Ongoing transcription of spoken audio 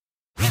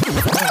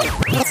Another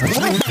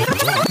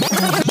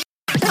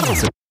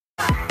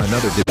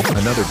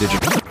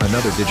digital citizen.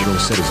 Another digital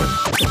citizen.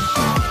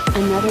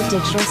 Another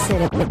digital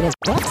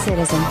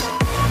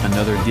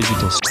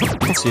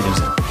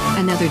citizen.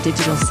 Another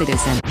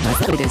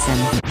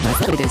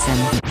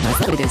digital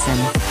citizen.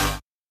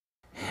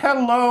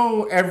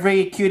 Hello,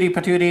 every cutie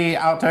patootie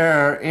out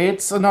there.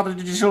 It's another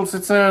digital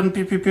citizen.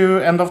 Pew pew pew.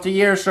 End of the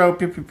year show.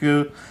 Pew pew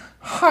pew.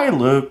 Hi,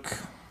 Luke.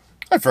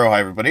 Hi, Fro.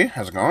 Hi, everybody.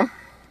 How's it going?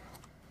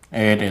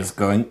 It is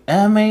going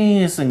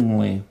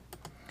amazingly.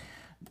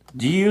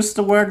 Do you use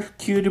the word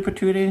cutie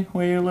patootie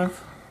where you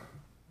live?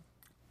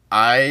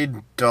 I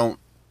don't.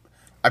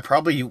 I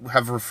probably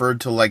have referred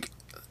to, like,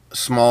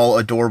 small,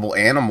 adorable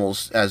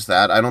animals as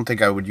that. I don't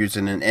think I would use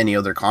it in any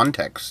other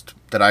context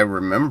that I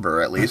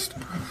remember, at least.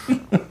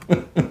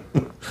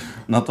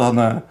 Not on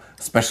a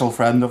special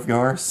friend of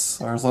yours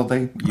or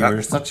something?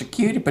 You're such a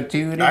cutie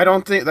patootie. I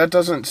don't think... That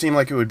doesn't seem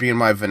like it would be in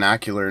my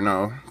vernacular,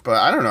 no. But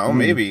I don't know,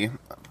 maybe.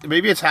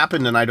 Maybe it's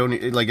happened and I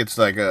don't... Like, it's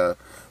like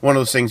one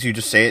of those things you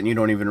just say it and you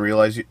don't even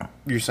realize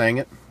you're saying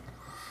it.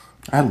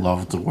 I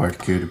love the word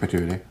cutie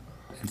patootie.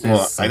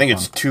 Well, I think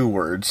it's two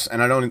words,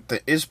 and I don't...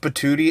 Is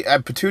patootie...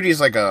 patootie is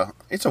like a...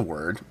 It's a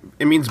word.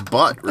 It means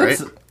butt, right?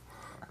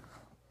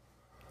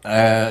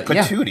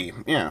 Patootie.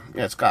 Yeah,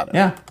 it's got it.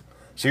 Yeah.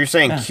 So you're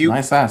saying cute...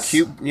 Nice ass.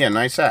 Cute... Yeah,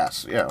 nice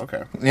ass. Yeah,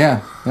 okay.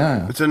 Yeah.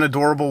 It's an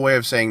adorable way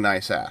of saying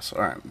nice ass.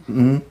 All right.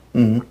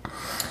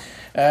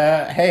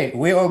 Hey,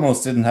 we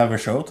almost didn't have a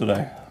show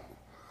today.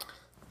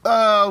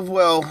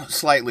 Well,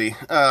 slightly.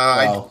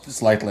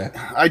 Slightly.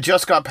 I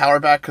just got power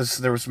back because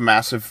there was a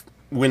massive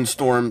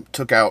windstorm,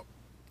 took out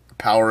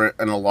power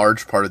in a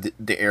large part of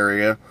the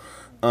area.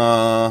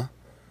 I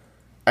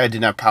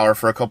didn't have power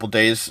for a couple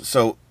days,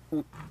 so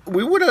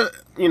we would have,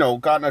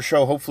 gotten a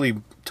show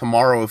hopefully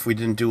tomorrow if we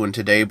didn't do one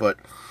today, but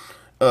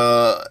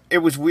it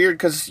was weird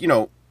because,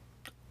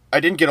 I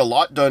didn't get a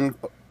lot done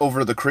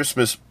over the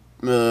Christmas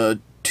 2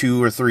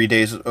 or 3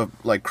 days of,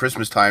 like,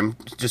 Christmas time,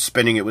 just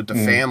spending it with the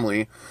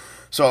family,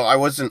 so I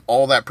wasn't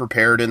all that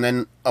prepared, and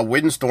then a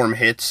windstorm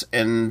hits,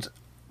 and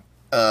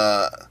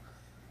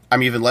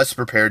I'm even less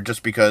prepared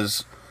just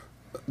because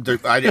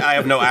I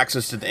have no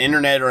access to the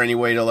internet or any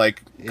way to,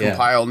 like,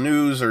 compile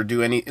news or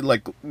do any,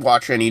 like,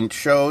 watch any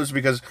shows,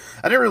 because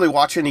I didn't really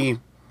watch any...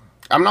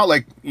 I'm not,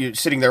 like,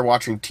 sitting there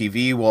watching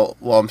TV while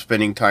I'm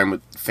spending time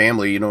with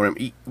family,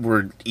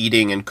 we're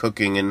eating and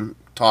cooking and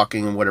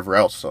talking and whatever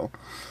else, so...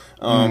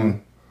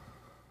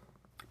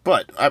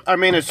 But I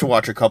managed to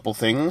watch a couple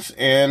things,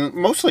 and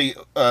mostly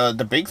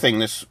the big thing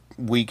this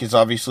week is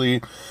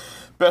obviously...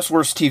 Best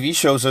worst TV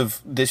shows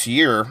of this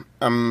year.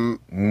 And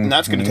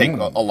that's going to take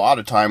a lot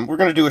of time. We're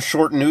going to do a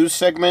short news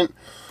segment.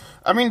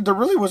 I mean, there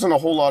really wasn't a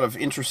whole lot of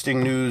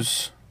interesting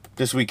news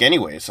this week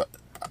anyways.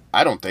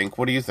 I don't think.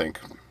 What do you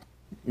think?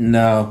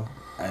 No,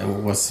 it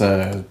was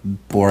a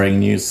boring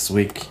news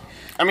week.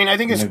 I mean, I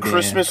think it's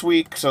Christmas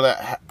week, so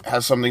that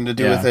has something to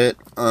do with it.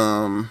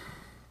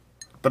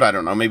 But I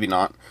don't know, maybe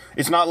not.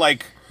 It's not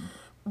like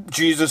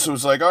Jesus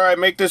was like, all right,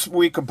 make this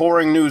week a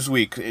boring news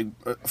week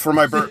for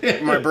my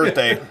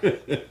birthday.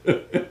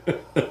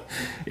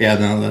 Yeah,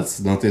 no, that's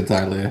not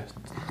entirely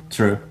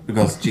true,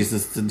 because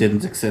Jesus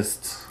didn't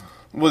exist.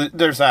 Well,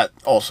 there's that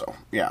also.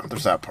 Yeah,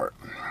 there's that part.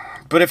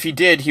 But if he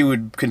did, he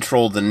would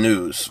control the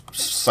news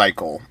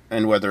cycle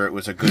and whether it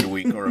was a good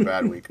week or a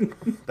bad week.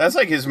 That's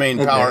like his main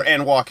power,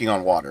 and walking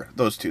on water.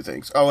 Those two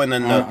things. Oh, and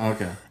then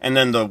and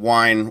then the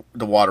wine,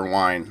 the water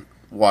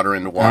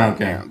into wine.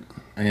 Okay.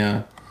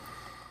 Yeah.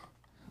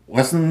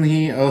 Wasn't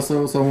he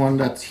also someone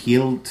that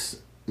healed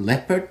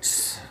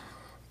leopards?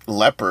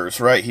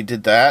 Lepers, right? He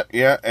did that,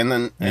 yeah. And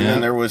then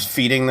there was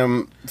feeding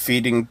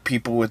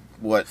people with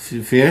what?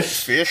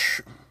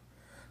 Fish.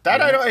 That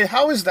I don't.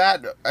 How is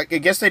that? I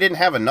guess they didn't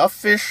have enough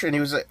fish, and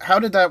he was. How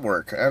did that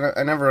work?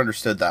 I never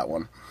understood that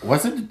one.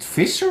 Was it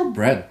fish or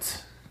bread?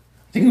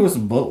 I think it was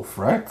both,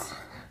 right?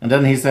 And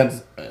then he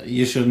said,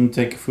 "You shouldn't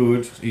take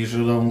food. You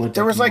should only."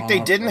 There was like they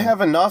didn't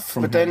have enough,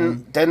 but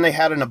then they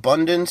had an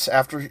abundance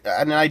after,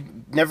 and I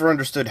never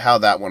understood how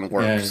that one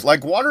works. Yeah.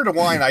 Like water to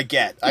wine, I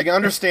get. I can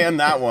understand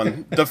that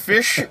one. The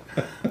fish,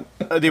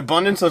 the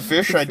abundance of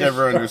fish, I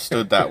never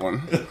understood that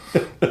one.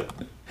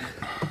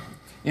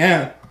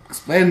 Yeah,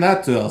 explain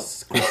that to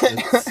us,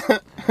 Christians.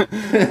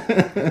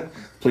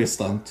 Please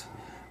don't.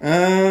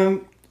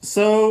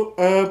 So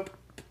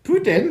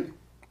Putin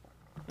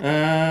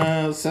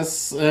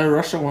says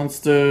Russia wants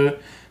to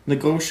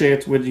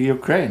negotiate with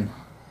Ukraine.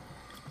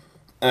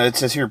 It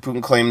says here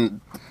Putin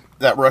claimed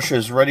that Russia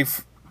is ready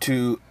for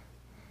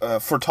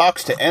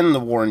talks to end the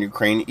war in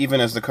Ukraine, even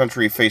as the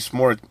country faced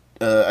more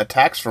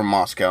attacks from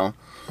Moscow.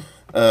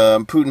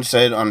 Putin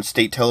said on a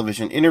state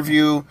television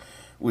interview,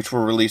 which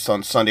were released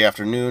on Sunday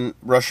afternoon,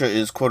 Russia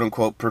is,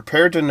 quote-unquote,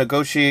 prepared to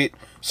negotiate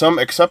some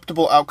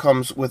acceptable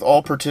outcomes with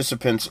all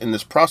participants in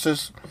this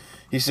process.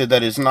 He said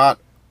that it's not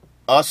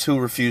us who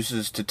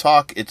refuses to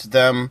talk, it's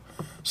them,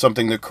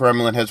 something the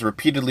Kremlin has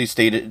repeatedly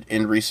stated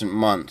in recent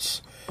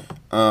months.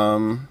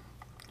 What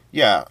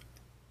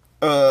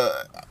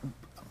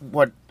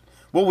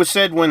was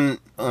said when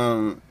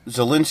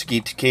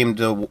Zelensky came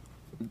to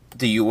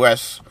the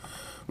U.S.,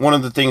 one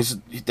of the things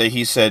that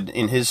he said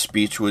in his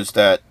speech was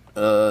that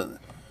the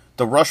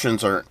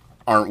Russians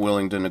aren't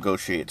willing to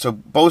negotiate. So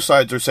both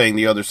sides are saying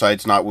the other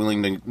side's not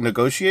willing to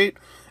negotiate,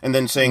 and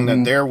then saying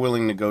that they're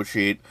willing to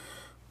negotiate.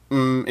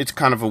 It's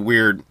kind of a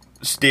weird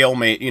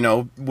stalemate,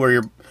 where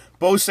you're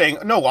both saying,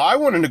 no, I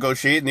want to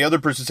negotiate, and the other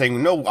person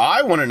saying, no,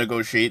 I want to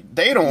negotiate.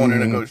 They don't want to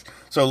negotiate.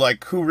 So,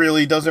 who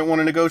really doesn't want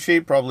to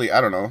negotiate? Probably,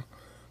 I don't know,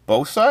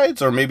 both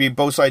sides? Or maybe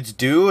both sides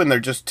do, and they're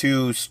just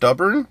too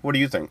stubborn? What do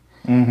you think?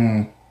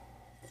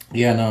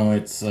 Yeah, no,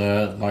 it's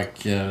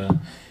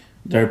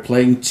they're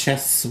playing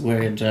chess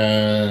with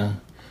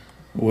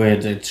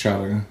each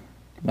other.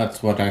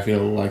 That's what I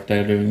feel like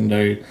they're doing.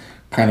 They're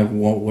kind of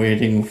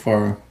waiting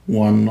for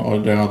one or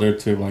the other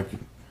to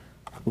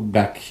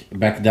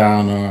back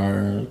down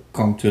or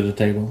come to the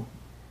table.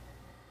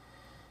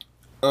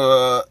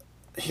 Yeah,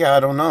 I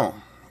don't know.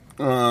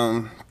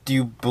 Do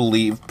you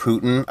believe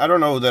Putin? I don't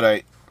know that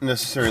I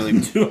necessarily...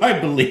 Do I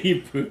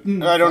believe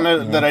Putin? I don't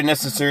know that I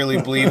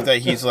necessarily believe that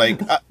he's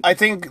I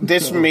think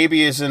this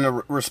maybe is in a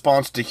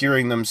response to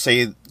hearing them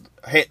say,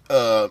 hey,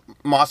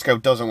 Moscow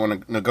doesn't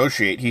want to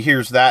negotiate. He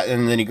hears that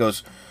and then he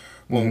goes,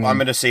 well, I'm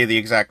going to say the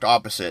exact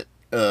opposite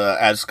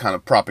as kind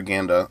of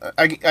propaganda.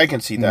 I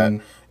can see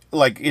that.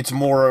 It's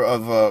more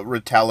of a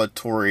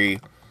retaliatory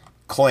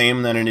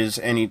claim than it is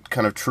any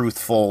kind of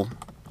truthful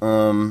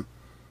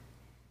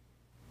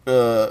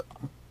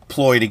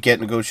ploy to get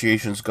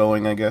negotiations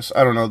going, I guess.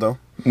 I don't know, though.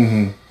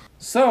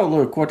 So,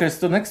 look, what is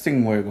the next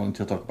thing we're going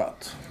to talk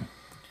about?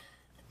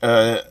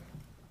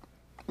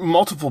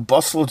 Multiple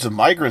busloads of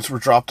migrants were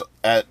dropped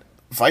at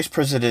Vice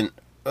President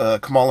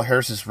Kamala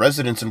Harris's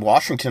residence in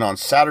Washington on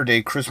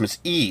Saturday, Christmas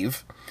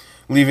Eve,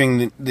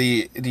 leaving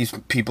these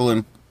people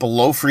in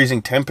below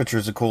freezing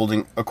temperatures,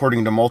 according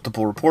to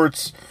multiple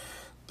reports.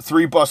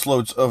 3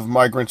 busloads of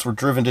migrants were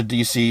driven to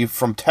D.C.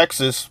 from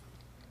Texas,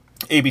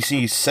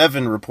 ABC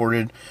 7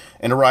 reported,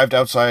 and arrived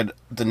outside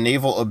the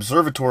Naval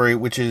Observatory,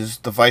 which is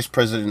the vice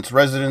president's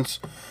residence.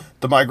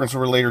 The migrants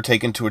were later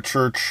taken to a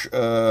church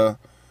by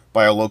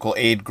a local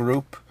aid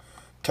group.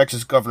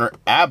 Texas Governor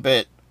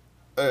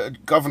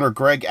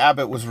Greg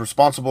Abbott was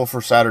responsible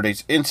for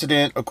Saturday's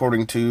incident,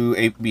 according to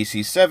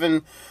ABC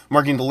 7,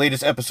 marking the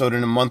latest episode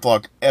in a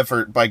month-long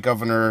effort by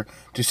Governor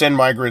to send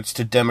migrants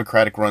to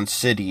Democratic-run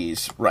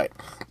cities. Right.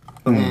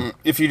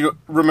 If you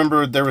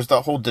remember, there was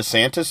the whole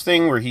DeSantis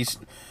thing where he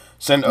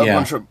sent a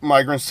bunch of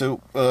migrants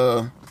to,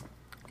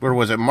 where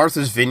was it?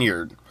 Martha's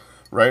Vineyard,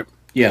 right?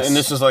 Yes. And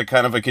this is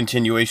kind of a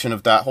continuation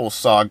of that whole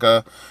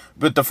saga.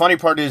 But the funny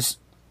part is,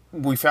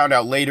 we found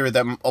out later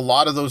that a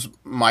lot of those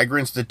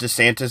migrants that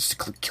DeSantis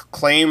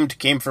claimed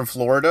came from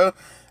Florida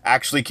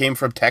actually came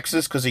from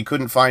Texas because he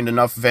couldn't find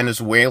enough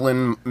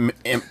Venezuelan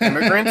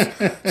immigrants.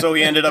 So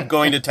he ended up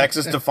going to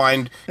Texas to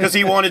find, because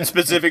he wanted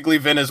specifically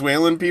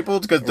Venezuelan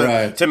people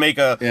to make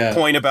a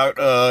point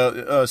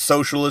about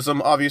socialism,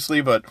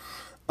 obviously. But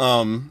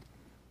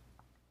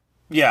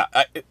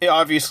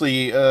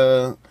obviously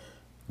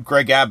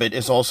Greg Abbott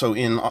is also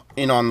in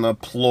on the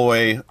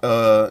ploy.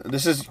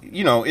 This is,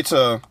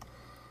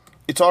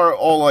 it's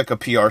all like a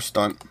PR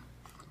stunt.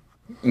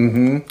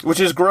 Which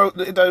is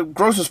the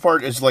grossest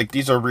part is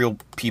these are real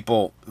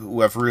people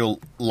who have real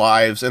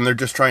lives, and they're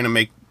just trying to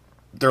make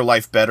their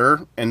life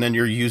better, and then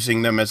you're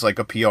using them as a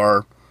PR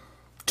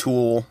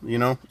tool.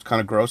 It's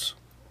kind of gross.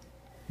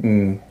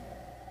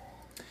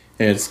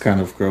 It's kind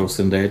of gross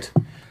indeed.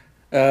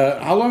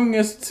 How long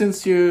is it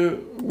since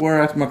you were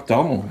at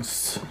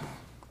McDonald's?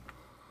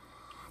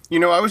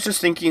 I was just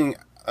thinking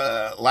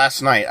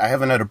last night. I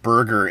haven't had a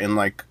burger in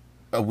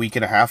a week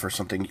and a half or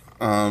something.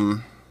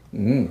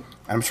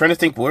 I'm trying to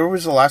think, where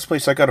was the last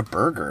place I got a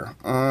burger?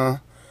 I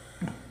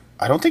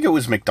don't think it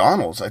was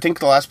McDonald's. I think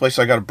the last place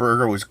I got a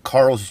burger was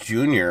Carl's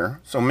Jr.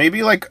 So maybe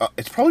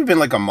it's probably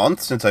been a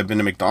month since I've been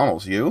to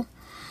McDonald's. You?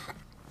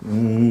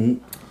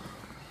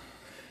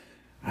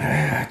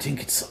 I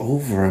think it's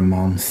over a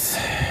month.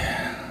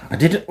 I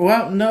did it.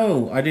 Well,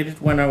 no, I did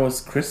it when I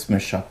was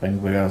Christmas shopping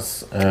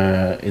because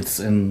it's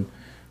in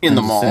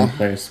the mall. Same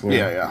place where,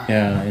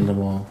 yeah, in the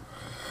mall.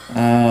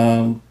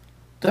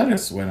 That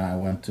is when I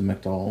went to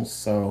McDonald's.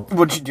 So,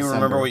 do you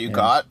remember what you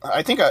got?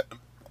 I think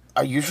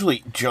I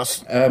usually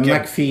just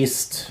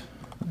McFeast.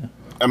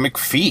 A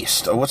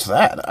McFeast. Oh, what's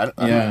that?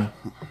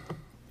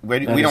 We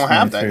don't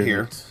have that favorite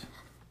here.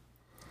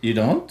 You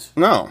don't?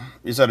 No.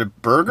 Is that a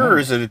burger or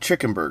is it a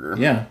chicken burger?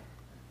 Yeah.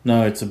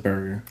 No, it's a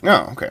burger.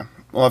 Oh, okay.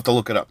 We'll have to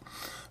look it up.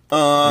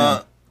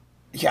 I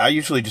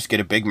usually just get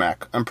a Big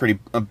Mac. I'm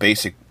a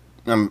basic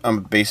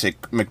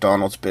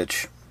McDonald's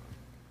bitch.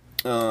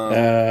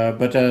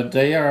 But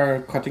they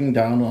are cutting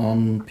down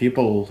on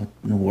people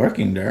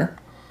working there.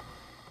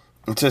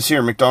 It says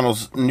here,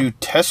 McDonald's new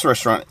test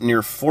restaurant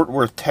near Fort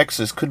Worth,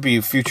 Texas, could be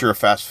a future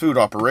fast food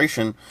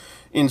operation.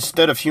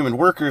 Instead of human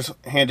workers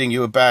handing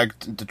you a bag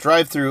to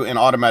drive through, an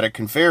automatic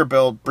conveyor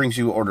belt brings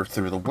you order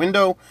through the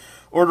window.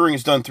 Ordering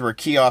is done through a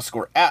kiosk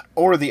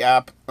or the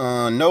app.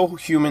 No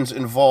humans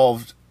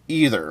involved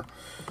either.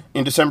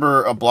 In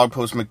December, a blog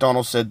post,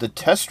 McDonald's said the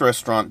test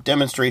restaurant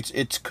demonstrates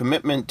its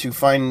commitment to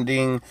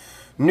finding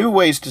new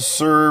ways to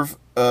serve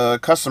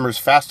customers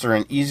faster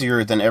and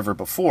easier than ever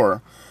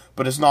before.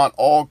 But not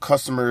all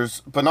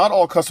customers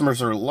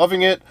are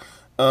loving it.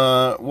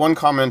 One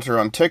commenter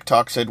on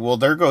TikTok said, "Well,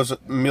 there goes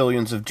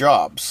millions of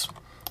jobs."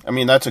 I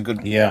mean, that's a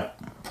good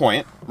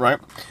point, right?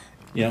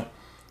 Yeah.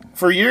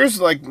 For years,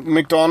 like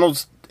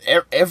McDonald's,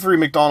 every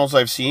McDonald's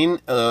I've seen,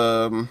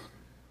 one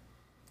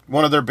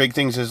of their big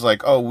things is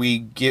like, oh, we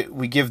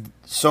give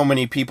so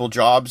many people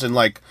jobs, and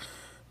like,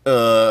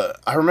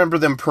 I remember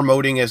them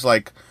promoting as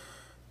like,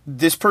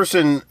 this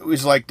person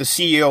is like the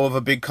CEO of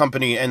a big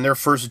company, and their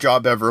first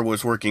job ever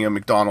was working at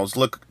McDonald's.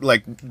 Look,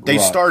 like they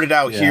started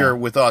out here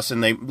with us,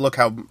 and they look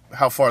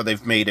how far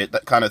they've made it,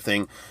 that kind of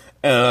thing.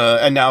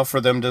 And now for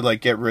them to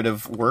like get rid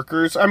of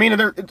workers, I mean,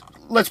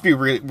 let's be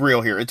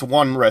real here. It's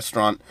one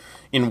restaurant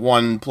in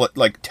one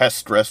like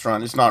test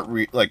restaurant. It's not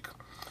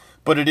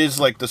but it is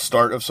like the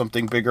start of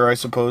something bigger, I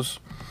suppose.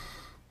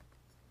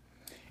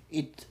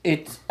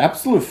 It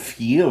absolutely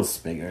feels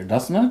bigger,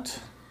 doesn't it?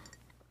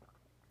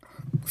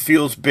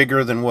 Feels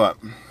bigger than what?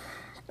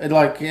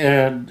 Like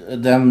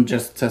them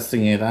just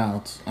testing it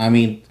out. I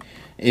mean,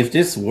 if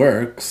this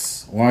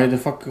works, why the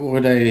fuck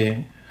would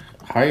they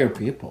hire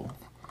people?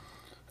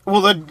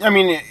 Well,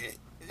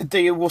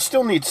 they will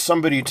still need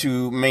somebody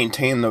to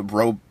maintain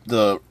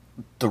the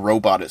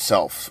robot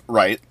itself,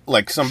 right?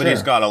 Like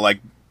somebody's got to like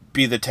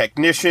be the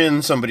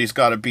technician. Somebody's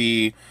got to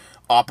be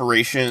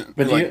operation.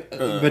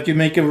 But you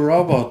make a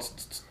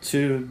robot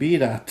to be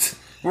that.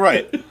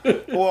 Right.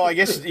 Well, I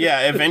guess,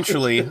 yeah,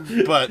 eventually,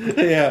 but...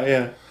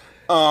 Yeah.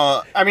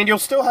 I mean, you'll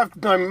still have...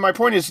 my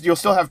point is, you'll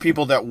still have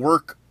people that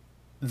work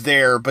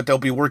there, but they'll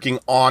be working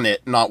on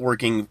it, not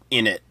working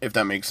in it, if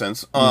that makes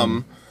sense.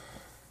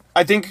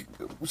 I think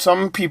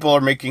some people are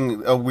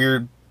making a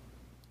weird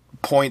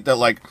point that,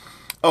 like,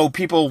 oh,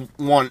 people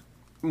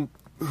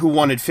who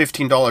wanted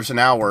 $15 an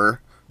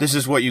hour, this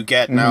is what you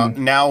get now.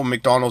 Now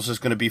McDonald's is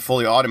going to be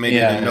fully automated.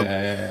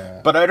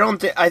 Yeah. But I don't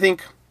think... I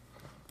think...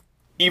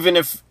 Even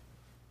if...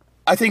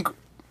 I think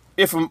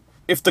if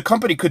the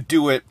company could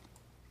do it,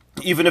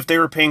 even if they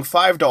were paying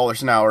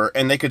 $5 an hour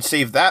and they could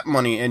save that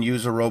money and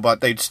use a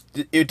robot,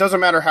 it doesn't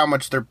matter how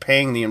much they're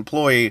paying the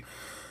employee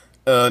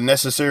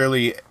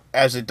necessarily,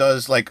 as it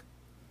does like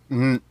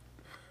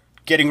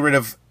getting rid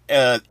of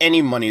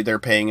any money they're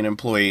paying an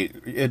employee.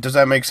 Does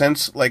that make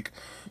sense? Like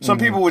some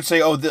people would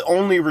say, oh, the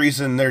only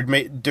reason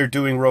they're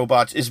doing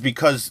robots is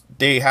because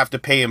they have to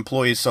pay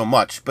employees so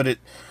much. But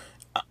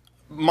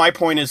my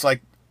point is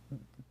like,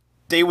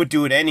 they would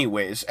do it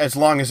anyways, as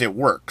long as it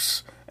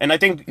works. And I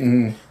think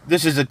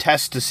this is a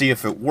test to see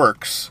if it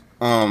works.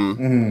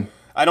 I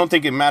don't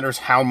think it matters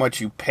how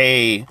much you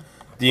pay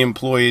the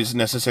employees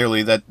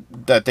necessarily, that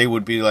they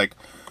would be like,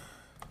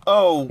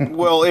 oh,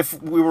 well,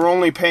 if we were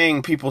only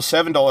paying people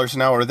 $7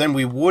 an hour, then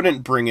we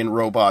wouldn't bring in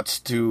robots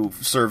to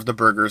serve the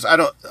burgers. I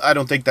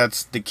don't think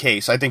that's the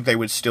case. I think they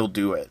would still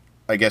do it.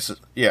 I guess,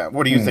 yeah.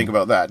 What do you think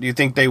about that? Do you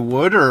think they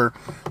would, or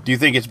do you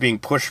think it's being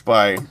pushed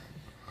by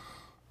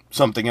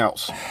something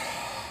else?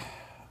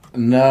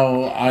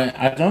 No,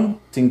 I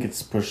don't think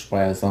it's pushed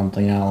by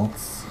something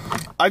else.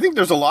 I think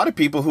there's a lot of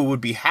people who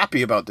would be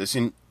happy about this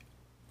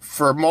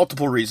for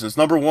multiple reasons.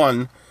 Number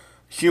one,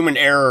 human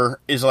error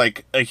is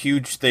like a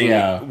huge thing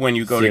when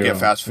you go to get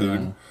fast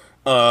food.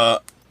 Yeah.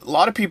 A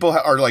lot of people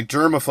are like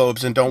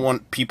germaphobes and don't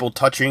want people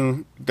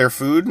touching their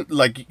food.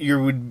 Like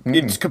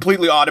it's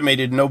completely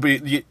automated.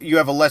 You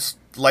have a less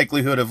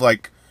likelihood of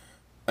like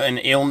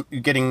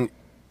getting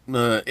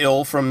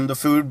ill from the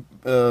food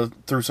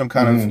through some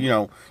kind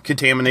of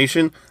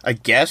contamination, I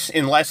guess,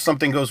 unless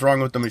something goes wrong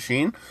with the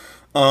machine.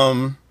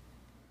 That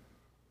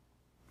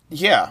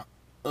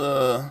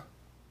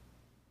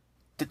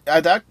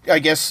I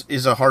guess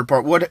is a hard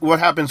part. What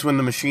happens when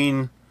the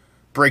machine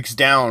breaks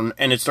down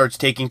and it starts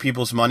taking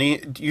people's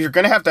money? You're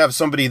gonna have to have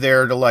somebody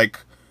there to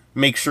like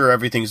make sure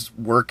everything's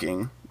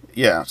working.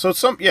 Yeah. So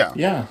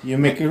you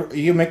make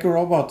a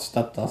robot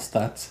that does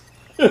that.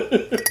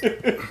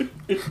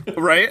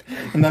 Right?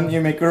 And then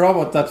you make a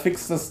robot that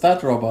fixes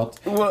that robot.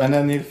 Well, and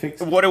then you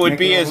fix... What it would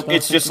be is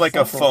it's just like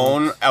a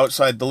phone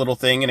outside the little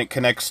thing, and it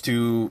connects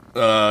to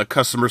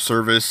customer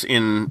service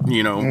in,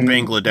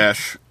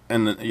 Bangladesh.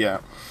 And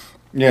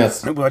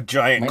Yes. A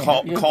giant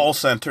call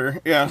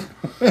center. Yeah.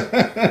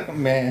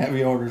 May I have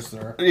your orders,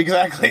 sir?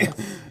 Exactly.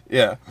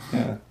 Yeah.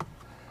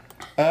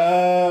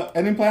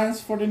 Any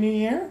plans for the new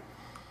year?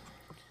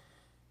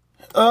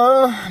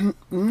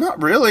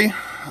 Not really.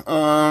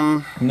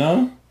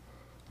 No?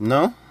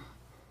 No.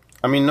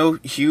 I mean, no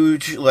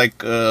huge,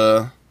 like,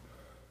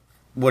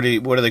 what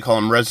do they call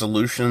them,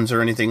 resolutions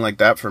or anything like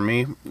that for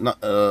me, not,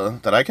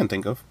 that I can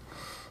think of.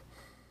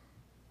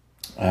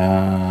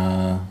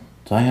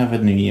 Do I have a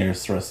New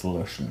Year's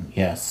resolution?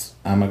 Yes.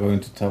 Am I going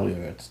to tell you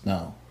it?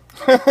 No.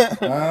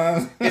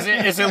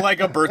 Is it like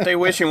a birthday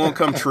wish and won't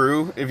come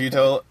true if you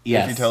tell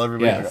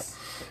everybody?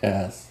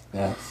 Yes.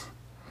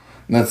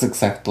 That's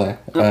exactly.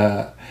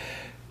 But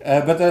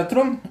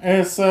Trond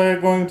is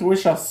going to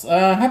wish us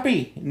a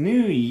happy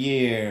New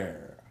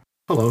Year.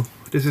 Hello,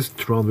 this is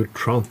Trond with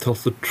Trond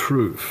Tells the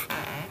Truth.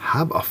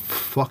 Have a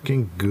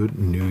fucking good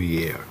New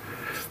Year.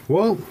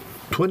 Well,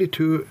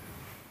 22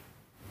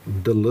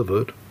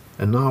 delivered,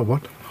 and now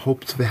what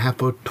hopes we have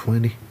for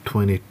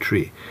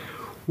 2023?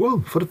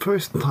 Well, for the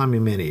first time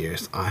in many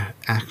years, I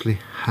actually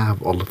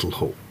have a little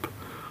hope.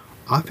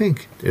 I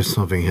think there's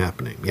something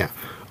happening, yeah.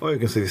 Or you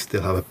can say we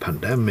still have a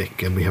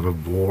pandemic and we have a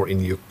war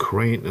in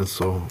Ukraine and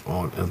so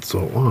on and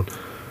so on.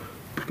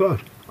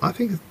 But I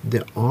think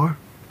they are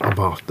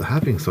about to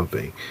having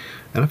something.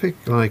 And I think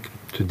like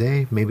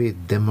today, maybe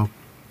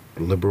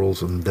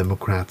liberals and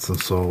Democrats and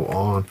so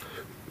on,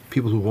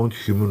 people who want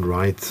human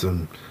rights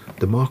and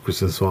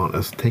democracy and so on,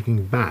 as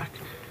taking back.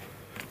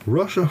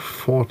 Russia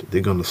thought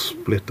they're going to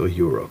split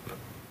Europe.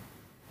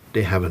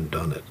 They haven't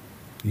done it.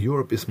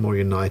 Europe is more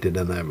united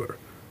than ever.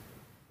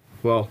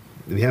 Well,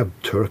 we have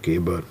Turkey,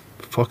 but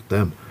fuck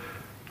them.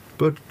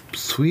 But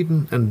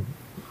Sweden and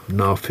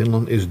now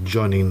Finland is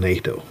joining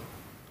NATO.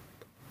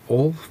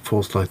 All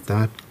falls like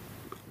that.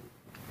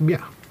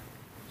 Yeah,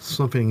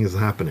 something is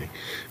happening.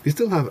 We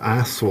still have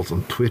assholes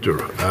on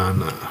Twitter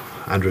and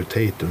Andrew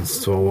Tate and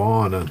so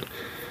on,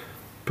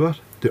 but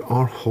there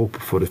are hope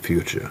for the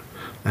future.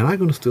 And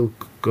I'm still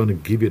going to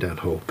give you that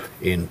hope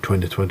in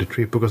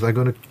 2023 because I'm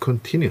going to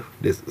continue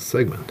this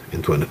segment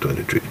in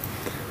 2023.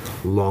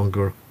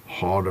 Longer,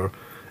 harder,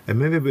 and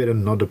maybe with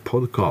another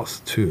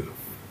podcast too.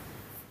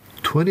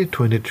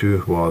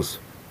 2022 was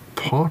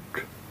part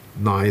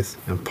nice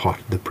and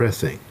part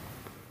depressing.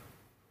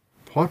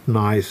 Part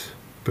nice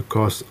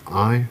because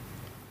for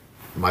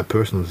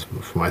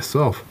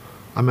myself,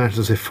 I managed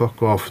to say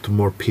fuck off to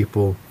more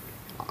people.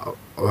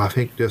 I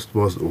think just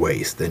was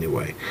waste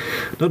anyway.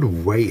 Not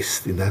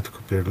waste in that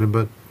completely,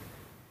 but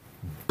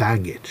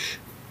baggage.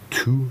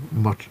 Too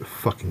much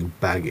fucking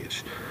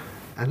baggage.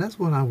 And that's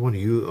what I want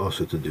you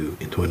also to do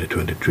in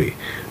 2023.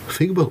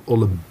 Think about all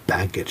the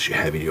baggage you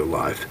have in your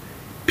life.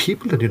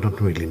 People that you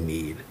don't really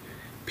need.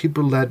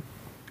 People that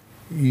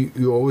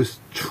you always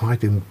try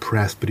to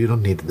impress, but you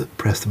don't need to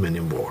impress them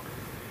anymore.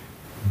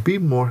 Be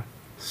more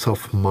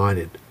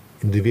self-minded,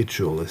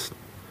 individualist.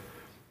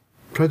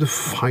 Try to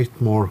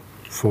fight more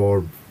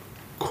for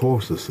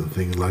causes and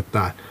things like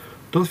that.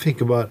 Don't think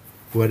about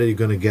whether you're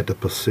going to get a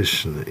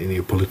position in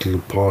your political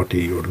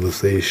party or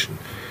organization.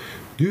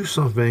 Do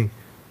something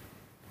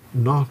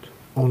not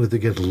only to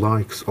get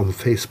likes on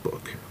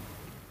Facebook.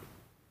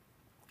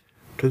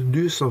 Try to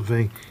do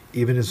something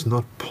even if it's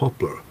not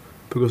popular,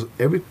 because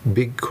every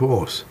big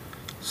cause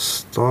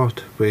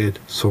starts with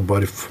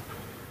somebody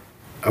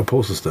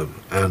opposes them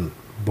and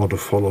want to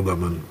follow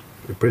them and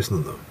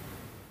imprison them.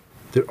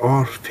 There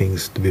are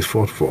things to be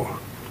fought for.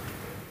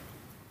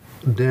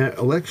 The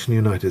election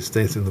in the United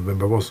States in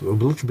November was a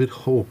little bit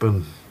hope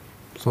and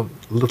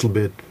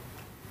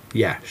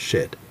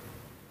shit.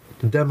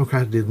 The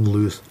Democrats didn't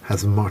lose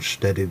as much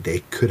that they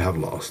could have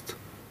lost.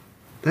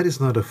 That is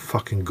not a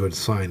fucking good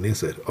sign,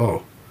 is it?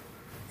 Oh,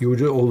 you were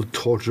just all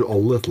tortured a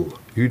little.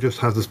 You just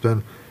have to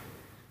spend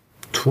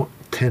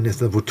 10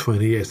 instead of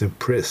 20 years in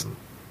prison.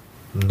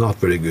 Not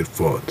very good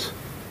thought.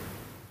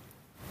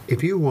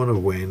 If you want to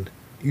win,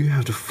 you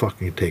have to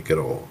fucking take it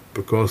all.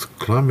 Because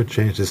climate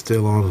change is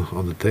still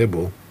on the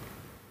table.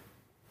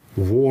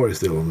 War is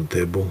still on the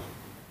table.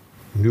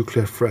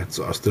 Nuclear threats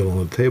are still on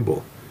the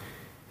table.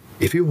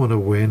 If you want to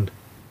win,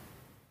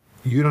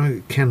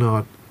 you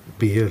cannot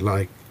be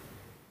like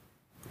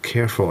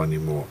careful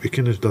anymore. You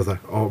cannot just like,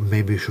 oh,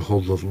 maybe you should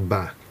hold a little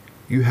back.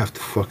 You have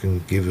to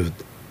fucking give it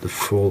the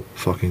full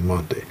fucking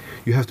Monday.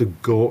 You have to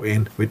go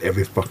in with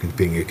every fucking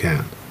thing you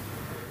can.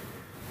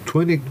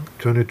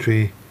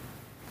 2023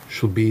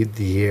 should be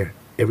the year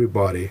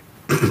everybody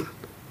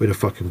with a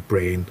fucking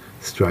brain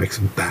strikes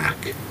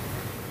back.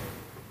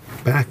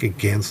 Back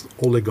against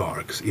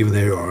oligarchs, even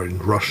they are in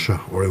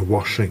Russia or in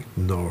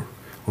Washington or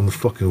on the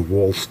fucking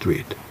Wall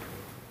Street.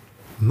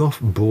 Enough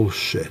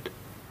bullshit.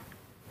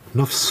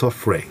 Enough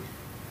suffering.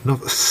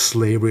 Enough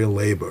slavery and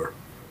labor.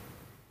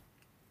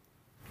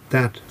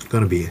 That's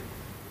gonna be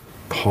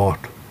part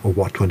of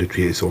what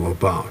 23 is all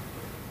about.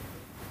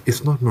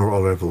 It's not more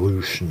a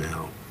revolution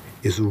now.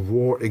 It's a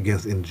war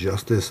against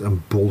injustice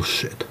and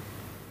bullshit.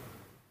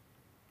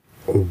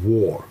 A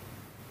war.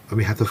 And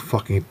we have to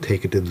fucking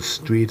take it in the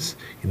streets,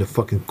 in the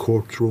fucking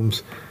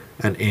courtrooms,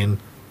 and in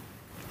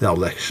the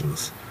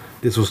elections.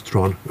 This was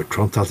Tron, where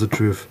Tron tells the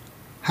truth.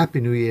 Happy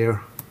New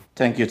Year.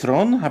 Thank you,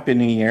 Tron. Happy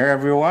New Year,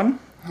 everyone.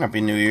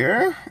 Happy New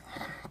Year.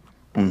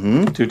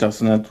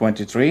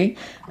 2023.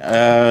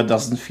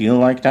 Doesn't feel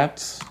like that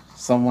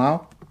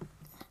somehow.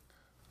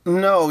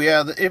 No,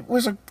 yeah, it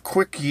was a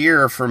quick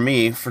year for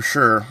me, for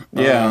sure.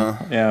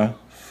 Yeah,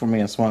 for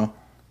me as well.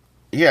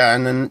 Yeah,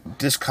 and then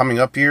this coming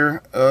up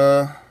year,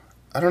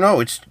 I don't know,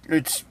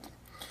 it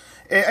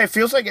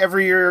feels like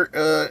every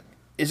year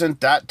isn't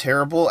that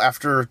terrible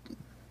after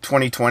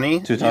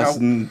 2020.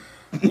 2000. You know?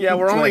 Yeah,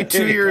 we're only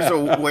 2 years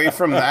away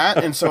from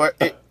that, and so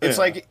it's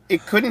like,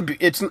 it couldn't be,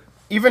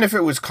 even if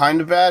it was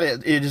kind of bad,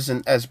 it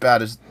isn't as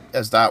bad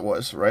as that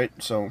was, right?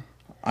 So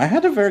I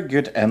had a very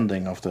good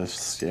ending of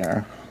this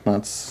year.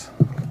 That's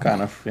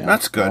kind of,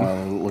 that's good.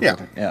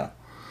 Yeah.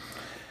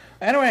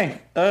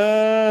 Anyway,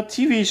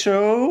 TV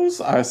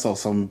shows. I saw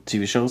some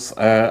TV shows.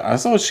 I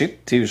saw a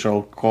shit TV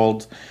show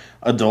called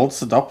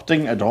adults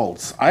adopting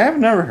adults. I have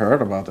never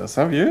heard about this.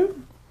 Have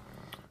you?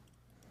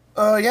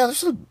 Yeah,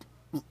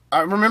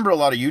 I remember a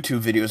lot of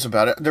YouTube videos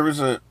about it. There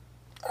was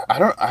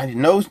I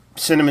know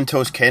Cinnamon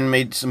Toast Ken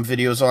made some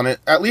videos on it.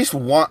 At least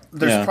one,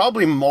 there's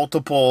probably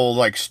multiple,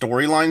 like,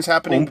 storylines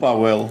happening. Oompa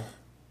will.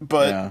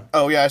 But,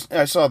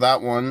 I saw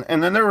that one.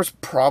 And then there was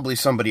probably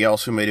somebody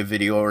else who made a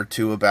video or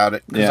two about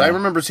it. Because I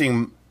remember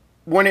seeing,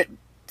 when it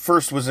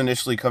first was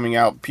initially coming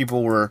out,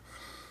 people were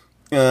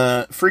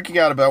freaking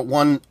out about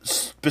one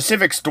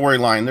specific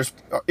storyline.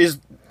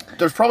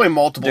 There's probably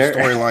multiple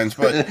storylines,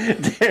 but...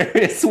 There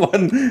is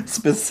one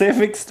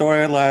specific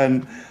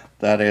storyline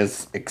that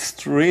is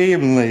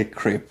extremely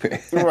creepy.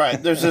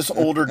 Right, there's this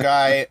older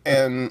guy,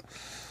 and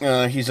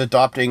he's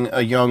adopting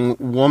a young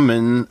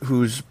woman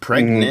who's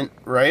pregnant,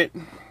 right?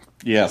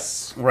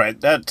 Yes. Right,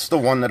 that's the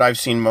one that I've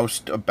seen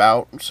most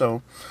about,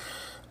 so...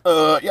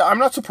 I'm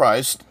not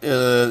surprised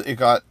it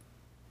got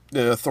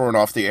thrown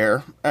off the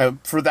air.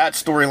 For that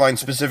storyline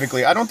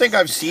specifically, I don't think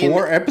I've seen...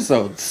 4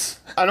 episodes.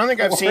 I don't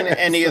think I've seen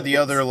any of the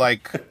other,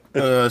 like,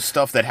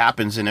 stuff that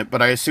happens in it,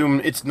 but I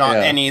assume it's not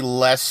any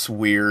less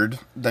weird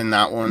than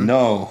that one.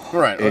 No.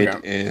 Right, okay.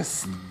 It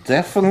is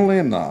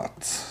definitely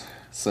not.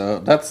 So,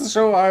 that's the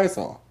show I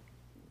saw.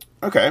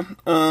 Okay.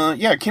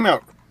 It came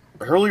out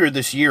earlier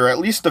this year. At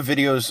least the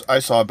videos I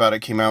saw about it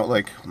came out,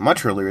 like,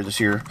 much earlier this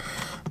year.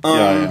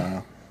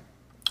 I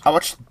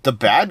watched The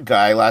Bad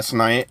Guy last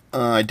night.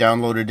 I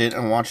downloaded it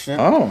and watched it.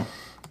 Oh.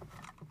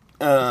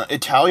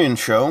 Italian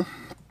show.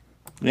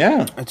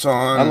 Yeah. It's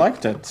on... I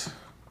liked it.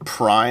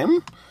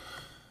 Prime.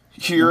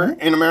 Here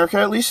in America,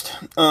 at least.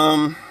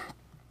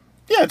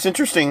 It's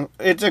interesting.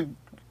 It's a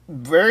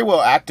very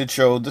well acted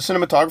show. The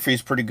cinematography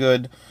is pretty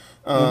good.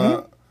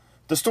 The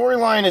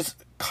storyline is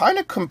kind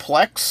of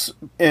complex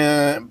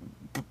and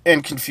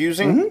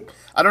confusing.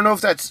 I don't know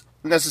if that's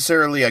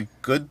necessarily a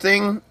good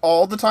thing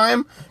all the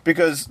time,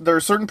 because there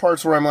are certain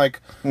parts where I'm like,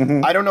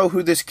 I don't know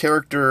who this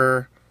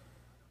character...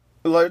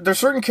 Like, there's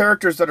certain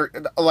characters that are,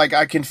 like,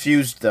 I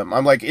confused them.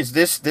 I'm like, is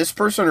this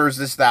person or is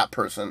this that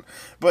person?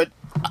 But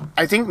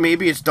I think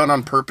maybe it's done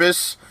on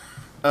purpose,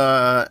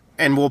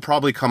 and will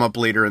probably come up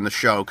later in the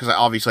show, because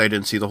obviously I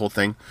didn't see the whole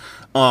thing.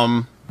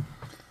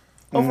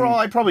 Overall,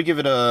 I'd probably give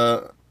it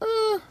I'd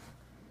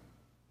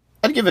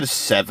give it a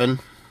 7.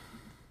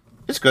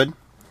 It's good.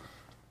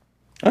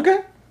 Okay.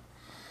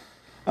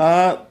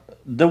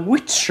 The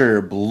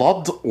Witcher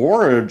Blood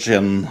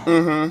Origin.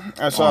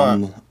 I saw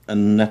on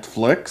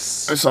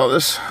Netflix. I saw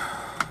this.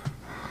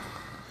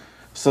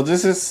 So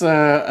this is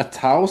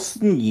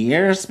 1,000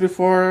 years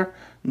before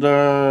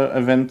the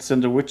events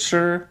in The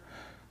Witcher.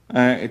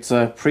 It's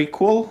a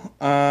prequel,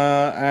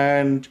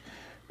 and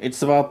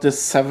it's about the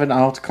 7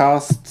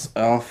 outcasts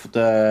of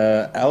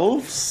the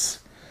elves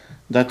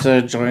that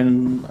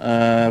join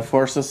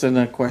forces in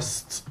a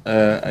quest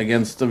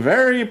against a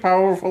very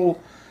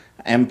powerful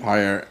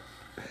empire.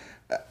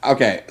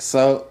 Okay,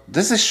 so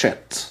this is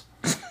shit.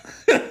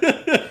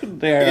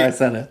 I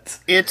said it.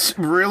 It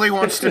really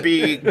wants to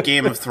be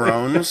Game of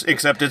Thrones,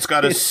 except it's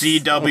got a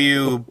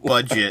CW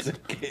budget.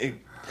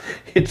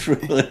 It's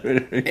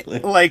really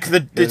like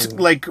it's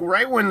like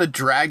right when the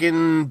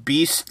dragon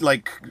beast,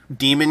 like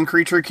demon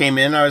creature came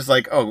in, I was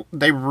like, oh,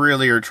 they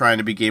really are trying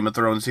to be Game of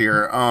Thrones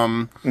here.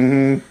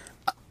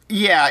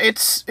 Yeah, it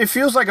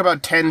feels like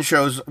about 10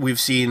 shows we've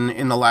seen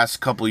in the last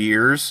couple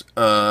years.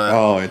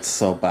 It's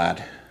so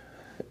bad.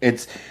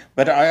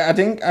 But I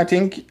think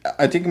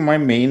my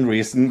main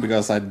reason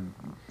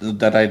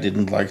that I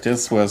didn't like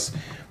this was,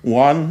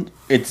 one,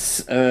 it's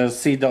a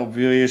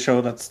CW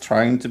show that's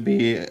trying to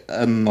be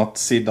a not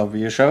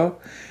CW show.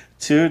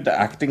 2, the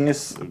acting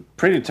is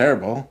pretty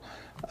terrible.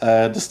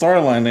 The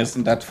storyline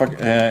isn't that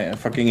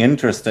fucking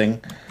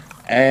interesting.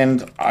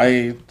 And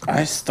I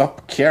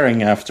stopped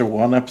caring after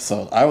 1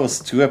 episode. I was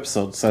 2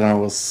 episodes and I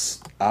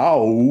was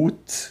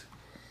out.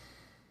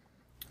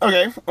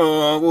 Okay,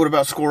 what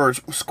about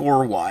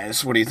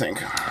score-wise? What do you think?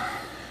 4?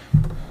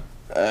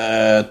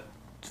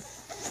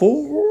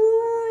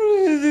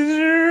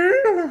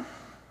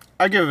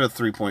 I give it a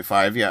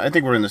 3.5, yeah. I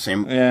think we're in the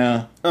same...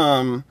 Yeah.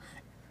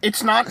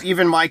 It's not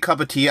even my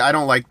cup of tea. I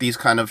don't like these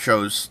kind of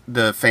shows,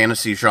 the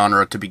fantasy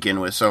genre, to begin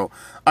with, so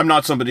I'm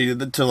not somebody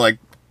to like,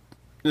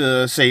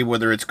 say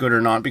whether it's good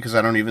or not, because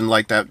I don't even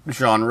like that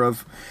genre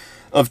of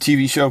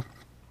TV show.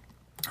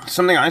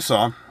 Something I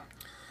saw...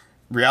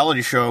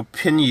 reality show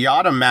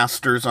Pinata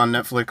Masters on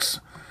Netflix.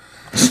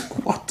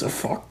 What the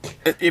fuck?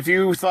 If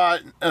you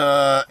thought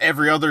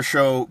every other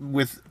show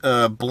with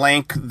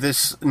blank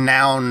this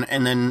noun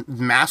and then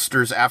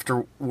masters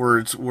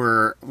afterwards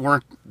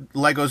weren't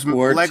Lego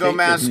chicken,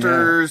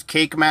 Masters,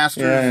 Cake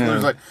Masters,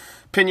 there's like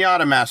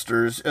Pinata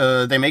Masters.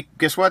 They make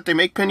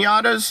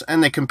pinatas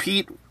and they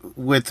compete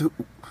with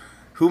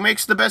who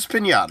makes the best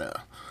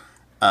pinata.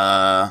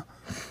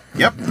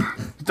 Yep.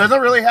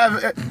 Doesn't really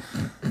have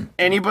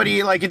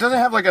anybody, like, it doesn't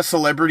have, like, a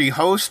celebrity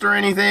host or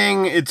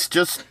anything. It's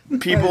just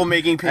people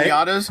making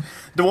pinatas.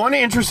 The one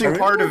interesting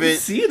part of it...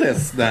 see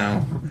this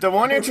now. The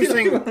one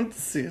interesting want to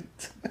see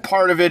it.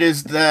 part of it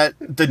is that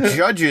the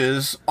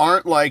judges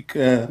aren't like...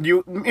 Yeah.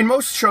 In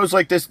most shows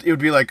like this, it would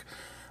be like,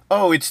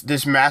 oh, it's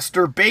this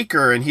master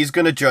baker, and he's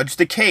going to judge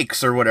the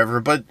cakes or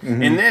whatever. But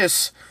in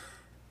this,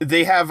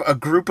 they have a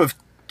group of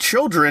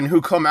children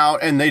who come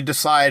out and they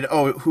decide,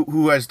 oh,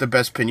 who has the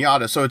best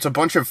pinata. So it's a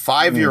bunch of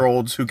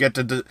 5-year-olds who get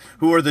to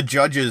who are the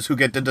judges who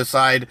get to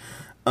decide,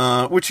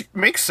 which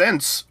makes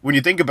sense when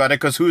you think about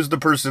it, because who's the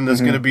person that's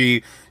going to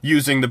be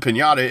using the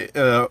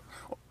pinata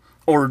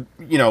or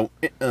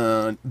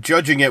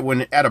judging it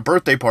when at a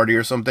birthday party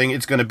or something?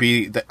 It's going to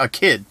be a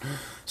kid.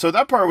 So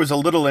that part was a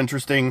little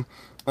interesting.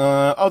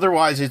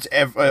 Otherwise, it's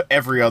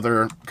every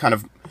other kind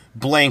of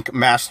blank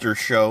master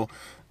show.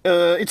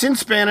 It's in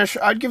Spanish.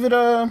 I'd give it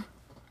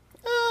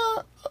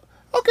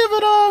I'll give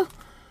it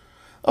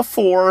a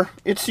 4.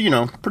 It's,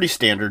 pretty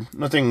standard.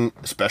 Nothing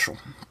special.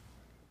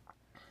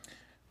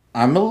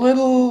 I'm a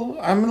little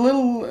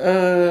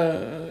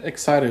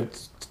excited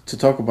to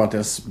talk about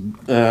this,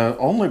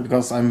 only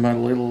because I'm a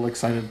little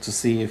excited to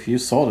see if you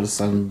saw this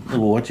and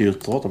what you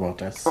thought about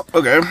this.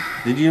 Okay.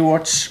 Did you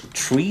watch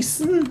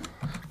Treason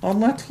on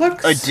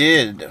Netflix? I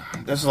did.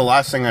 This is the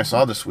last thing I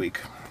saw this week.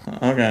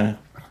 Okay,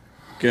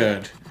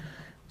 good.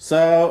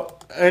 So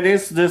it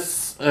is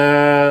this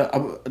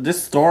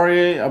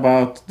story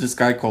about this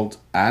guy called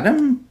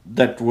Adam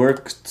that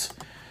worked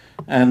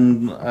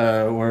and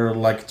were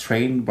like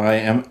trained by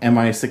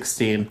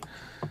MI16,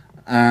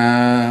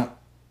 and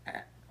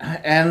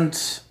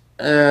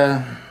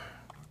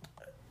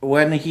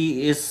when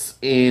he is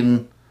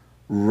in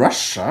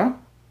Russia,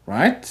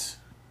 right?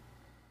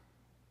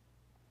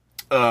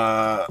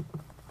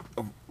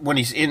 When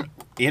he's in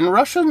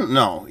Russian?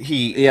 No,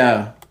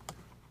 Yeah.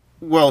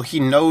 Well, he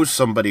knows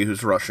somebody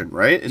who's Russian,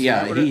 right? Isn't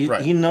that what it-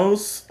 right. he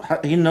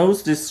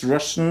knows this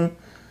Russian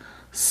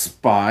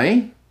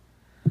spy,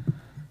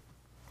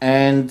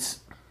 and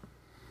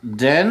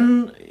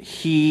then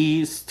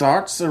he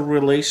starts a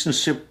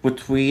relationship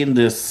between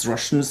this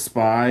Russian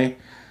spy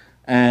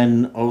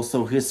and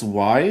also his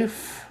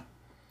wife.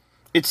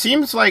 It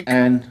seems like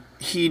And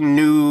he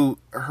knew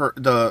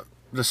the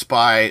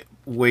spy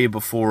way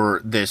before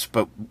this,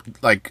 but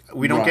like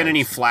we don't get Right.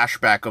 any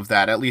flashback of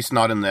that, at least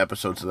not in the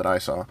episodes that I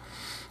saw.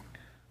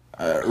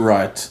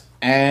 right,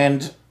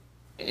 and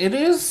it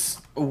is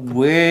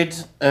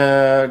with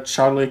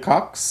Charlie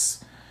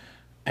Cox,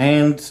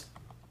 and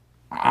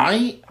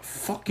I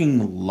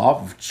fucking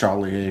love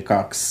Charlie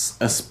Cox,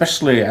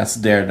 especially as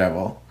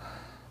Daredevil.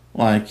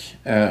 Like,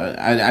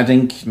 I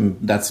think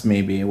that's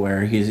maybe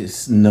where he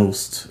is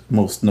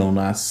most known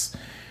as,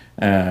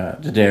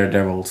 the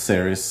Daredevil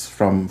series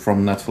from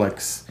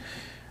Netflix.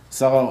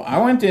 So I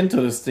went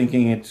into this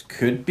thinking it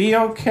could be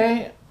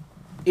okay.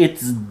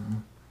 It's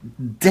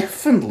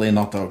definitely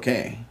not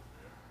okay.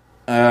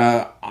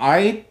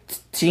 I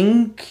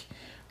think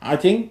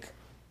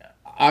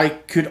I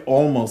could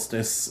almost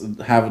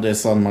have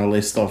this on my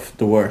list of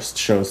the worst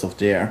shows of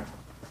the year.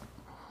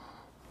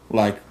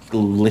 Like,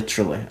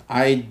 literally.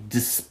 I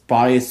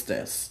despise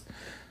this.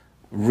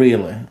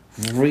 Really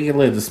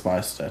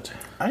despised it.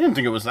 I didn't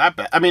think it was that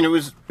bad. I mean,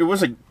 it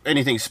wasn't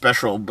anything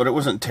special, but it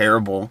wasn't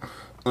terrible.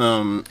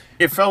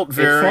 It felt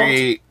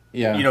very,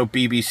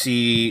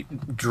 BBC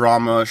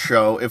drama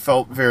show. It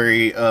felt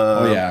very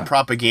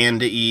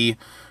propaganda-y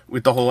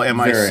with the whole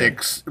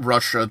MI6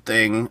 Russia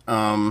thing.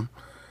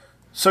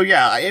 So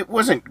yeah, it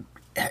wasn't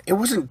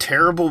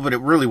terrible, but it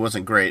really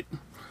wasn't great.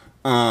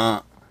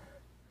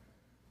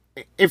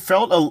 It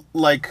felt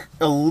like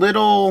a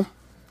little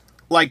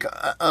like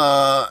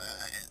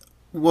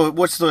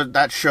what's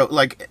that show,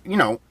 like,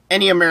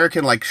 any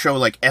American like show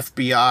like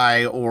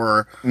FBI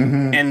or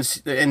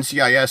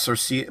NCIS or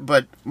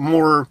but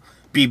more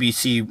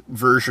BBC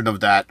version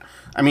of that.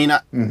 I mean,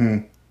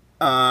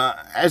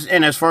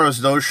 as far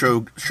as those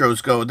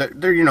shows go,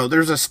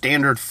 there's a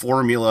standard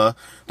formula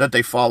that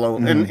they follow,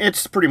 and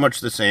it's pretty much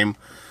the same.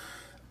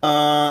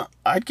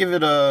 I'd give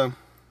it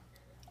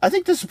I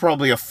think this is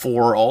probably a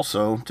 4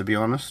 also, to be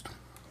honest.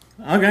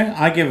 Okay,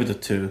 I give it a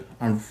 2.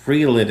 I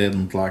really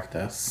didn't like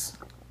this.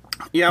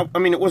 Yeah, I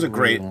mean, it wasn't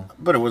great,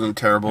 but it wasn't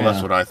terrible. Yeah.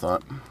 That's what I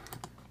thought.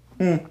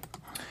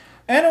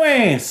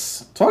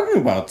 Anyways, talking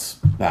about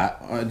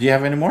that, do you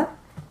have any more?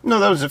 No,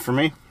 that was it for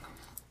me.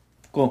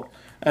 Cool.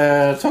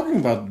 Talking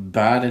about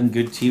bad and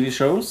good TV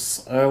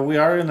shows, we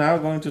are now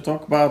going to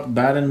talk about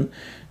bad and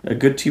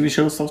good TV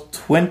shows of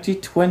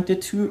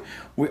 2022.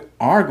 We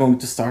are going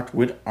to start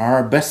with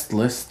our best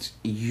list.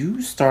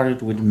 You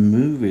started with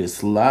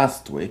movies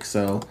last week,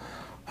 so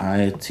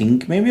I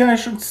think maybe I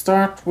should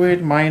start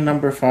with my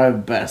number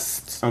 5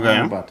 best. Okay.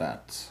 How about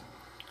that?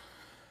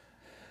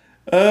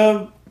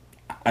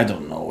 I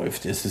don't know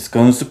if this is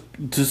going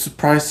to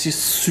surprise you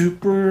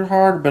super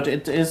hard, but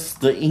it is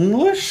the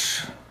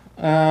English.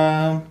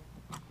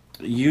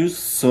 You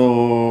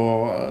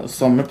saw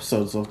some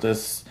episodes of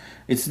this.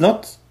 It's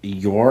not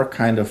your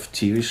kind of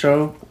TV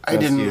show. I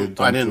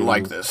didn't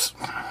like this.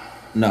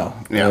 No.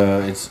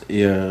 Yeah. It's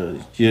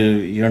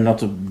you're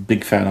not a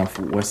big fan of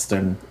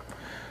Western.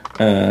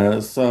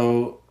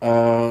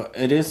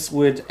 It is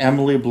with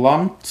Emily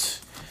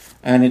Blunt,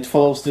 and it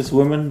follows this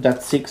woman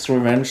that seeks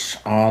revenge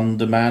on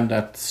the man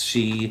that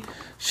she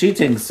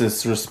thinks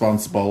is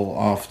responsible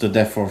of the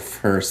death of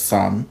her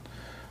son.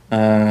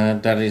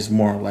 That is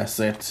more or less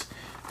it.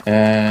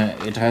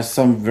 It has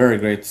some very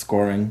great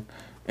scoring.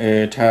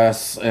 It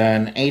has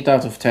an 8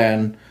 out of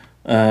 10,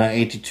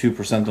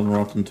 82% on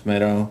Rotten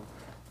Tomato.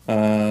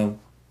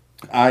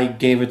 I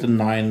gave it a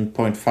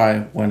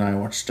 9.5 when I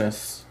watched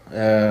this.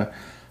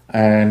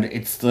 And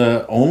it's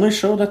the only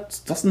show that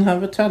doesn't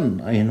have a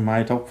 10 in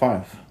my top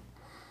 5.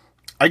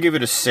 I gave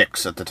it a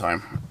 6 at the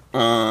time.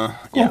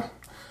 Yeah.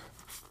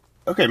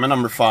 Okay, my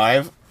number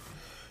 5.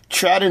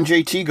 Chad and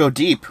JT Go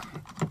Deep.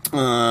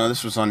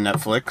 This was on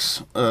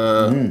Netflix.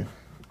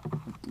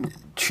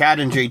 Chad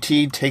and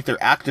JT take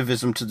their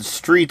activism to the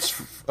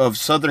streets of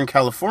Southern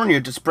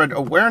California to spread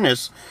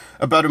awareness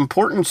about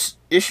important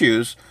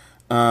issues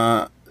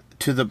to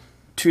the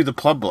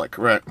public.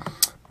 Right.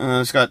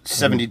 It's got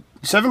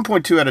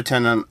 7.2 out of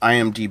 10 on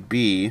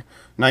IMDb.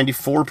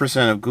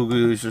 94% of Google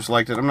users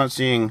liked it. I'm not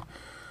seeing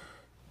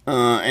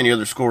any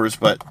other scores,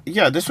 but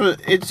yeah,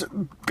 it's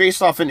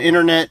based off an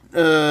internet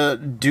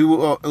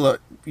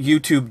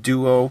YouTube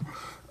duo.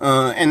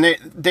 And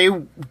they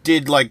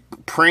did like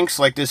pranks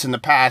like this in the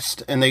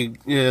past, and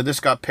this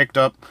got picked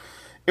up.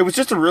 It was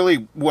just a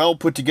really well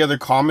put together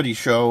comedy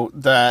show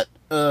that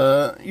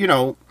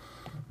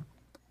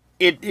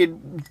it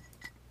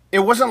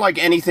wasn't like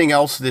anything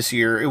else this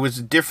year. It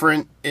was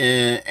different,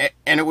 and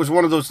it was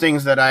one of those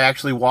things that I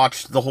actually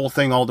watched the whole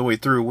thing all the way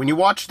through. When you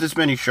watch this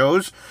many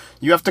shows,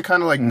 you have to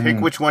kind of like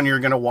pick which one you're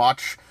gonna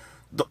watch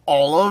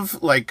all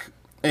of. Like,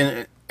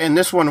 and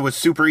this one was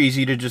super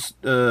easy to just.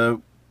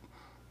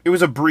 It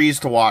was a breeze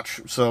to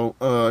watch. So,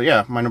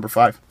 yeah, my number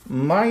 5.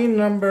 My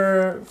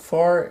number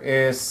 4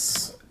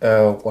 is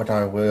what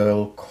I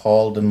will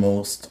call the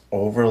most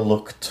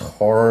overlooked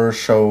horror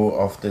show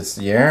of this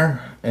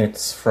year.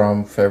 It's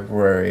from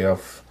February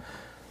of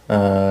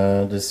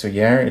this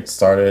year. It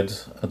started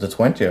the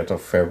 20th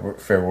of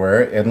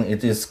February, and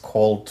it is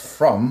called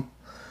From.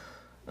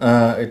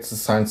 It's a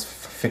science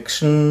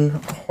fiction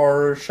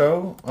horror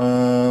show.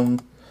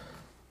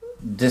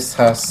 This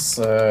has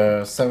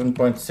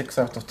 7.6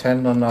 out of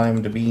 10 on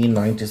IMDb,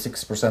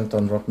 96%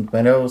 on Rotten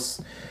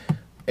Tomatoes.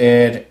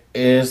 It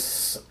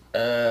is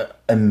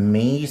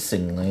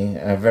amazingly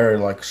a very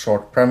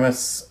short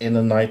premise in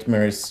a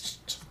nightmarish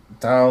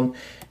town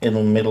in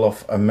the middle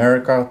of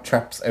America,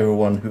 traps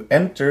everyone who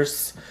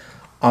enters.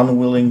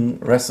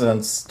 Unwilling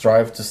residents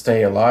strive to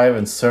stay alive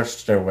and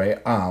search their way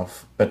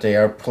out, but they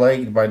are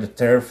plagued by the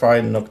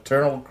terrifying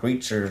nocturnal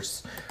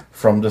creatures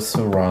from the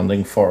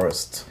surrounding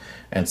forest.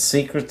 And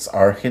secrets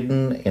are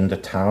hidden in the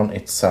town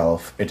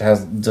itself. It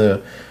has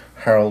the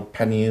Harold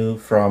Panu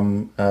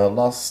from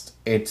Lost.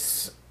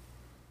 It's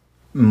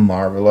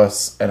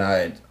marvelous, and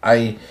I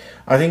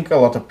think a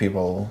lot of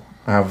people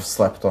have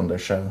slept on the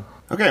show.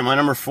 Okay, my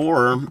number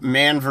 4,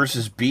 Man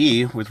vs.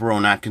 Bee with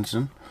Rowan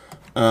Atkinson.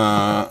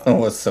 It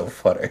was so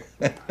funny.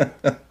 It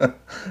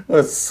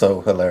was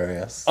so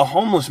hilarious. A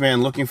homeless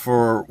man looking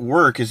for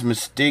work is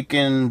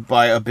mistaken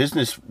by a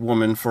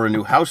businesswoman for a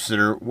new house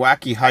sitter.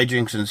 Wacky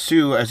hijinks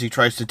ensue as he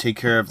tries to take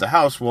care of the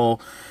house while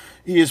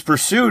he is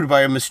pursued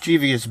by a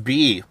mischievous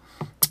bee.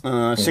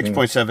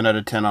 6.7 out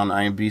of 10 on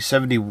IMDb,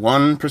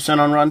 71%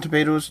 on Rotten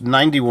Tomatoes,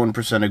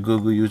 91% of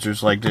Google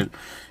users liked it.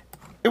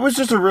 It was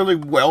just a really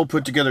well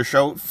put together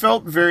show. It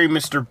felt very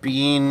Mr.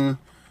 Bean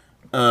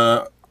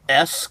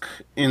esque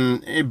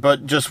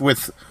but just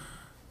with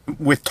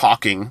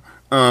talking.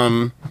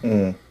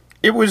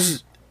 It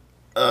was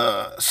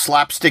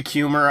slapstick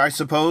humor, I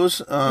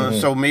suppose.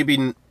 So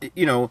maybe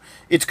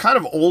it's kind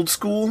of old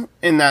school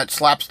in that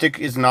slapstick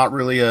is not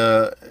really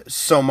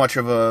so much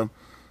of a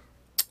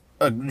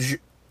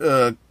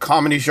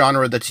comedy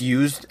genre that's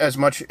used as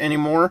much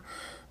anymore.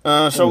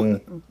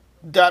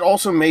 That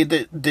also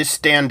made this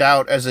stand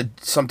out as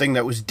something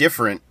that was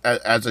different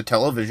as a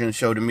television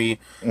show to me.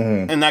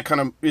 And that kind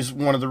of is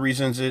one of the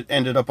reasons it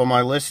ended up on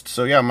my list.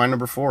 So yeah, my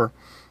number 4.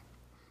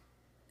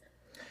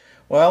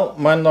 Well,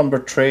 my number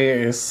 3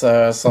 is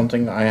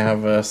something I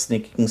have a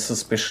sneaking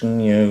suspicion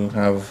you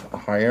have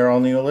higher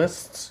on your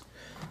list.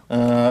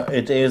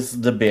 It is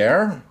The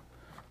Bear.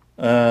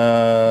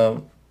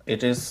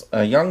 It is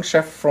a young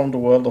chef from the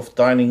world of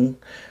dining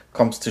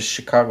comes to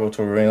Chicago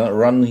to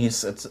run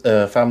his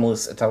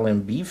family's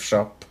Italian beef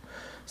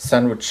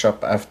sandwich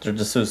shop after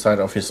the suicide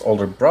of his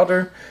older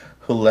brother,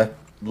 who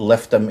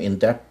left them in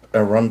debt,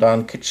 a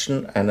rundown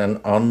kitchen, and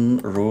an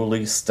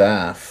unruly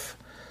staff.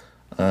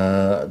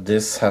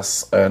 This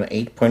has an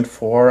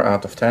 8.4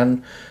 out of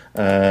 10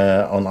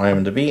 on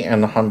IMDb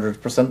and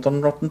 100%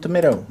 on Rotten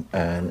Tomato,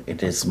 and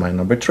it is my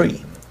number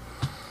 3.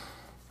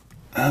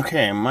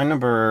 Okay, my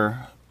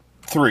number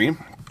 3.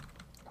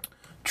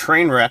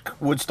 Trainwreck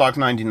Woodstock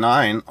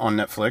 99 on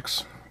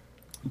Netflix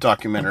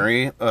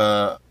documentary.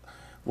 I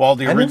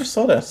never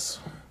saw this.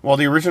 While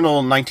the original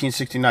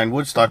 1969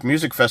 Woodstock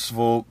Music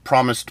Festival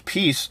promised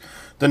peace,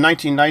 the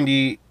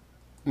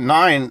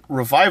 1999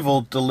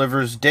 revival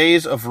delivers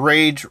days of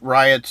rage,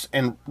 riots,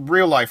 and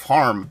real-life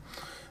harm.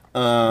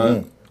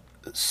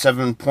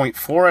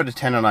 7.4 out of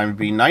 10 on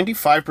IMDb.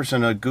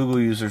 95% of Google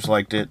users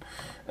liked it.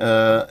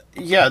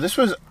 This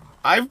was...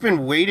 I've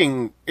been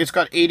waiting... It's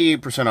got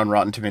 88% on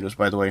Rotten Tomatoes,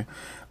 by the way.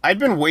 I'd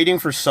been waiting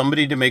for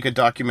somebody to make a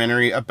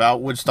documentary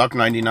about Woodstock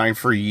 99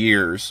 for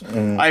years.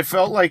 I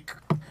felt like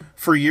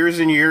for years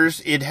and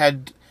years it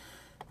had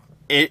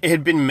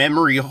been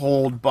memory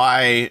holed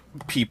by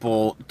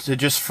people to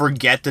just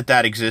forget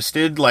that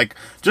existed. Like,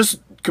 just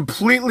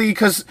completely...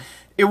 Because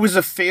it was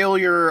a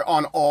failure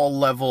on all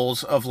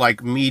levels of,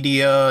 like,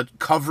 media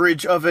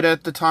coverage of it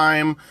at the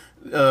time.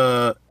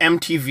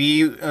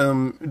 MTV,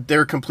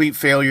 their complete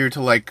failure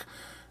to, like,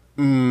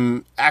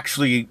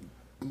 actually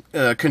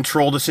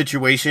control the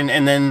situation.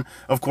 And then,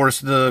 of course,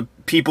 the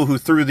people who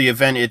threw the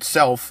event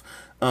itself.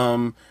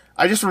 I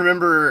just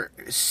remember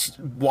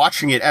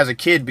watching it as a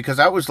kid because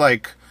that was,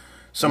 like,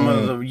 some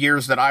of the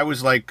years that I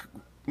was, like,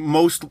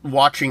 most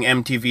watching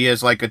MTV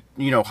as, like, a,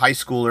 high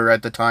schooler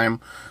at the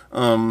time.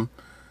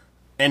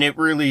 And it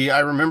really, I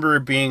remember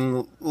it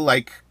being,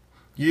 like,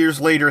 years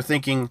later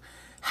thinking,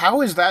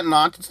 how is that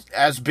not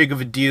as big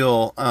of a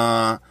deal?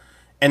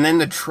 And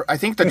then I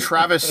think the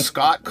Travis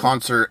Scott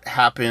concert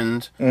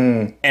happened,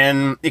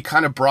 and it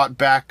kind of brought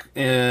back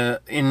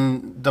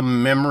in the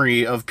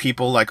memory of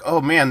people, like,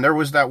 oh man, there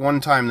was that one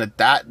time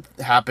that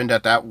happened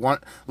at that one.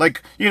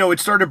 Like, it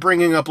started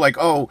bringing up, like,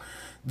 oh,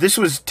 this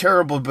was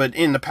terrible, but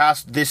in the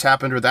past this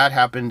happened or that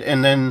happened.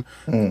 And then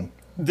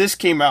this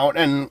came out,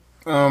 and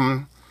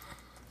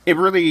it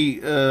really,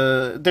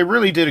 they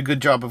really did a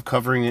good job of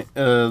covering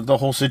the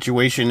whole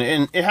situation,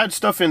 and it had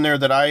stuff in there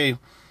that I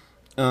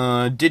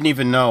didn't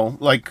even know,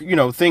 like,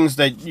 things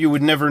that you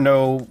would never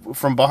know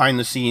from behind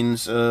the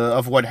scenes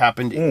of what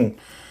happened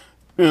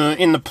in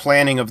the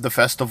planning of the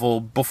festival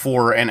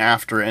before and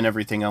after and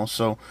everything else.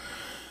 So,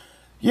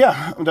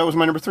 yeah, that was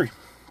my number 3.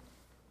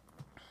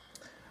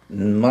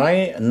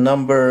 My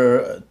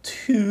number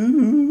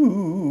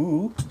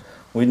 2...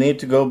 We need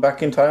to go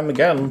back in time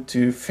again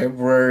to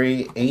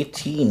February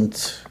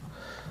 18th.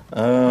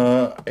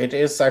 It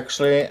is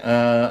actually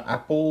an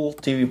Apple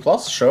TV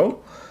Plus show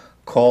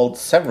called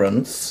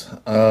Severance.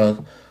 I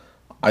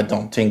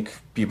don't think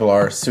people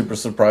are super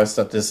surprised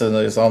that this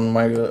is on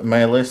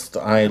my list.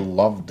 I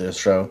love this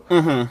show.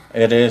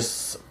 It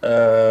is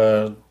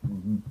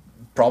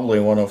probably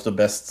one of the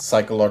best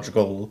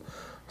psychological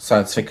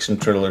science fiction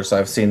thrillers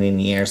I've seen in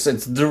years.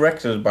 It's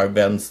directed by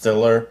Ben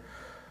Stiller.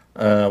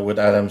 With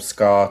Adam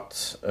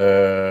Scott,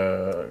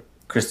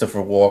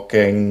 Christopher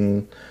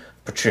Walken,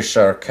 Patricia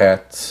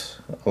Arquette,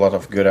 a lot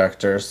of good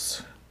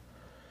actors.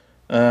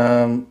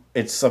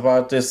 It's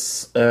about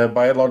this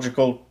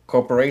biological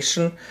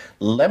corporation,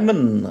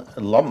 Lumen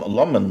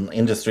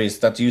Industries,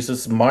 that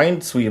uses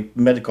Mindsweep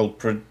medical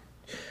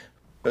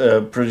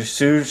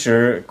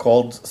procedure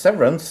called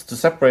Severance to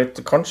separate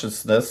the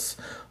consciousness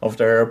of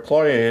their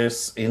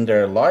employees in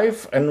their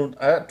life and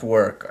at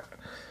work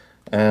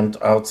and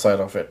outside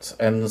of it.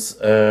 And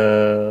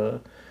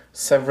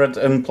severed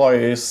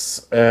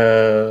employees,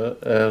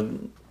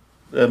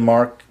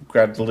 Mark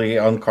gradually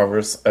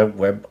uncovers a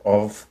web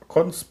of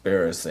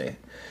conspiracy.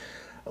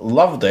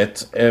 Loved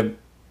it.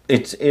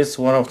 It is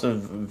one of the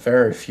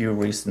very few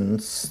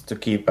reasons to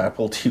keep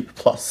Apple TV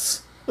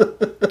Plus.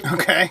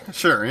 Okay,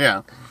 sure,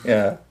 yeah.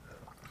 Yeah.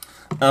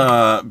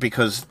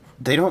 Because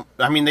they don't...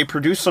 I mean, they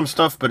produce some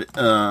stuff, but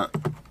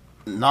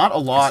not a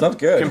lot it's not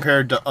good.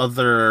 Compared to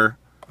other...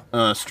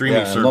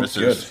 streaming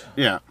services.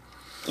 Yeah.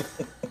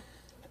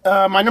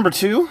 My number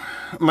two,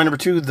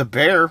 The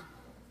Bear.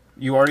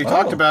 You already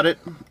talked about it.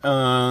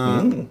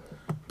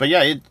 But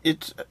yeah,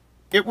 it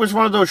was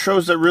one of those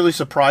shows that really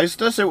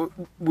surprised us.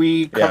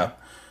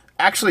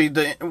 Actually,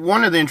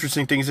 one of the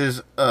interesting things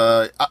is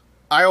I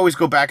always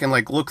go back and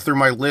like look through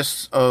my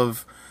lists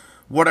of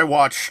what I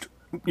watched,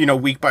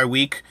 week by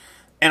week,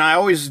 and I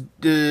always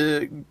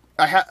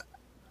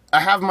I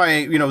have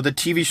my, the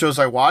TV shows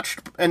I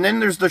watched, and then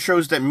there's the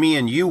shows that me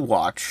and you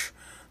watch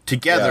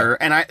together,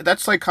 and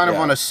that's like kind of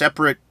on a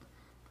separate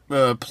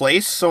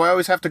place, so I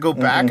always have to go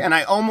back, and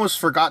I almost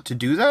forgot to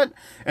do that,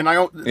 and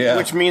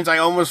which means I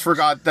almost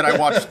forgot that I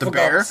watched The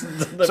Bear.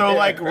 So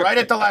like right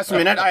at the last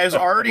minute, I was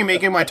already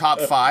making my top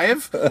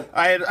 5.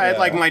 I had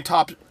like my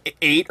top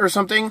 8 or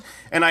something,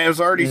 and I was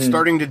already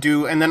starting to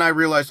do, and then I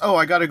realized,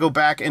 I got to go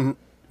back and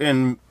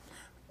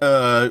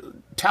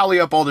tally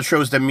up all the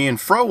shows that me and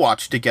Fro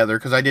watched together,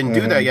 because I didn't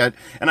do that yet,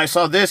 and I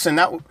saw this, and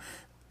that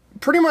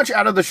pretty much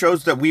out of the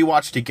shows that we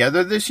watched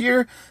together this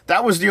year,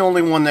 that was the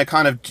only one that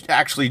kind of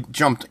actually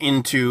jumped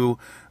into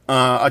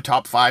a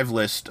top 5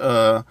 list,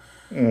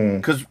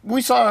 because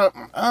we saw,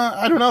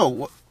 I don't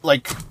know,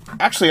 like,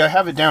 actually I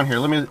have it down here,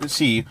 let me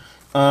see,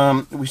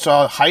 we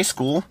saw High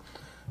School,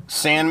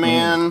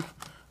 Sandman,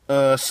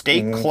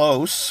 Stay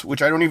Close,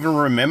 which I don't even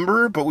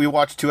remember, but we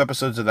watched 2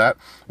 episodes of that.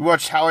 We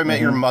watched How I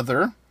Met Your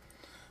Mother,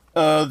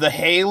 The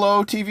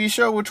Halo TV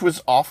show, which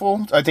was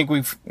awful. I think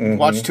we've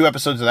watched 2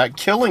 episodes of that.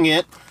 Killing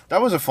It.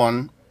 That was a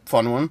fun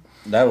one.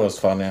 That was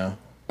fun, yeah.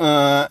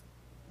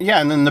 Yeah,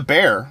 and then The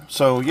Bear.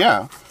 So,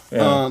 yeah.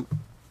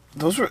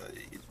 Those were...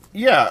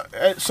 Yeah,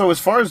 so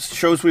as far as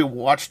shows we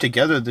watched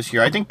together this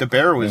year, I think The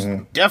Bear was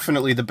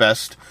definitely the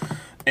best.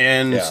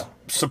 And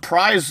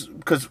surprised,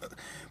 because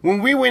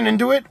when we went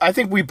into it, I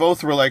think we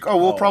both were like,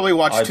 we'll probably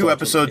watch 2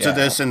 episodes of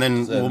this and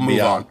then we'll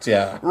move on.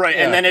 Yeah. Right,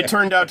 and then it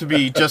turned out to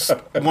be just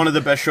one of the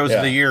best shows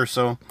of the year,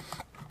 so...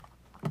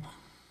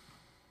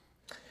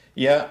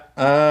 Yeah,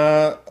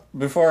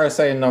 before I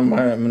say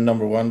my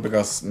number one,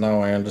 because now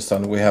I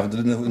understand we have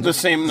the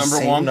same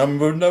number one.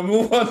 Number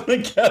one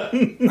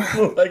again,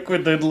 like we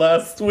did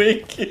last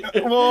week.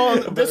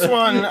 Well, this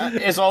one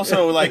is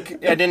also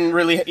like I didn't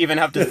really even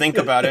have to think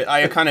about it.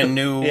 I kind of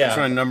knew which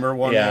one number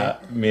one. Yeah,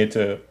 me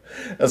too.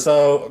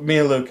 So me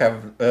and Luke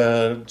have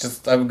I'm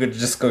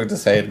just going to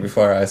say it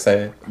before I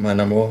say my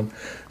number one.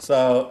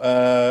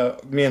 So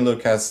me and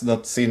Luke has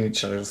not seen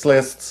each other's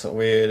lists.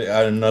 We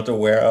are not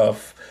aware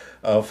of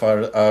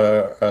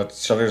our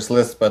each other's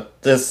list,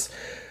 but this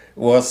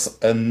was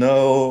a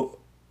no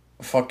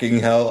fucking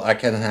hell. I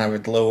can have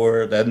it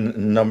lower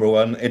than number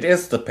one. It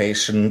is The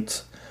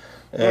Patient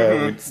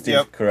with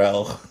Steve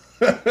Carell.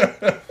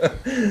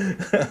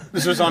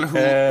 This was on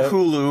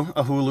Hulu,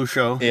 a Hulu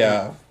show.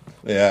 Yeah.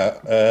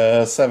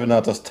 7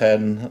 out of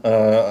 10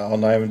 on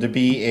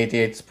IMDb,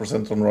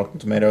 88% on Rotten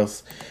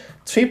Tomatoes,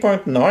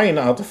 3.9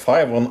 out of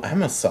 5 on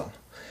Amazon.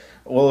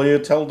 Will you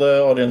tell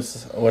the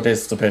audience what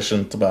is The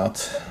Patient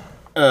about?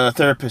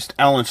 Therapist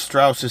Alan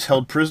Strauss is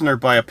held prisoner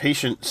by a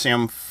patient,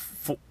 Sam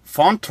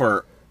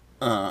Fonter,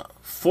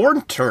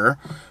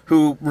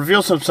 who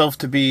reveals himself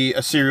to be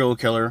a serial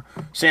killer.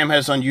 Sam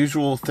has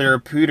unusual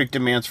therapeutic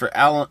demands for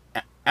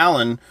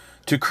Alan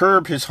to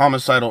curb his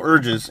homicidal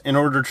urges. In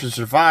order to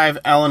survive,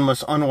 Alan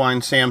must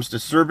unwind Sam's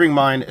disturbing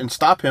mind and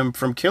stop him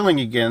from killing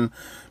again,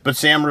 but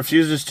Sam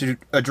refuses to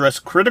address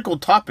critical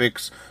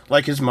topics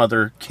like his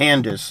mother,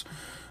 Candace.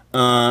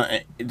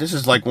 This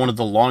is like one of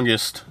the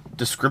longest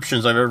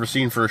descriptions I've ever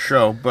seen for a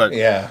show, but...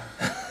 Yeah.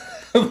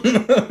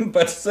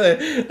 But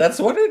that's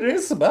what it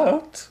is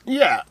about.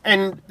 Yeah,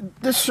 and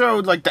this show,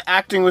 like, the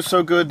acting was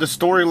so good, the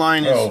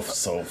storyline is...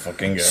 so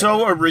fucking good.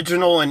 So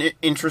original and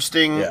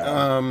interesting.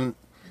 Yeah.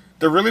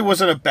 There really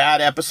wasn't a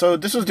bad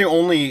episode. This was the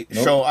only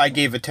show I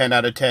gave a 10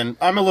 out of 10.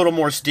 I'm a little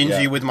more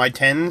stingy with my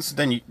 10s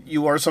than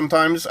you are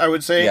sometimes, I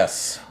would say.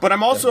 Yes. But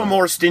I'm also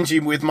more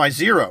stingy with my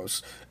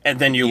zeros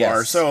than you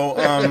are. So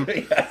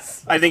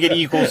yes. I think it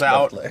equals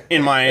out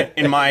in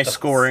my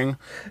scoring.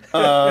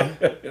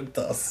 It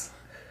does.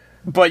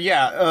 But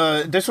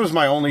yeah, this was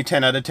my only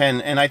 10 out of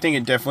 10, and I think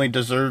it definitely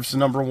deserves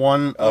number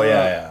one. Oh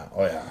yeah.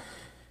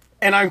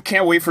 And I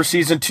can't wait for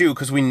season 2,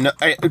 because we know,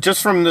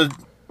 just from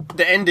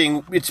the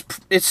ending, it's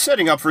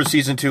setting up for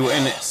season 2,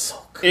 and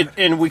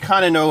and we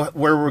kind of know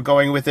where we're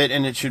going with it,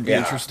 and it should be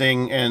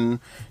interesting. And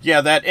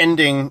yeah, that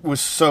ending was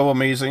so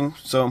amazing.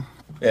 So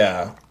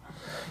yeah.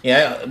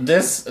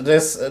 This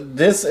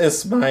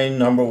is my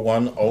number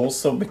one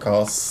also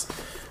because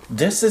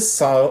this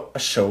is a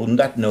show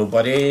that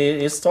nobody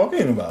is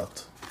talking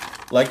about,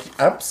 like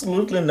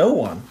absolutely no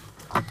one.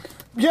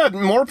 Yeah,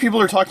 more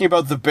people are talking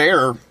about The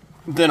Bear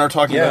than are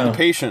talking about The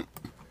Patient.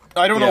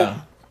 I don't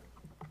know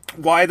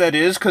why that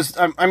is, because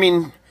I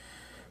mean,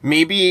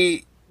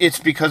 maybe it's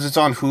because it's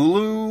on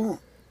Hulu,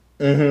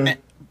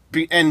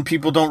 and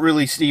people don't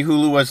really see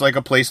Hulu as like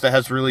a place that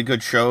has really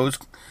good shows,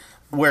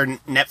 where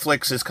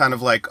Netflix is kind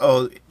of like,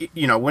 oh,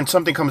 you know, when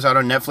something comes out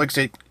on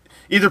Netflix,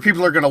 either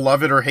people are going to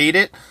love it or hate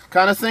it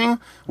kind of thing,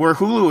 where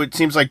Hulu, it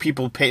seems like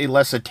people pay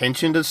less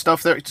attention to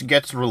stuff that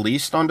gets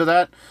released onto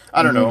that.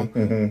 I don't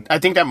know. I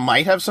think that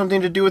might have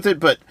something to do with it,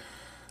 but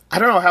I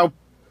don't know how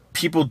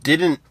people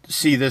didn't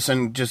see this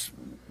and just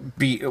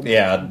be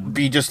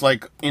just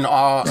like in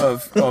awe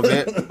of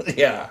it.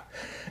 Yeah.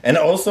 And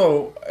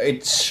also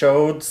it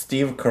showed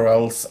Steve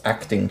Carell's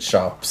acting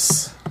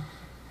chops.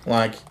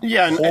 Like,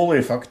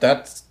 holy fuck,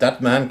 that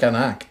man can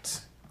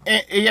act.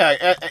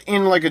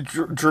 In like a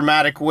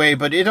dramatic way,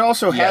 but it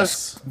also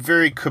has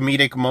very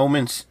comedic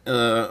moments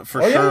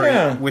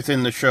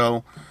within the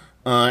show.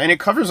 And it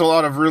covers a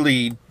lot of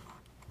really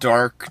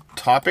dark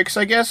topics,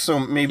 I guess, so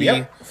maybe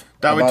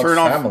that would turn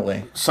off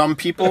some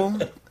people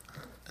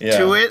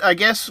to it, I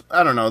guess.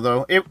 I don't know,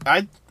 though.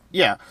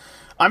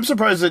 I'm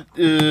surprised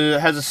it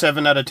has a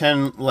 7 out of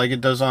 10 like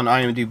it does on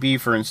IMDb,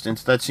 for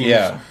instance. That seems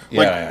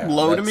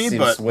low to me,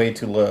 but way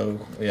too low.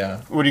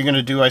 Yeah. What are you going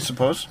to do, I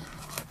suppose?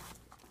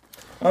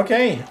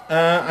 Okay,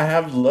 I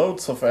have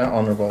loads of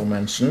honorable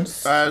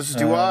mentions. As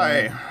do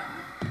I.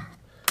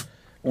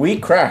 We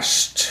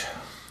Crashed.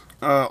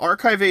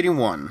 Archive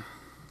 81.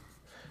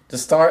 The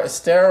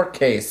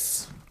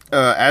Staircase.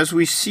 As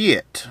We See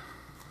It.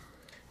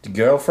 The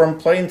Girl from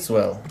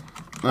Plainsville.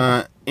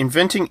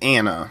 Inventing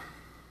Anna.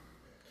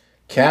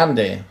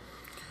 Candy.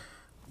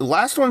 The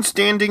Last One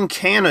Standing,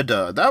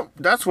 Canada.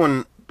 That's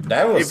one.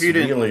 That was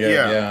really good.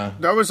 Yeah,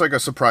 that was like a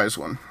surprise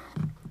one.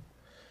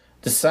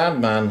 The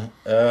Sandman,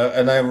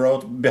 and I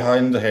wrote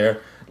behind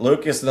here,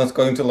 Luke is not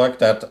going to like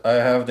that. I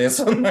have this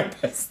on my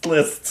best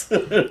list.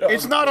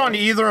 It's not on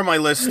either of my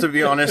lists, to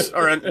be honest,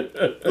 or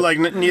like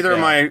neither of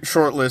my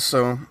short lists.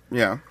 So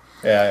yeah.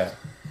 Yeah.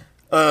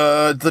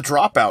 The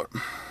Dropout.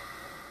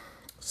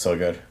 So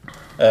good.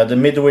 The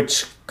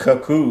Midwich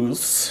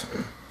Cuckoos.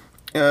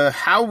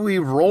 How We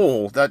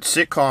Roll, that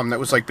sitcom that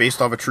was like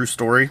based off a true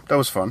story. That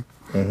was fun.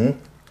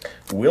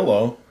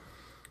 Willow.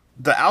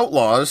 The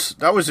Outlaws.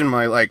 That was in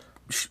my like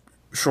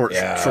short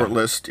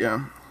list.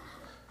 Yeah.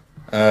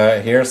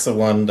 Here's the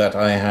one that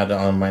I had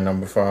on my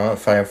number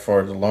 5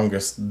 for the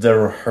longest. The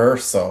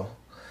Rehearsal,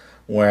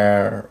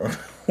 where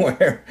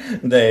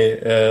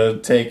they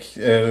take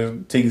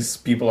things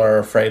people are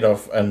afraid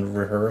of and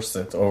rehearse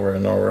it over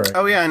and over.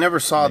 Oh yeah, I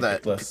never saw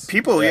that.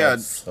 People,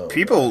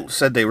 people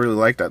said they really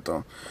liked that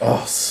though.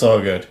 Oh,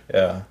 so good.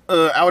 Yeah.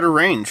 Outer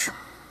Range.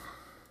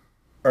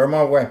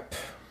 Irma Webb.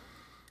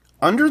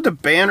 Under the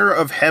Banner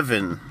of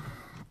Heaven.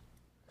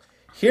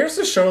 Here's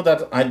a show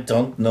that I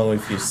don't know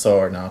if you saw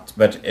or not,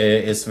 but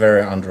it's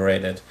very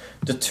underrated.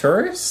 The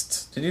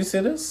Tourist. Did you see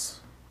this?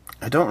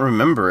 I don't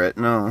remember it.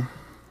 No.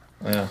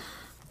 Yeah.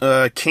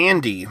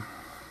 Candy.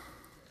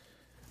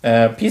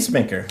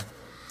 Peacemaker.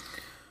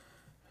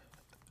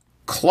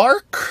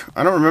 Clark.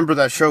 I don't remember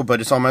that show, but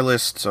it's on my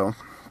list. So.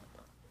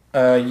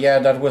 Yeah,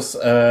 that was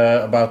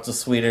about the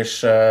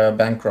Swedish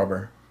bank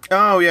robber.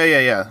 Oh yeah.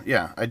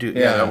 I do.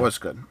 Yeah, that was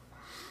good.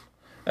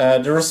 The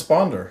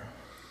Responder.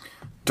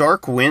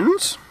 Dark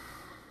Winds.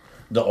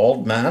 The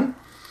Old Man.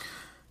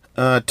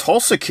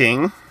 Tulsa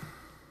King.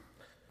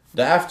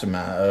 The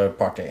Aftermath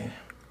Party.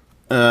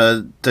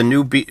 The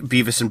new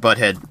Beavis and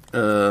Butthead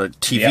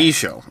TV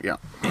show. Yeah.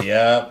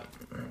 Yeah.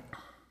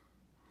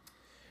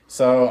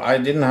 So I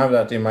didn't have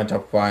that in my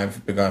top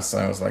 5 because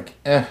I was like,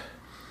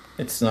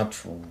 it's not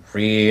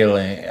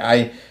really.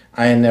 I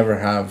never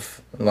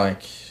have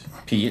like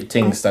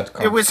things that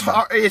come. It was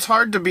hard. It's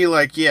hard to be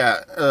like,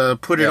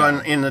 put it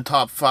on in the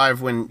top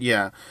 5 when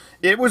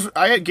it was.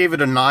 I gave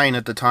it a 9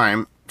 at the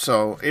time,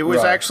 so it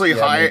was actually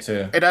high.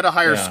 It had a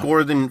higher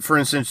score than, for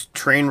instance,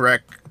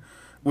 Trainwreck,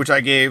 which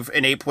I gave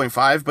an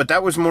 8.5. But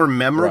that was more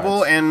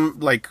memorable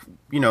and like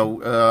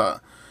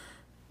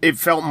it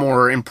felt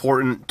more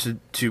important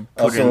to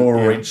put also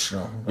in.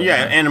 Original.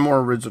 And more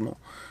original.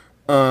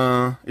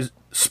 Is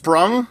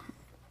Sprung.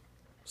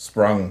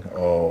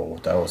 Oh,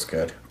 that was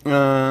good.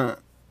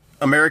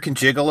 American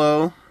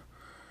Gigolo.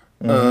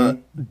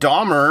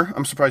 Dahmer.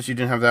 I'm surprised you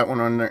didn't have that one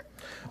on there.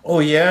 Oh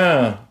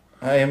yeah,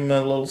 I am a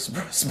little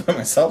surprised by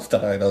myself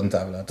that I don't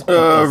have that.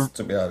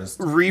 To be honest.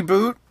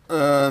 Reboot.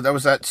 That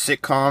was that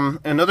sitcom.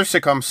 Another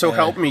sitcom. So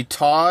Help Me,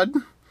 Todd.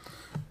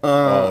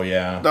 Oh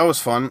yeah, that was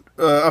fun.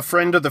 A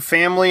Friend of the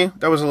Family.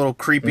 That was a little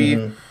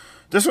creepy.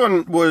 This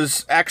one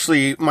was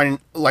actually my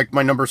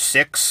number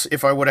 6.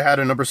 If I would have had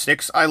a number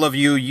 6, I Love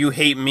You, You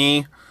Hate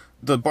Me,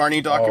 the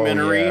Barney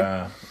documentary. Oh,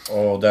 yeah.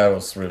 Oh, that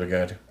was really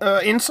good.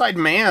 Inside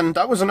Man.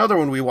 That was another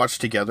one we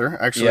watched together.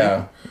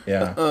 Actually.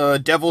 Yeah.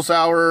 Devil's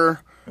Hour.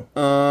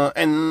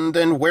 And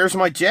then Where's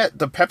My Jet,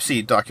 the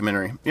Pepsi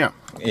documentary. Yeah.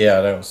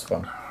 Yeah, that was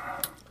fun.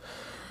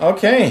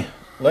 Okay,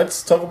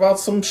 let's talk about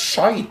some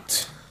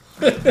shite.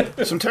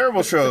 Some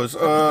terrible shows.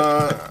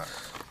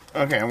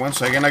 Okay, 1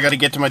 second. I got to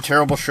get to my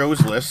terrible shows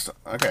list.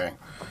 Okay.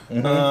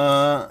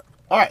 All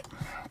right.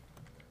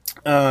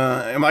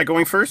 Am I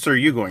going first, or are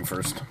you going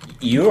first?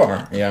 You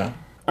are, yeah.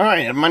 All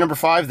right, my number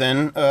 5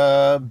 then.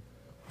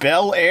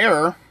 Bel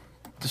Air.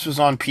 This was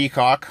on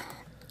Peacock.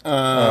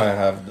 I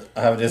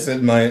have this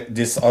in my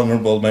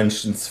dishonorable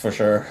mentions for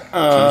sure.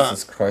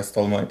 Jesus Christ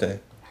Almighty.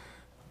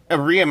 A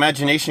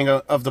reimagination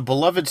of the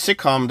beloved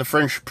sitcom,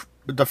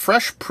 The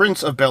Fresh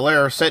Prince of Bel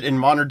Air, set in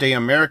modern day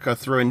America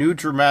through a new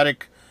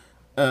dramatic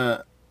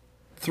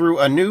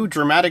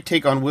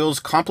take on Will's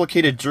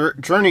complicated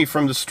journey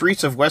from the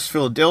streets of West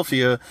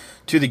Philadelphia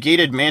to the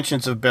gated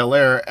mansions of Bel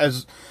Air.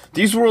 As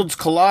these worlds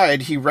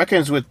collide, he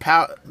reckons with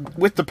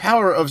the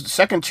power of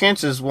second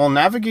chances while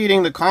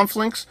navigating the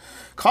conflicts,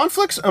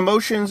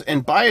 emotions,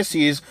 and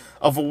biases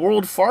of a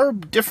world far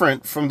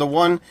different from the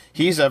one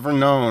he's ever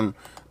known.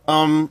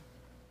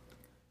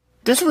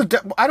 This was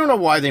I don't know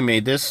why they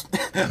made this,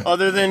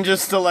 other than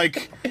just to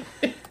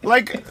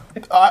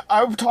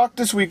I talked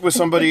this week with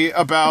somebody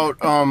about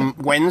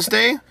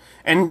Wednesday,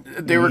 and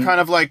they were kind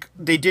of like,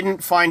 they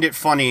didn't find it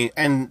funny,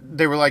 and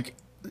they were like,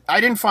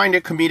 I didn't find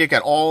it comedic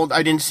at all.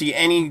 I didn't see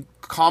any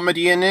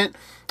comedy in it.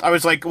 I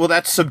was like, well,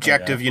 that's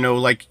subjective,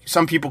 like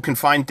some people can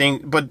find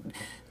things, but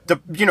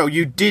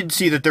you did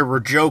see that there were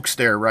jokes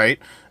there, right?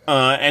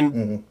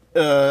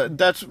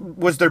 That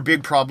was their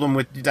big problem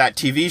with that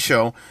TV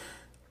show.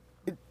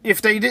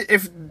 If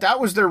that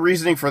was their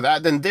reasoning for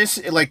that, then this,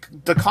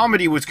 the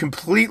comedy was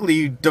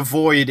completely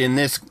devoid in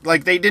this.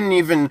 They didn't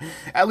even,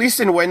 at least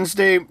in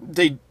Wednesday,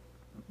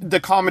 the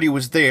comedy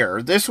was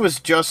there. This was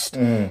just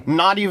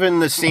not even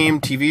the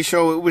same TV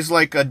show. It was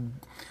like I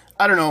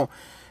don't know,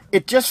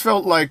 it just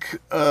felt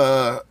like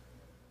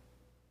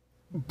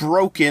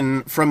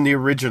broken from the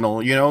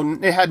original,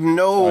 It had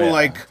no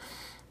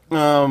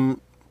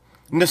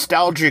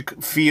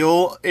nostalgic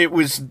feel. It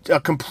was a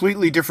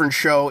completely different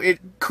show. It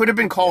could have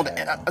been called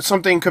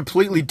something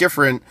completely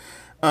different.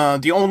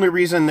 The only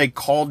reason they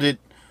called it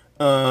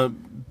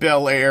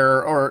Bel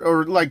Air,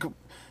 or like,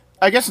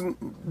 I guess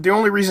the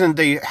only reason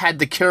they had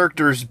the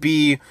characters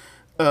be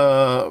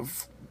from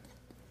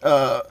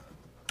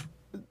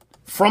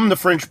the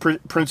French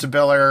Prince of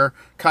Bel Air,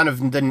 kind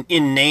of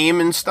in name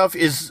and stuff,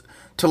 is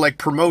to like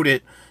promote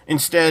it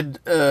instead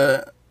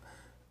of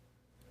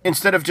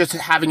just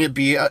having it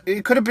be.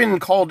 It could have been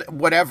called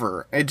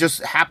whatever. It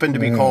just happened to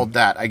be called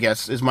that, I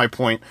guess, is my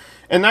point.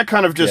 And that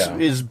kind of just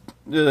is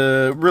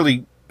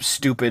really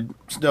stupid.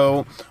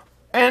 So,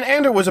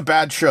 and it was a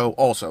bad show.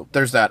 Also,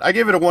 there's that. I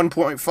gave it a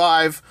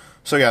 1.5.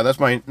 So yeah, that's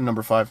my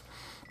number 5.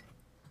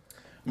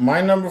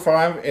 My number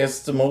 5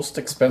 is the most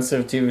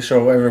expensive TV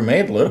show ever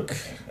made, Luke.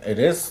 It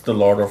is The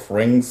Lord of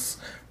Rings,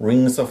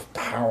 Rings of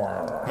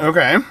Power.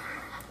 Okay.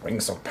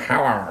 Rings of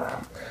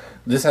Power.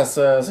 This has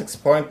a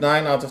 6.9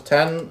 out of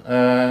 10,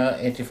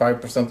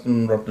 85%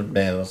 on Rotten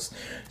Tomatoes.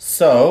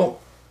 So,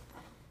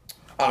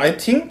 I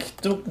think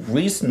the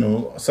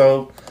reason...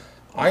 So,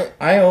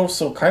 I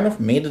also kind of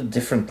made a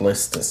different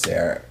list this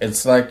year.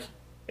 It's like,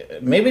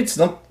 maybe it's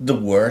not the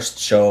worst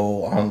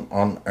show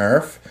on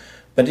Earth,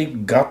 but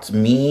it got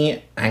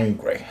me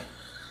angry.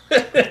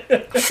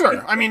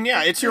 Sure. I mean,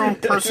 yeah, it's your own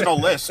personal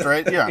list,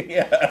 right? Yeah.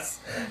 Yes.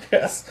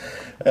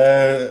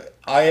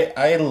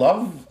 I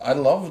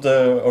love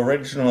the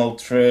original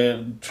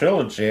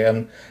trilogy,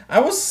 and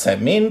I was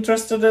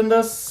semi-interested in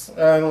this.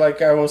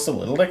 Like, I was a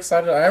little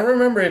excited. I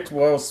remember it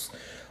was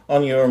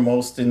on your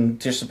most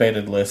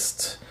anticipated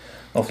list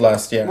of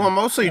last year. Well,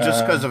 mostly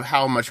just because of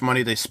how much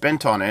money they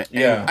spent on it.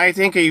 Yeah. And I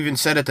think I even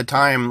said at the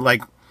time,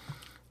 like,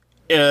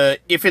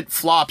 if it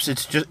flops,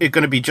 it's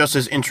going to be just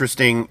as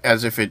interesting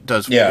as if it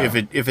does. Yeah. If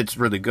it's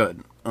really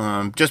good,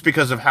 just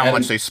because of how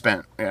much they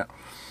spent. Yeah.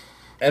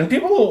 And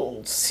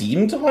people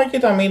seem to like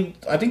it. I mean,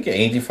 I think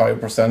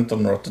 85%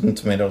 on Rotten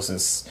Tomatoes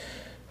is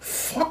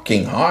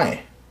fucking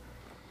high.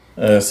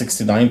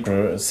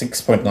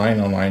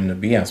 6.9 on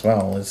IMDb as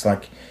well. It's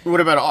like... What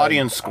about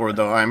audience score,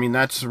 though? I mean,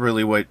 that's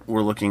really what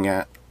we're looking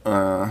at.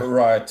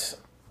 Right.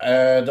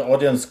 The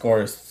audience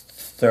score is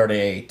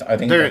 38. I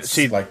think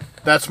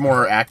that's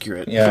more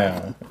accurate.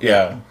 Yeah.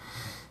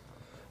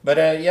 But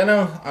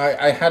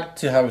I had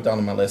to have it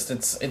on my list.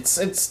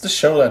 It's the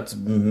show that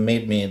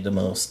made me the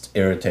most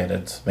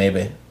irritated,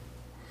 maybe.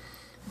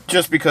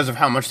 Just because of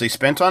how much they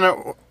spent on it,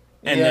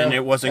 then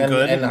it wasn't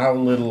good, and how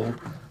little.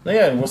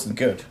 Yeah, it wasn't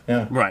good.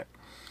 Yeah. Right.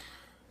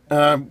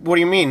 What do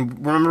you mean?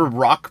 Remember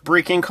rock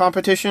breaking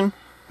competition?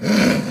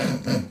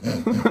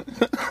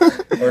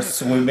 Or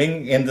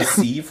swimming in the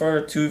sea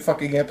for 2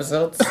 fucking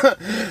episodes?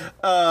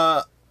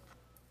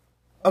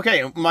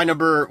 Okay, my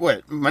number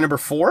 4? My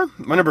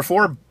number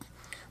 4,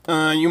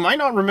 you might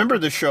not remember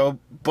the show,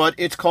 but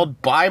it's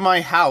called Buy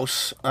My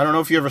House. I don't know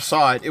if you ever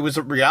saw it. It was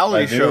a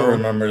reality show. I do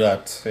remember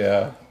that,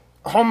 yeah.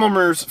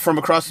 Homeowners from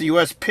across the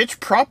U.S. pitch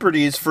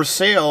properties for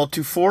sale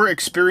to 4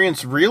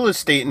 experienced real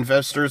estate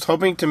investors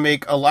hoping to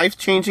make a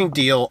life-changing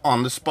deal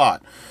on the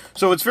spot.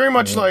 So it's very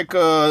much like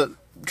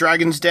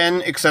Dragon's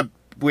Den, except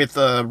with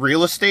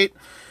real estate.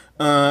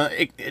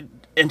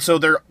 And so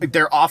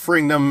they're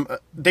offering them...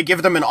 They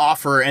give them an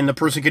offer, and the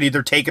person could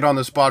either take it on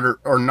the spot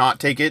or not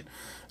take it.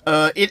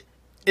 It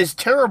is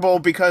terrible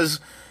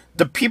because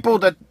the people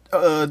that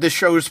this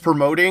show is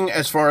promoting,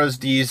 as far as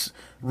these...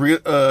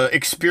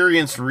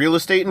 experienced real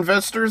estate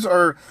investors,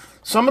 are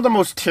some of the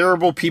most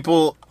terrible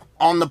people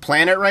on the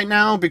planet right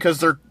now, because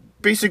they're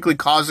basically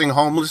causing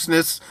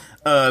homelessness.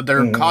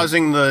 They're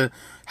causing the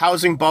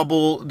housing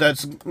bubble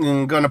that's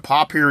going to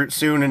pop here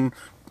soon and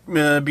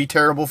be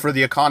terrible for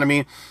the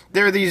economy.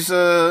 They're these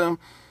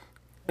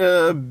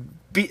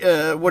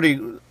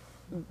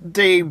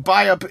they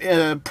buy up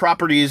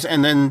properties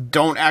and then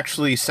don't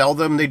actually sell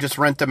them. They just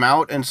rent them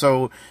out. And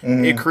so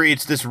it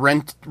creates this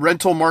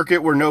rental market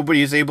where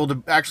nobody is able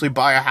to actually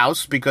buy a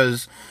house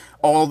because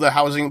all the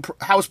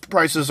house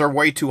prices are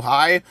way too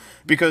high,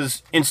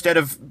 because instead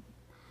of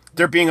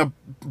there being an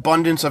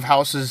abundance of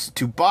houses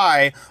to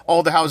buy,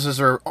 all the houses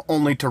are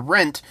only to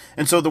rent.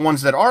 And so the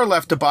ones that are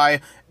left to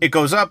buy, it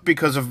goes up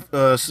because of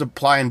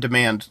supply and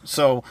demand.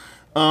 So,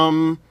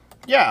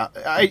 yeah,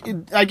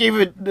 I gave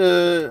it...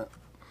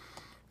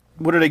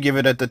 what did I give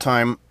it at the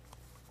time?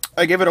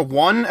 I gave it a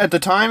 1 at the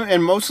time,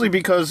 and mostly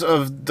because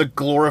of the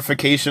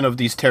glorification of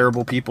these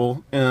terrible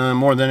people,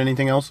 more than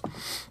anything else.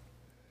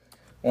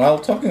 Well,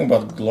 talking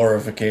about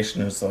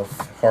glorifications of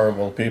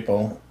horrible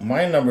people,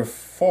 my number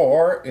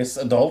 4 is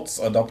Adults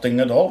Adopting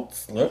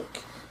Adults.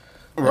 Look.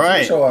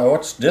 Right. So I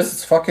watched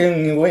this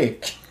fucking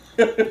week.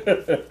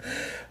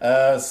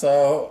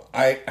 So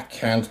I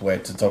can't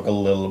wait to talk a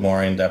little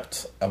more in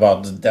depth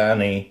about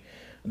Danny.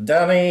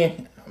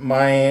 Danny...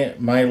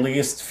 My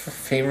least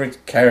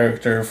favorite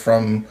character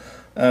from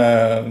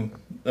a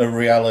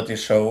reality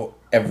show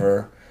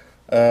ever.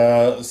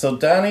 So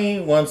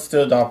Danny wants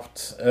to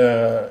adopt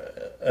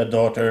a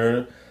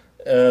daughter.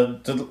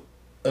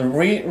 a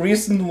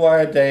reason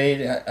why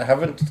they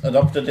haven't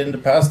adopted in the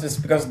past is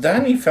because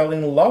Danny fell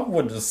in love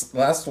with this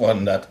last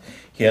one that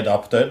he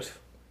adopted.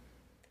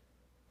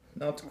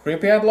 Not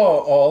creepy at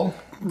all.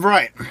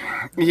 Right.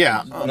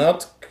 Yeah.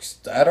 Not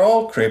at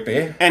all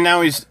creepy. And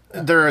now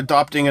they're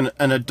adopting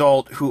an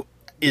adult who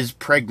is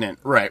pregnant,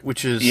 right?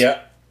 Which is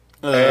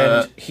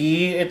and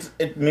he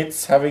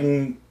admits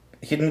having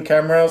hidden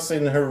cameras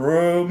in her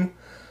room.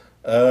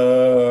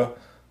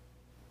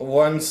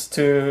 Wants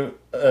to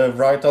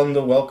write on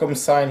the welcome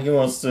sign. He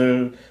wants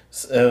to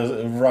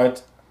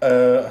write,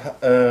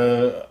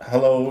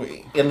 "Hello,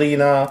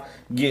 Elena.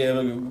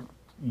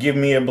 Give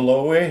me a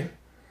blowy."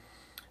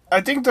 I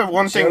think the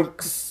one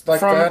Jokes thing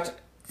like that.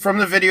 from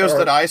the videos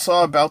that I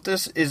saw about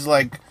this is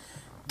like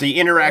the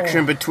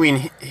interaction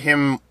between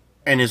him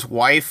and his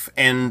wife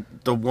and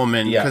the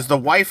woman, because the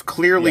wife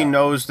clearly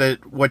knows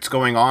that what's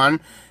going on,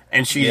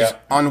 and she's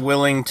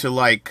unwilling to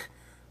like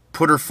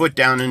put her foot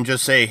down and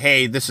just say,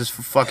 "Hey, this is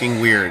fucking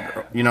weird,"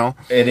 you know?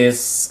 It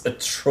is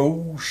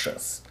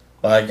atrocious.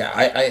 Like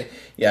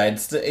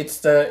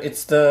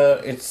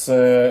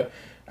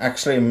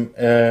actually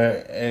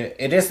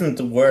it isn't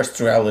the worst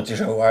reality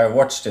show I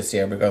watched this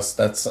year because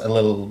that's a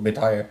little bit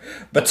higher,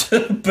 but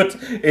but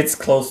it's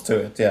close to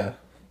it. Yeah.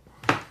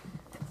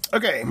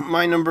 Okay,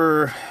 my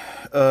number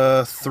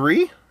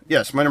 3.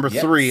 Yes, my number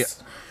 3.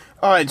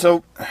 All right,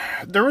 so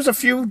there was a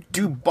few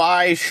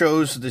Dubai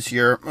shows this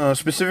year,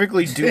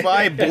 specifically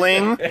Dubai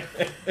Bling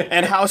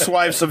and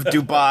Housewives of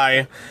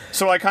Dubai.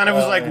 So I kind of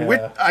was like,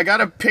 I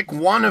gotta pick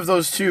one of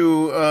those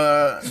two,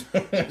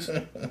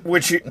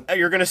 which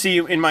you're gonna see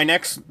in my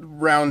next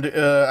round.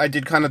 I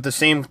did kind of the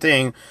same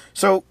thing.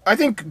 So I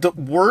think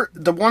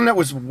the one that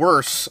was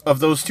worse of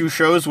those two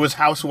shows was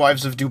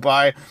Housewives of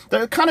Dubai.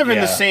 They're kind of in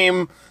the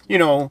same,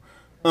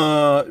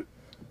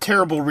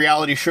 terrible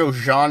reality show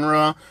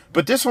genre,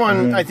 but this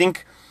one, I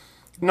think,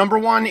 number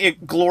one,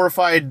 it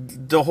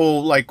glorified the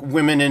whole like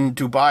women in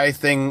Dubai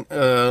thing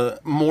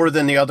more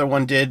than the other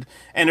one did,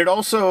 and it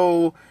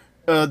also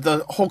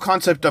the whole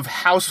concept of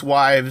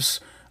housewives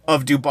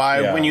of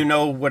Dubai when you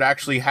know what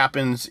actually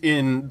happens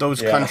in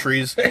those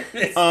countries.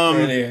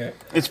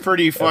 It's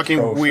pretty fucking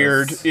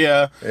atrocious.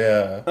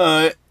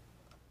 weird.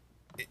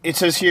 It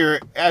says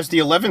here, as the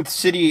 11th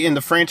city in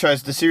the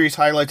franchise, the series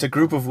highlights a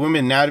group of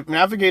women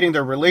navigating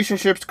their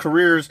relationships,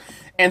 careers,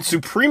 and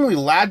supremely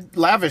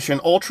lavish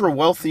and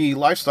ultra-wealthy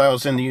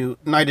lifestyles in the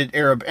United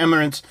Arab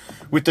Emirates.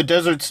 With the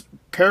desert's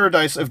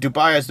paradise of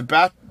Dubai as the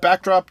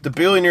backdrop, the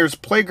billionaire's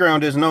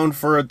playground is known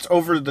for its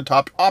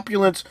over-the-top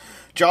opulence,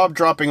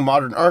 job-dropping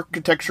modern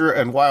architecture,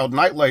 and wild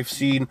nightlife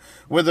scene.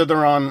 Whether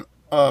they're on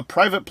a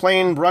private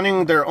plane,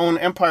 running their own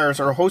empires,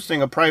 or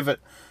hosting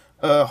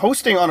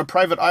on a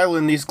private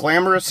island, these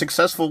glamorous,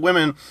 successful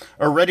women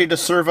are ready to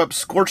serve up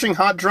scorching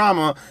hot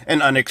drama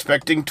and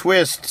unexpected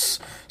twists.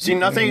 See,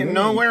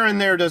 nowhere in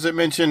there does it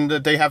mention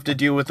that they have to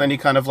deal with any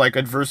kind of, like,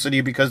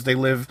 adversity because they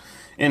live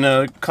in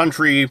a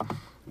country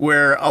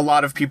where a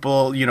lot of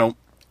people,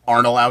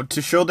 aren't allowed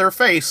to show their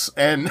face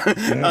and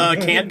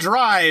can't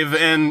drive,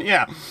 and,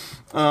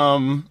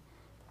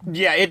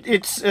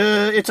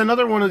 it's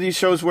another one of these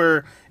shows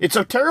where it's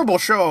a terrible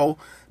show,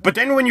 but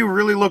then when you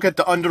really look at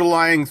the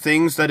underlying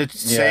things that it's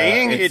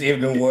saying... it's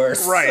even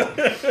worse.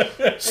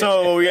 Right.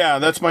 So,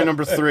 that's my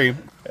number 3.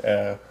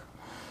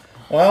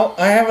 Well,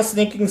 I have a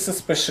sneaking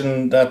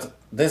suspicion that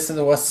this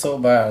was so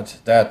bad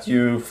that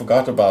you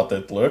forgot about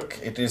it. Look,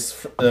 it is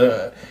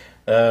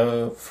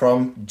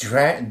from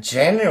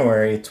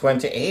January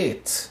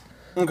 28th.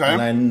 Okay.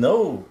 And I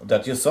know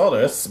that you saw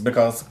this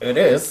because it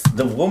is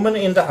The Woman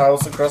in the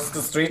House Across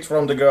the Street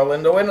from the Girl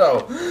in the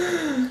Window.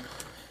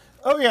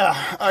 Oh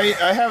yeah,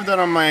 I have that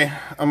on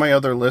my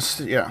other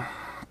list. Yeah.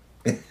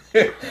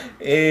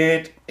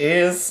 It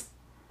is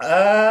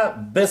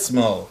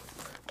abysmal.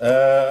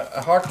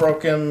 A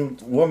heartbroken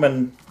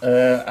woman,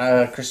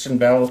 Christian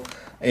Bell,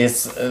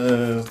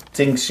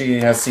 thinks she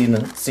has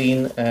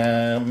seen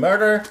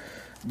murder.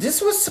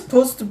 This was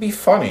supposed to be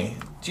funny.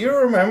 Do you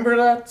remember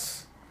that?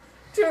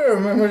 Do you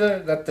remember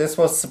that this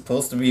was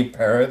supposed to be a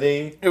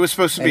parody? It was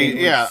supposed to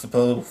be, it was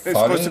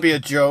supposed to be a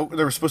joke.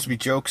 There were supposed to be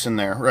jokes in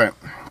there, right?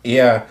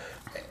 Yeah.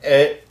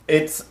 It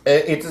is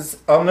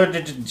under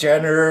the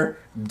genre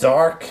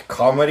dark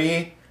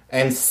comedy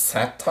and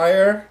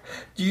satire.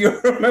 Do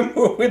you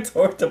remember we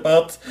talked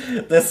about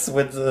this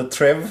with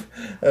Trev?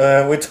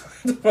 We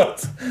talked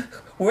about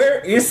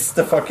where is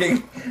the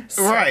fucking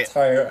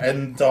satire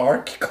and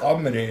dark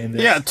comedy in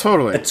this? Yeah,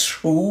 totally.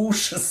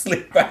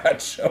 Atrociously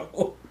bad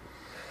show.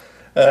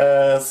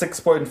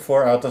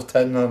 6.4 out of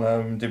 10 on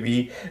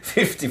IMDb,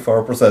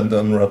 54%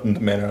 on Rotten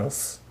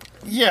Tomatoes.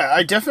 Yeah,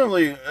 I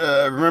definitely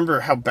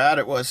remember how bad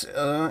it was.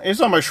 It's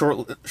on my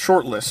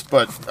short list,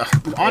 but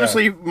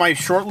honestly, my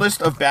short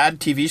list of bad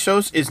TV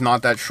shows is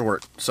not that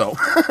short. So,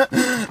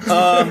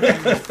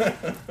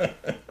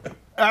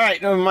 all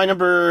right, my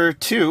number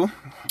 2.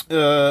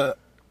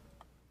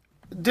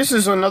 This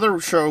is another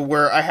show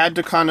where I had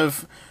to kind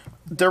of.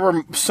 There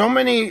were so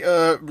many.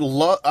 I'm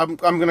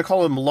going to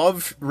call them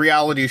love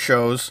reality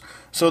shows.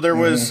 So there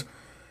was.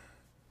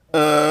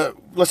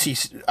 let's see.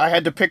 I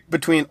had to pick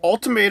between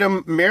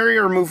Ultimatum, Marry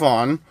or Move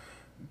On.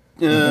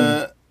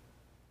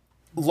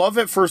 Love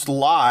at First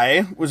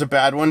Lie was a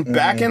bad one.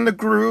 Back in the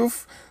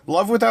Groove,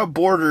 Love Without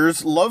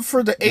Borders, Love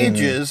for the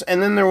Ages,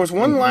 and then there was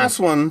one last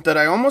one that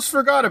I almost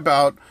forgot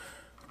about.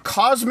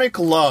 Cosmic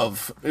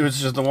Love. It was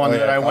just the one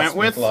that I went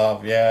with.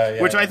 Love.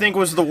 Yeah, which I think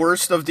was the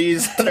worst of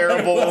these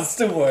terrible, That's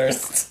the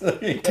worst.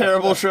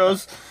 terrible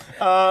shows.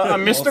 A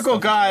Mystical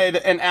Guide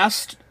and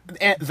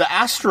the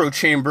Astro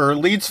Chamber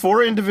leads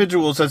 4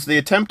 individuals as they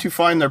attempt to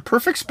find their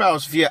perfect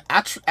spouse via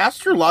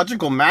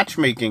astrological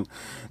matchmaking.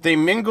 They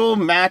mingle,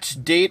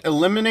 match, date,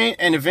 eliminate,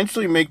 and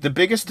eventually make the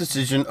biggest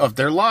decision of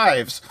their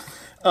lives.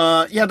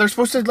 They're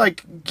supposed to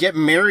like get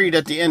married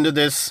at the end of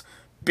this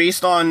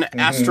based on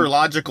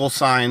astrological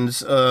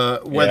signs,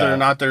 whether or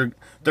not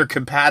they're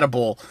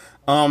compatible.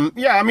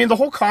 I mean the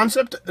whole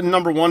concept,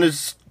 number one,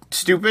 is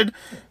stupid,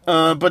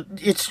 but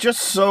it's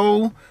just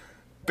so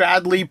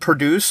badly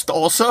produced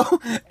also,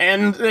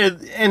 and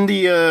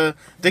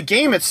the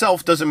game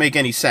itself doesn't make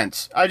any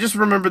sense. I just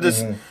remember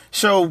this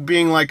show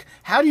being like,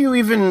 how do you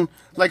even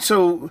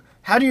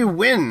how do you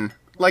win?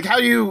 Like, how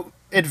do you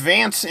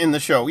advance in the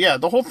show? Yeah,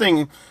 the whole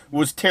thing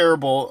was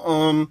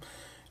terrible.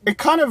 It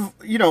kind of,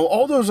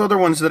 all those other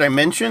ones that I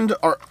mentioned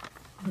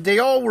they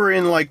all were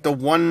in like the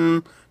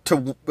 1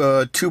 to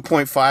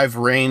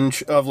 2.5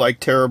 range of like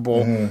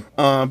terrible.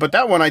 But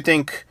that one I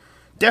think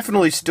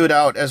definitely stood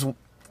out as,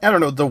 I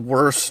don't know, the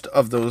worst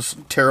of those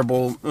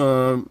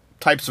terrible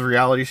types of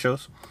reality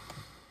shows.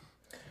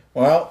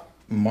 Well,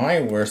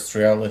 my worst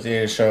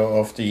reality show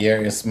of the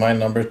year is my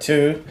number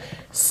 2,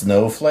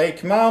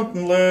 Snowflake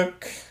Mountain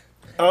Luke.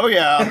 Oh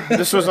yeah,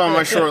 this was on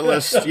my short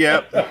list.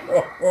 Yep.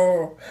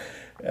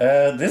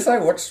 This I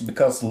watched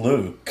because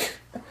Luke.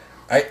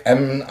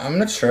 I'm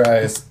not sure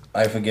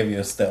I forgive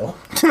you still.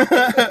 But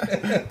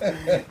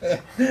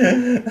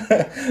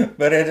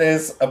it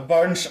is a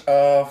bunch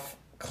of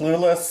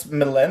clueless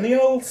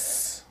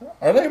millennials.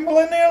 Are they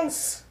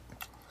millennials?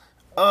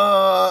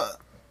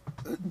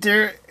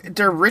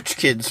 They're rich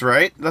kids,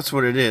 right? That's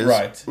what it is.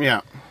 Right.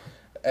 Yeah.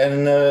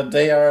 And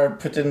they are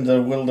put in the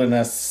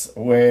wilderness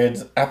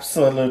with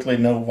absolutely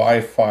no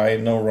Wi-Fi,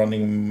 no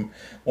running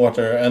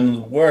water,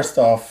 and worst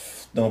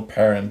off, no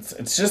parents.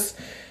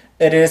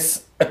 It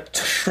is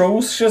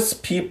atrocious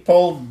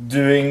people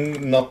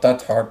doing not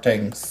that hard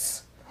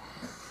things.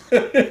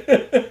 and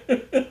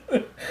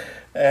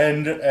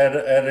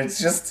it's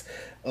just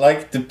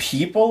like the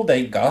people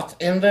they got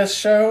in this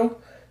show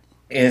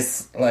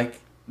is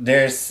like,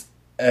 there's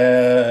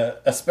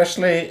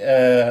especially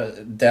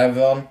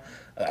Devon.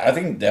 I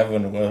think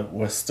Devon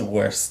was the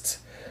worst.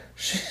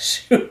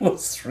 She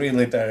was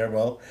really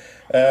terrible.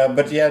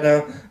 But yeah,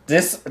 no,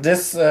 this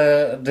has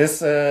a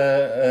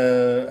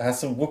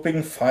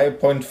whooping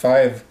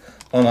 5.5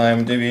 on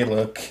IMDb.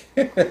 Look,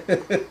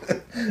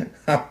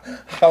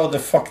 how the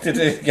fuck did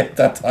it get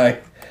that high?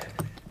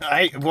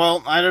 I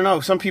don't know.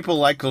 Some people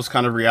like those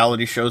kind of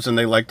reality shows, and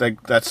they like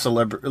that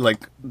celebrity,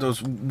 like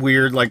those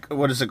weird, like,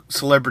 what is it,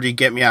 Celebrity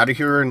Get Me Out of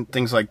Here and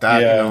things like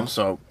that. Yeah.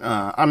 So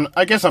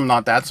I guess I'm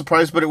not that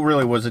surprised, but it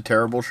really was a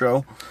terrible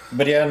show.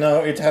 But yeah, no,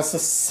 it has a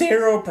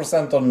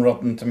 0% on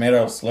Rotten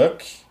Tomatoes.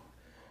 Look,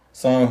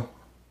 so,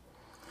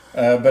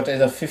 but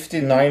it's a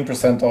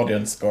 59%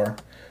 audience score.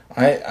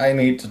 I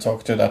need to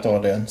talk to that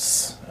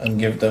audience and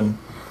give them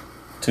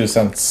 2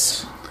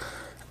 cents.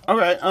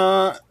 Okay.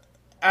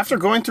 After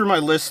going through my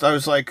list, I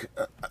was like,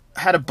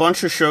 had a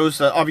bunch of shows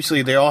that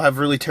obviously they all have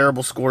really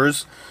terrible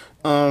scores.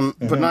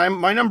 But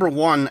my number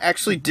 1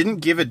 actually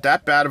didn't give it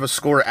that bad of a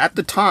score at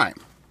the time.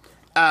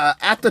 I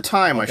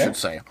should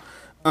say.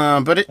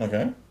 But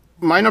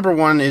my number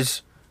 1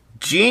 is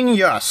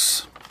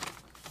Genius.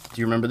 Do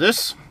you remember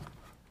this?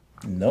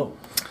 No.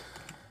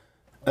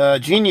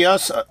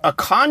 Genius, a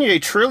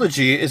Kanye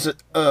trilogy, is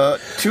a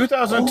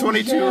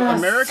 2022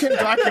 American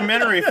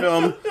documentary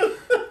film.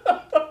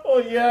 Oh,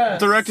 yeah.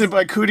 Directed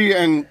by Kudi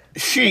and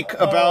Sheik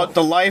about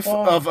the life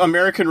of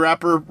American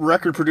rapper,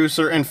 record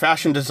producer, and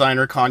fashion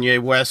designer Kanye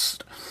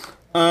West.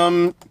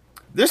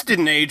 This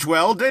didn't age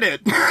well, did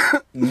it?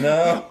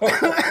 No.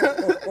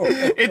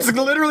 It's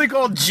literally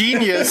called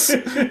Genius.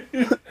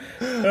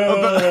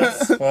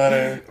 That's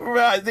funny.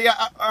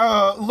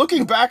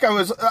 Looking back,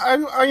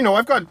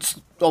 I've got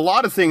a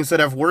lot of things that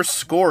have worse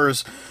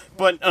scores,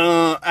 but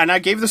and I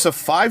gave this a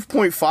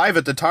 5.5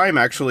 at the time,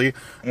 actually.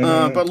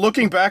 But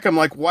looking back, I'm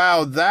like,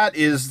 wow, that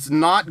is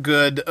not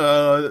good.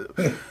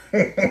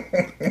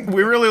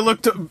 We really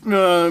looked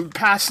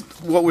past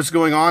what was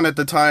going on at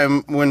the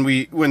time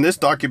when this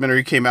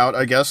documentary came out,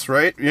 I guess,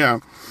 right? Yeah.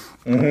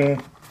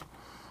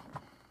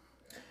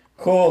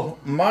 Cool.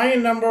 My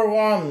number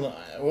 1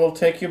 will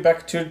take you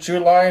back to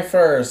July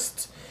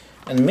 1st.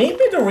 And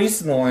maybe the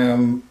reason why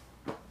I'm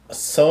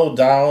so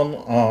down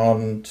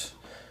on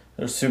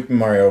the Super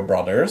Mario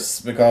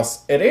Brothers,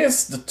 because it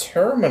is the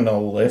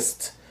Terminal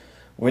List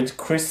with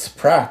Chris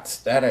Pratt.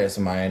 That is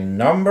my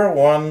number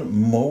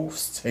 1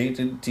 most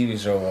hated TV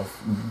show of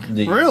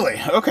the year. Really?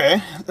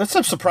 Okay. That's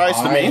a surprise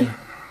to me.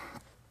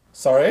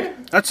 Sorry?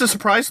 That's a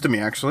surprise to me,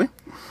 actually.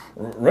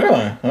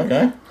 Really?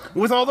 Okay.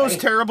 With all those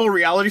terrible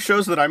reality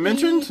shows that I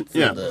mentioned? Hate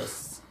Yeah.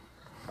 This.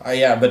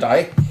 Yeah, but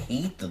I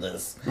hate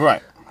this.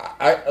 Right.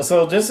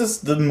 So this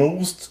is the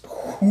most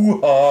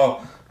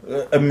hoo-ha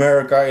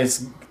America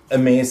is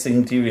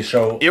amazing TV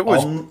show It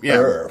was on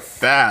Earth.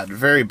 bad.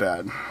 Very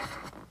bad.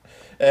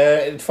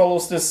 It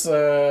follows this.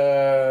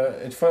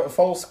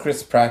 Follows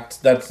Chris Pratt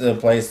that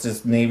plays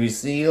this Navy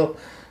SEAL,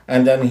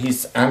 and then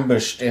he's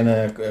ambushed in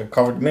a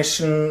covered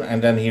mission,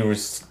 and then he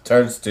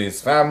returns to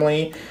his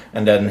family,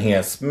 and then he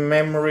has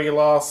memory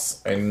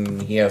loss,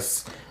 and he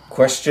has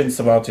questions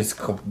about his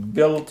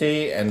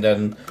culpability, and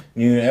then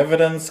new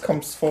evidence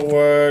comes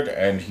forward,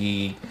 and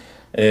he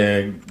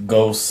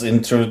goes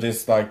into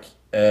this like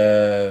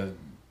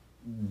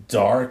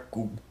dark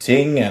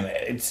thing, and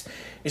it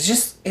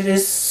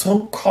is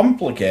so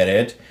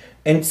complicated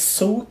and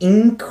so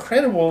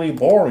incredibly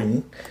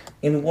boring.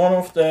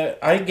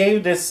 I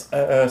gave this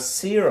a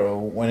 0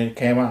 when it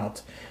came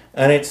out,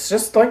 and it's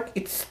just like,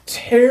 it's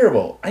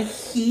terrible. I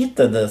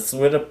hated this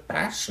with a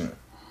passion.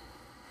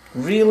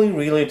 Really,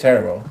 really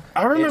terrible.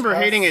 I remember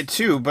hating it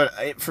too, but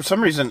for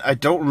some reason I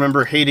don't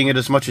remember hating it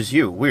as much as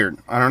you. Weird.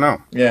 I don't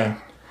know. Yeah.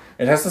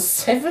 It has a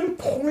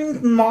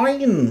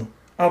 7.9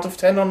 out of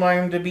 10 on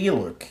IMDb,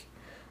 look.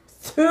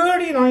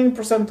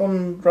 39%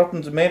 on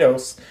Rotten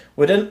Tomatoes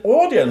with an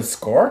audience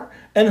score,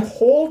 and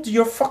hold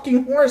your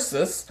fucking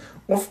horses,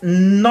 of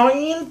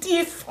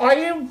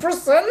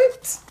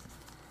 95%.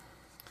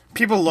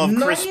 People love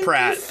Chris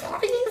Pratt.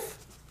 95?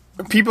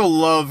 People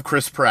love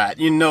Chris Pratt.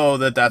 You know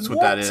that's what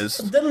that is.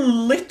 The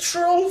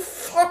literal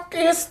fuck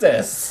is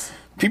this?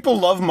 People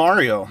love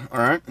Mario,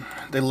 alright?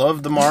 They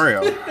love the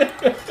Mario.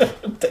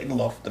 They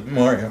love the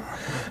Mario,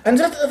 and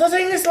the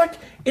thing is, like,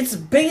 it's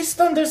based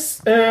on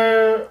this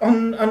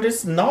on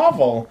this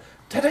novel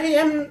that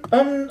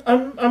I'm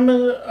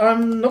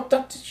not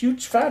that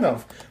huge fan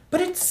of, but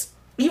it's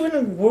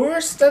even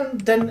worse than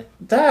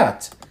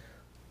that.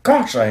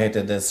 Gosh, I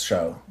hated this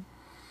show.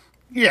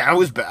 Yeah, it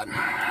was bad.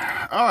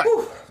 Alright.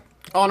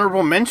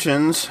 Honorable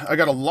mentions. I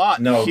got a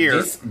lot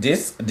here.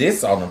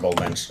 This honorable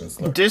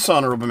mentions. Look.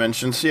 Dishonorable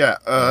mentions, yeah.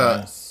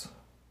 Yes.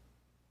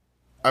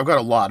 I've got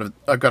a lot.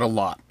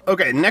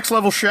 Okay, Next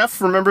Level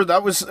Chef. Remember,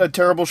 that was a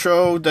terrible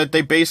show that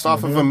they based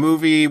off of a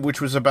movie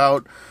which was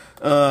about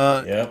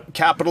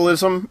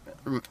capitalism.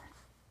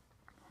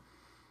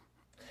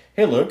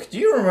 Hey, look, do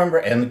you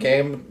remember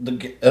Endgame, the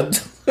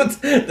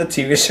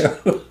TV show?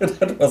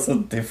 That was a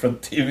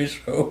different TV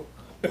show.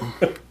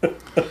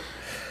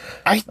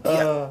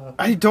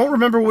 I don't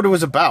remember what it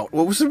was about.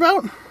 What was it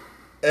about?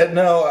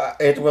 No,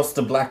 it was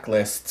the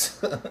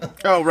Blacklist.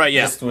 Oh, right,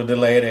 yeah. Just with the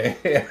lady,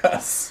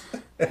 yes.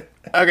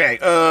 Okay,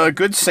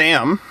 Good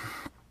Sam.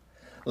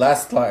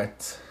 Last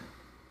Light.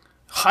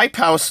 Hype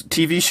House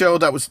TV show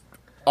that was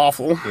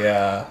awful.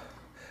 Yeah.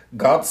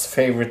 God's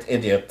Favorite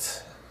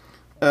Idiot.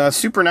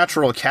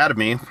 Supernatural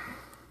Academy.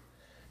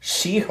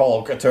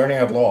 She-Hulk, Attorney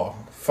at Law.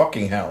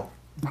 Fucking hell.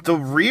 The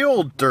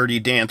Real Dirty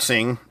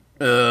Dancing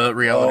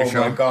reality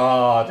show. Oh my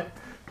god.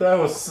 That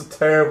was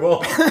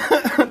terrible.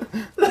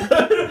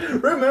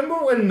 Remember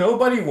when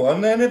nobody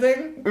won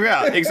anything?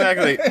 Yeah,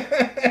 exactly.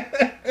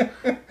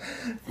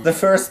 The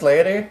First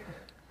Lady?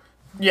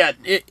 Yeah,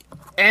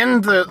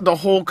 and the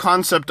whole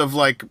concept of,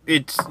 like,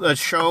 it's a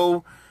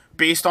show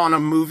based on a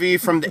movie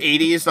from the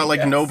 80s that,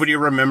 like, nobody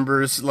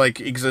remembers,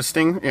 like,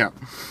 existing. Yeah.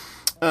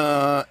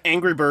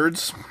 Angry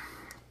Birds.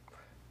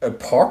 A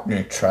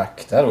Partner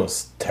Track. That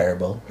was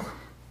terrible.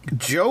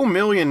 Joe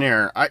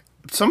Millionaire.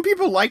 Some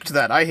people liked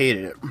that. I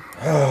hated it.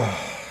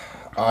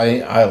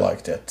 I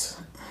liked it.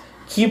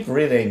 Keep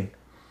reading.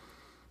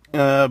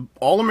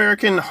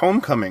 All-American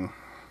Homecoming.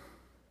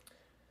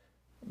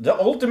 The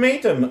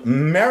Ultimatum,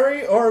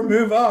 Marry or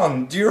Move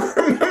On. Do you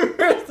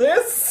remember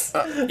this?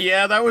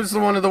 Yeah, that was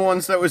one of the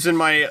ones that was in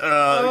my,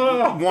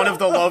 one of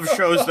the love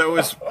shows that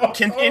was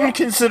in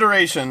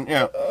consideration,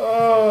 yeah.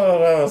 Oh,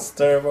 that was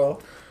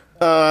terrible.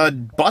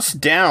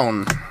 Bust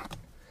Down.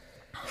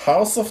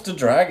 House of the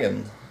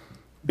Dragon.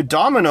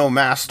 Domino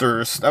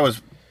Masters. That was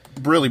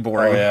really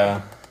boring. Oh,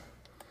 yeah.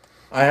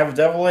 I have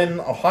Devil in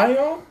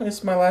Ohio,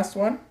 is my last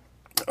one.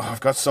 Oh,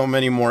 I've got so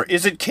many more.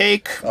 Is It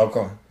Cake?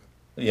 Okay.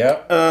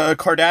 Yeah.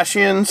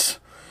 Kardashians.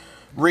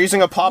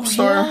 Raising a Pop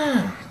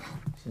Star.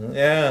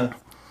 Yeah.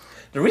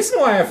 The reason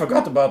why I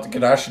forgot about the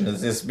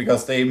Kardashians is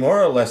because they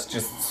more or less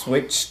just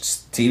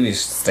switched TV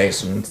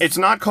stations. It's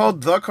not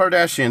called The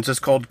Kardashians, it's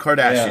called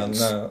Kardashians.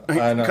 Yeah, no,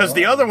 I know. Because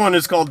the other one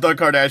is called The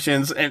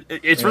Kardashians, and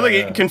it's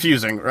really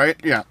confusing, right?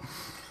 Yeah.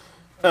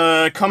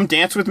 Come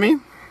Dance With Me.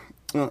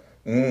 You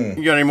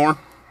got any more?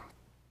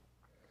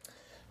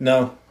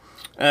 No.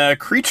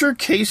 Creature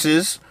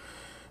Cases.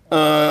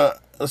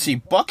 Let's see.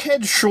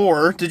 Buckhead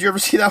Shore. Did you ever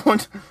see that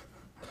one?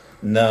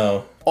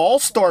 No.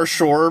 All-Star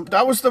Shore.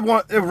 That was the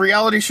one, a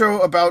reality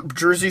show about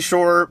Jersey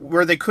Shore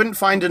where they couldn't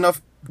find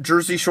enough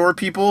Jersey Shore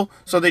people,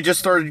 so they just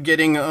started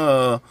getting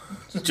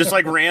just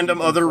like random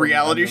other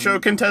reality show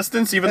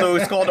contestants, even though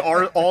it's called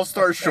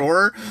All-Star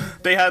Shore.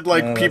 They had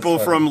like people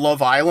from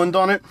Love Island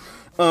on it.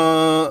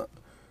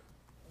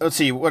 let's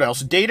see, what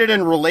else? Dated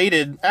and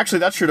related. Actually,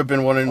 that should have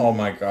been one in Oh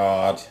my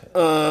god.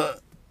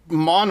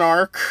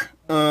 Monarch.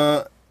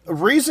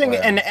 Raising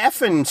an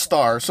effin'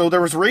 star. So there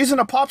was Raising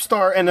a Pop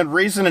Star and then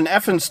Raising an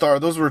effin' Star.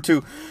 Those were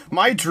two.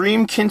 My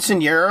Dream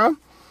Quinceañera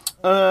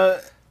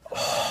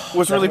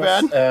was really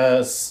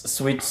bad.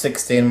 Sweet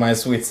 16, my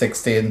Sweet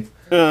 16.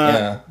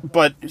 Yeah.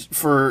 But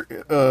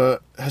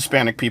for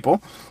Hispanic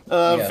people.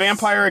 Yes.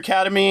 Vampire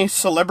Academy,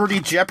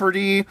 Celebrity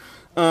Jeopardy,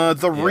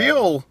 The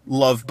Real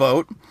Love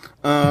Boat.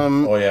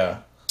 Oh, yeah.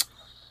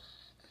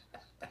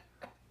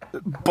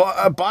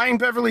 Buying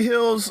Beverly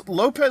Hills,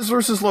 Lopez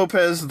versus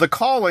Lopez, The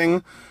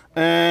Calling,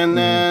 and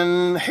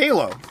then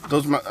Halo.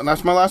 That's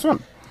my last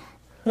one.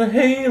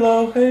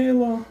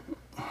 Halo.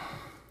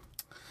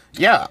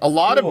 Yeah, a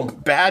lot Cool.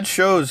 of bad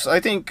shows. I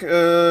think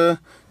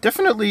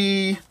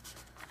definitely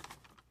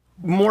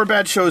more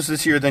bad shows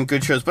this year than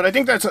good shows, but I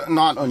think that's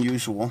not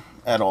unusual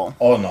at all.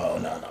 Oh,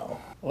 no.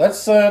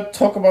 Let's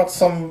talk about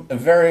some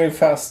very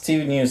fast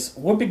TV news.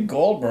 Whoopi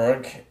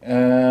Goldberg,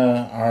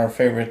 our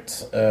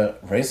favorite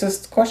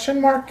racist question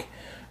mark,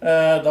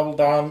 doubled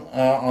down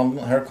on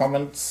her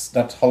comments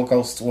that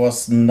Holocaust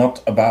was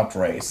not about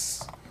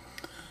race.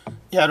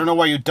 Yeah, I don't know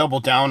why you double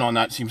down on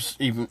that. Seems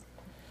even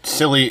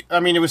silly.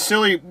 I mean, it was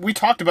silly. We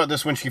talked about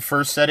this when she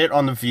first said it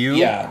on The View,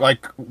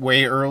 like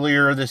way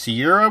earlier this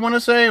year, I want to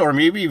say, or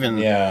maybe even...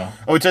 Yeah.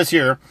 Oh, it says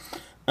here...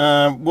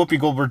 Whoopi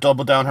Goldberg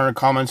doubled down her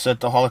comments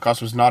that the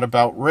Holocaust was not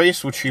about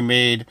race, which she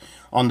made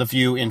on The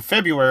View in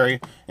February.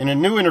 In a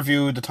new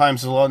interview with the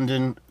Times of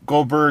London,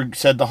 Goldberg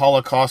said the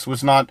Holocaust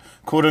was not,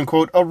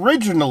 quote-unquote,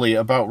 originally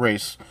about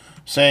race,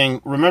 saying,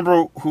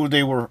 remember who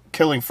they were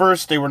killing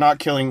first? They were not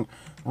killing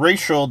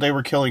racial, they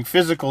were killing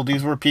physical.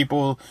 These were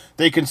people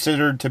they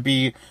considered to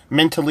be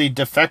mentally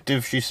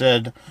defective, she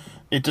said.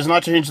 It does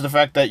not change the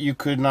fact that you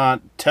could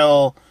not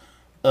tell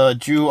a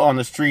Jew on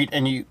the street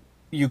and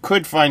you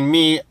could find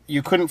me,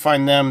 you couldn't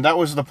find them. That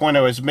was the point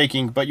I was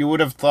making, but you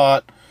would have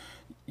thought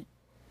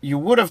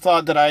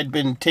that I'd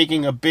been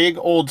taking a big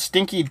old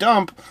stinky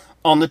dump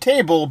on the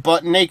table,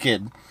 butt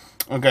naked.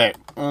 Okay.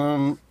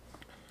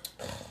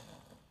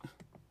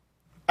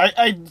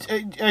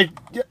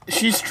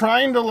 She's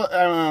trying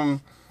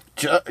to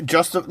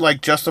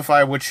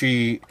justify what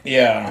she...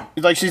 Yeah.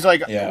 Like, she's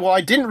like, well, I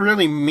didn't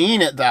really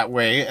mean it that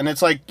way. And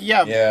it's like,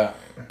 yeah.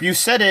 You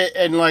said it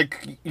and,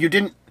 like, you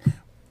didn't...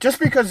 Just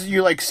because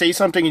you, like, say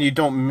something and you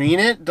don't mean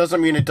it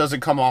doesn't mean it doesn't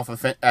come off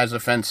as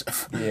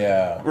offensive.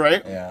 Yeah.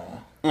 Right? Yeah.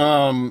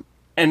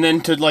 And then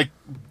to, like...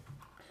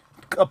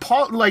 the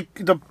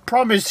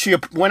problem is she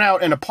went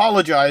out and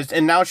apologized,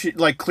 and now she,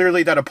 like,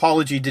 clearly that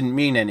apology didn't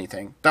mean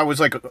anything. That was,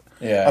 like,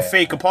 a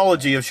fake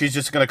apology if she's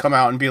just going to come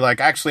out and be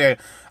like, actually,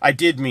 I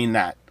did mean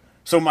that.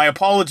 So my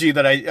apology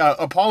that I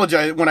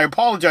apologized, when I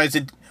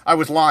apologized, I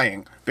was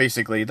lying,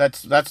 basically.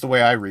 That's the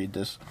way I read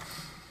this.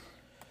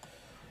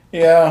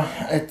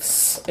 Yeah,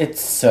 it's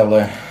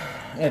silly.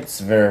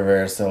 It's very,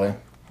 very silly.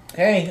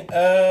 Hey,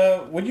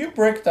 would you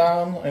break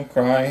down and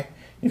cry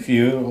if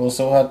you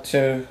also had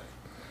to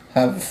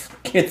have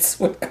kids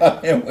with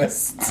Kanye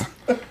West?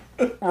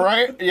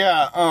 Right?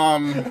 Yeah.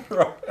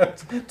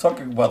 Right.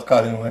 Talking about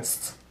Kanye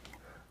West.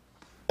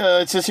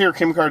 It says here,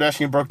 Kim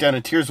Kardashian broke down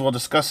in tears while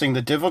discussing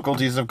the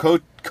difficulties of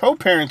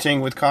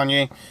co-parenting with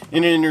Kanye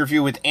in an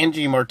interview with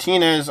Angie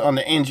Martinez on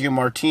the Angie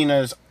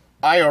Martinez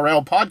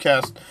IRL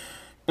podcast.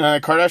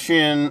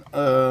 Kardashian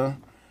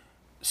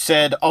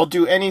said, I'll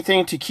do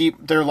anything to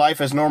keep their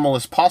life as normal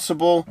as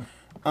possible.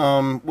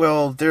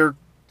 Well, they're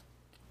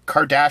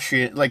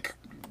Kardashian, like,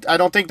 I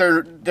don't think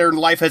their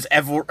life has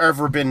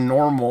ever been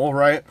normal,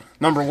 right?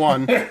 Number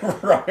one.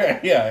 Right,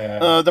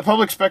 yeah. The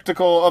public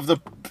spectacle of the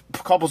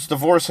couple's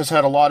divorce has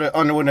had a lot of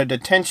unwanted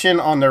attention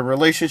on their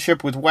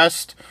relationship with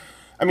West.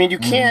 I mean, you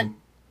can't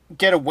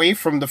get away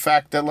from the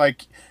fact that,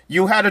 like,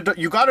 you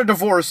got a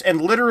divorce,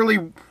 and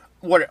literally,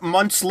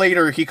 months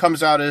later, he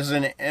comes out as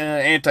an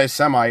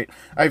anti-Semite.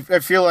 I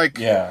feel like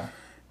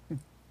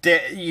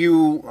that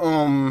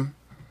you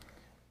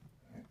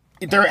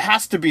there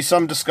has to be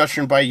some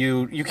discussion by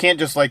you. You can't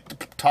just,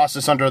 like, toss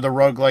this under the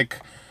rug. Like,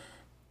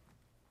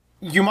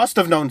 you must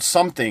have known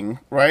something,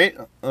 right?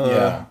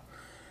 Yeah.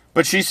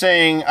 But she's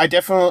saying, I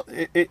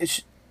definitely...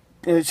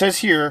 It says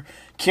here,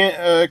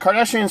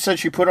 Kardashian said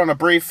she put on a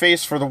brave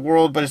face for the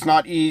world, but it's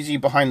not easy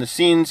behind the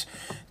scenes.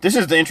 This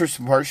is the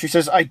interesting part. She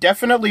says, I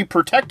definitely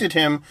protected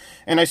him,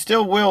 and I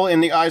still will in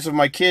the eyes of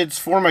my kids,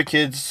 for my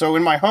kids. So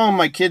in my home,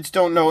 my kids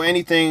don't know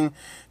anything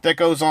that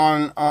goes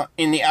on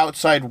in the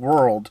outside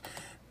world.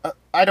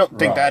 I don't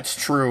think that's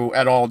true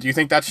at all. Do you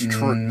think that's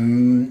true?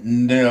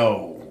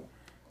 No.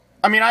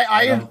 I mean,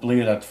 I don't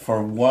believe that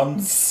for one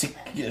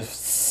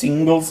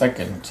single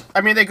second.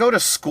 I mean, they go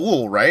to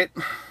school, right?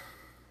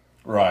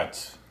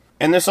 Right.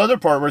 And this other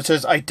part where it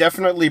says, I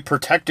definitely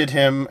protected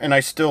him, and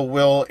I still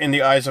will in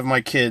the eyes of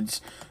my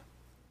kids.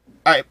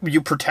 You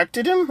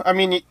protected him? I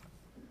mean,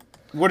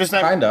 what does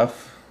that... Kind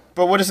of.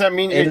 But what does that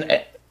mean?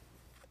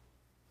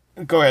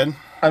 Go ahead.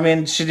 I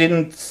mean, she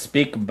didn't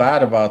speak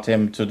bad about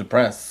him to the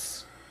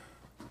press.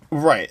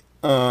 Right.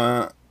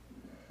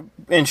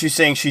 and she's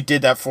saying she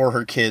did that for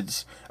her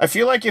kids. I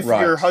feel like if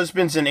Right. your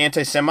husband's an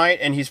anti-Semite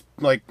and he's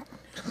like,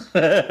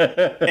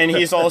 and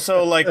he's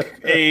also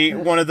like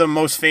one of the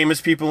most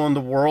famous people in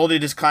the world,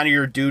 it is kind of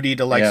your duty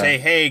to like Yeah. say,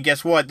 hey,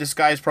 guess what? This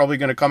guy's probably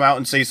going to come out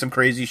and say some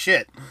crazy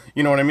shit.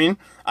 You know what I mean?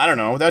 I don't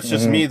know. That's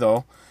just me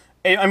though.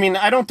 I mean,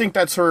 I don't think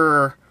that's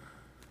her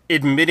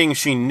admitting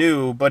she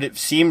knew, but it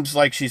seems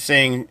like she's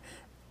saying,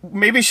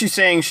 maybe she's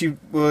saying she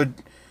would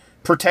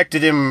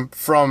protected him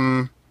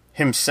from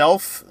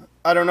himself.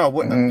 I don't know.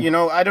 What, you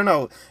know, I don't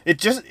know.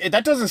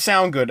 That doesn't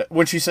sound good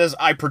when she says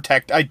I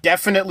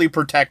definitely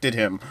protected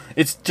him.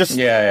 It's just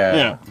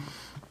Yeah.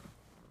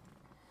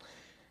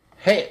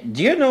 Hey,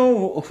 do you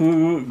know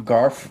who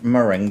Garth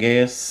Marenghi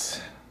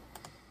is?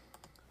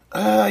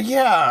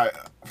 Yeah.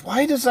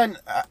 Why does that?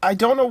 I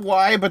don't know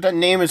why, but that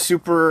name is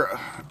super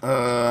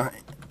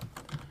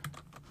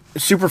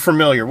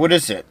familiar. What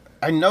is it?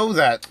 I know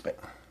that.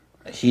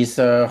 He's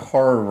a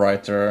horror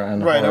writer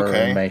and Right, horror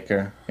okay.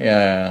 maker.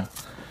 Yeah.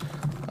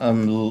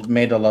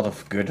 Made a lot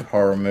of good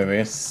horror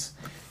movies.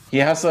 He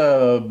has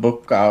a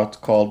book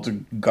out called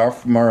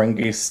Garth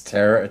Marenghi's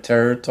Terror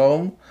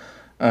Tome.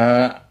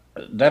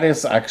 That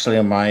is actually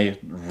my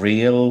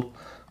real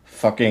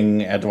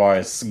fucking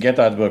advice. Get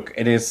that book.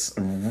 It is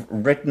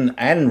written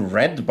and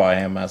read by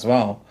him as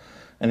well.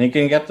 And you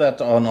can get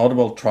that on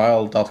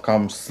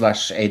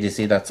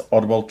audibletrial.com/ADC. That's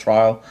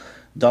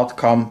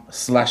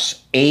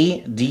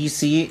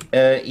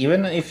audibletrial.com/ADC.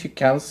 Even if you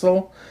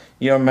cancel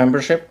your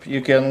membership,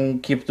 you can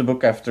keep the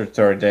book after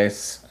 30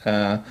 days.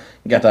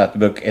 Get that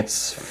book.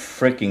 It's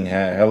freaking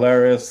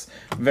hilarious.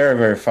 Very,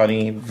 very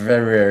funny.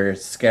 Very, very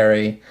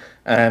scary.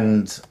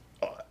 And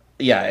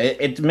yeah,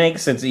 it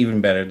makes it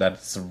even better that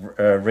it's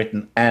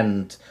written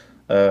and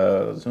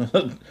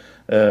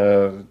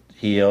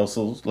he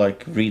also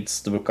like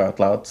reads the book out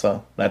loud.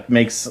 So that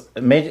makes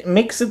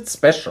it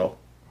special.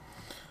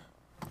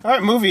 All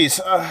right, movies.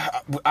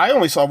 I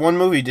only saw one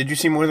movie. Did you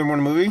see more than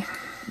one movie?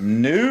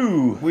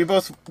 No. We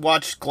both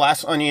watched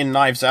Glass Onion,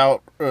 Knives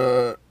Out,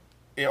 or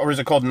is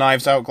it called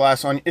Knives Out,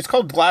 Glass Onion? It's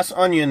called Glass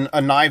Onion,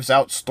 A Knives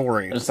Out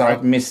Story. It's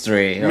like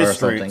mystery or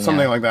something.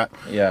 Yeah. like that.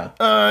 Yeah.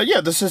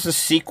 Yeah, this is a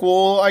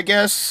sequel, I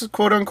guess,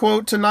 quote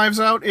unquote, to Knives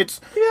Out. It's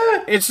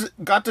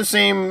got the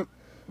same.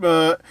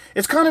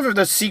 It's kind of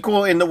the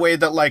sequel in the way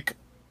that like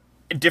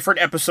different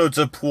episodes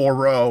of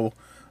Poirot.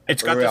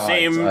 It's got the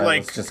same I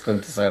like. was just going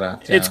to say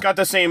that. Yeah. It's got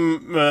the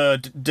same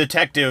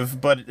detective,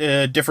 but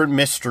different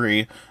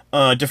mystery,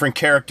 different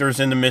characters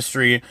in the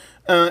mystery.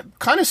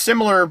 Kind of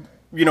similar,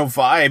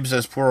 vibes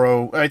as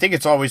Poirot. I think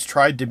it's always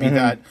tried to be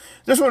that.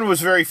 This one was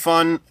very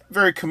fun,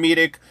 very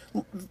comedic,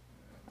 a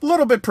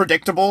little bit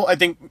predictable. I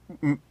think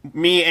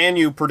me and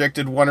you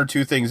predicted one or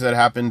two things that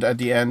happened at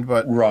the end,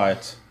 but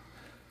Right.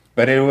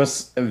 But it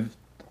was,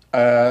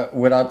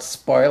 without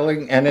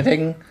spoiling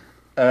anything,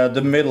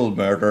 the middle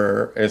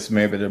murder is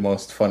maybe the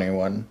most funny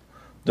one.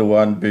 The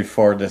one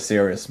before the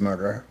serious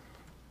murder.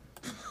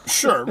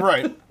 sure,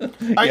 right.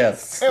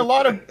 Yes. A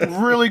lot of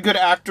really good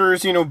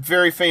actors,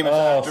 very famous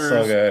actors.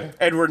 So good.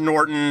 Edward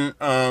Norton,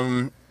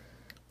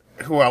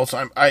 who else?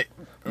 I'm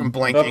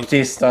blanking.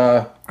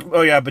 Baptista.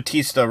 Oh yeah,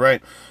 Batista,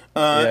 right.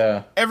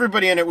 Yeah.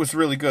 Everybody in it was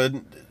really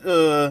good.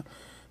 The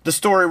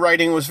story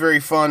writing was very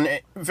fun,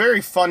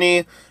 very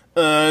funny.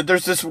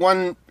 There's this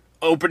one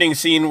opening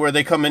scene where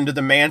they come into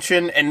the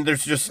mansion and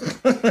there's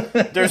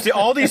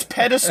all these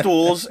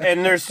pedestals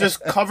and there's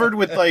just covered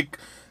with like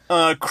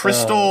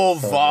crystal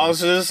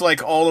vases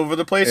like all over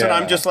the place, and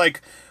I'm Yeah. just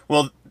like,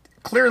 well,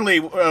 clearly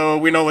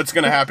we know what's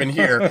gonna happen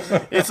here.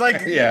 It's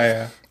like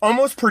Yeah.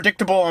 almost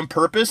predictable on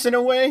purpose in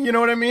a way. You know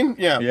what I mean?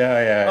 Yeah.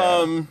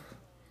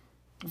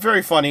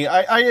 Very funny.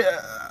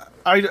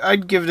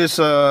 I'd give this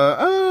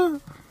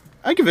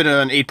I'd give it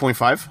an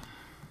 8.5.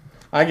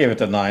 I give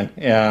it a 9.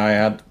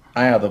 Yeah,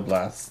 I had a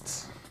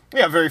blast.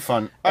 Yeah, very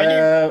fun.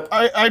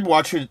 I'd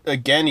watch it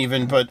again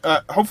even, but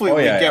hopefully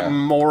we get yeah.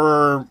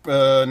 more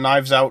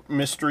Knives Out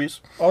mysteries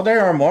Oh,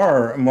 there are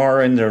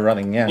more in the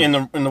running. Yeah.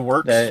 in the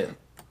works.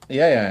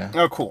 Yeah.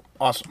 Oh, cool,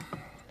 awesome.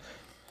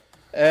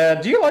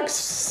 Do you like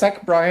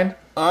Zach Bryan?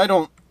 I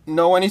don't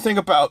know anything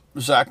about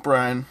Zach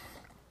Bryan.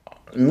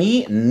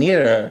 Me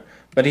neither,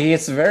 but he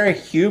is very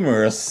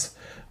humorous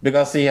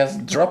because he has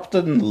dropped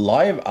a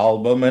live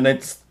album and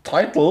it's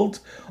titled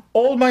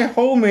 "All My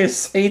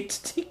Homies Hate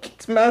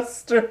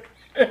Ticketmaster."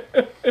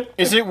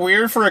 Is it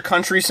weird for a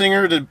country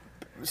singer to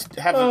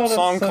have a that's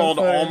song so called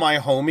funny. "All My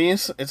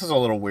Homies"? It's just a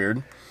little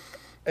weird.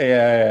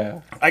 Yeah.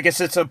 I guess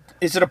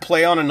is it a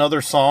play on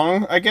another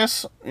song? I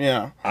guess.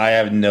 Yeah. I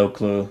have no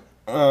clue.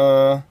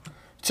 It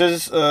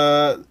says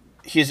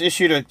he has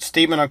issued a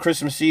statement on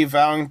Christmas Eve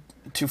vowing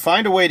to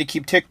find a way to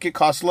keep ticket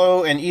costs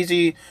low and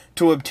easy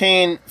to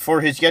obtain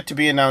for his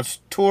yet-to-be-announced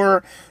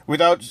tour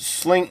without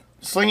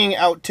slinging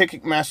out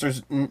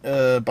Ticketmaster's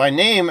by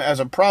name as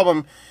a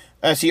problem,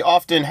 as he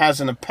often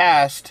has in the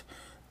past.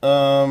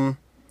 So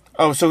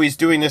he's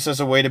doing this as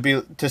a way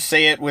to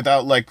say it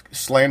without, like,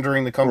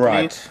 slandering the company?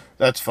 Right.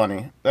 That's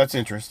funny. That's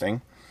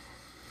interesting.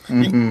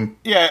 Mm-hmm.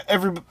 Yeah,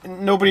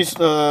 nobody's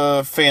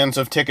fans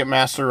of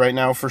Ticketmaster right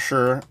now for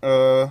sure.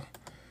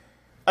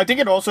 I think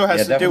it also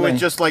has Yeah, to do with definitely.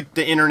 just like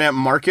the internet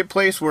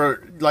marketplace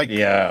where like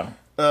Yeah.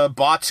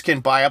 bots can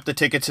buy up the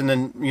tickets and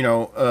then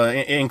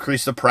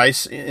increase the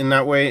price in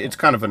that way. It's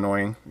kind of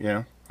annoying.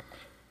 Yeah.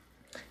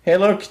 Hey,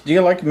 look, do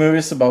you like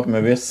movies about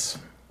movies?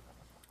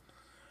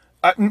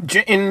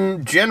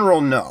 In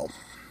general, no.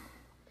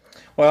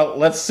 Well,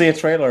 let's see a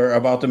trailer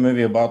about the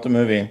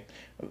movie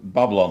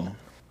Babylon.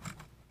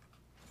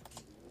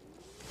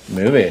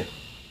 Movie.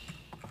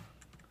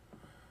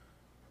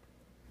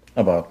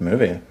 About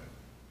movie.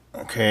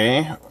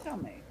 Okay.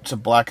 It's a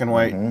black and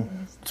white.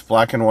 It's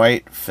black and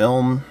white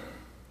film.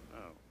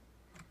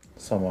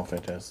 Some of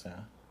it is, yeah.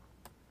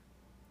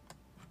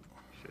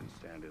 Shouldn't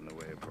stand in the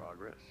way of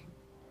progress.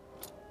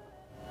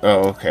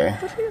 Oh, okay.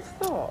 What are your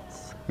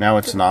thoughts? Now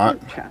it's not.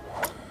 Future.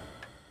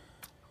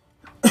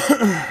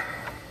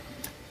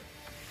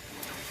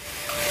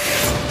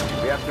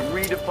 We have to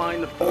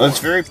redefine the Well, force. it's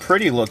very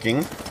pretty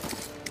looking.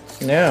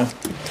 Yeah.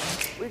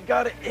 We've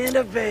got to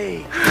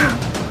innovate.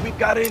 We've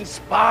got to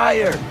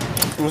inspire.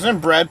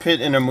 Wasn't Brad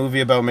Pitt in a movie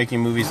about making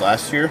movies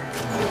last year?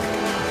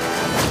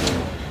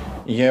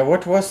 Yeah,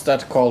 what was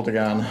that called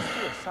again?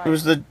 It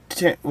was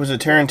was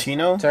it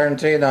Tarantino?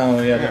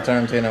 Tarantino, yeah, the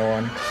Tarantino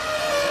one.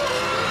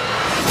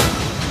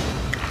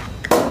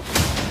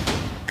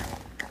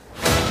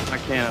 I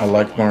can't. I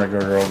like Margot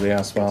Robbie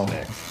as well.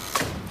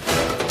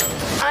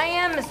 I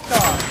am a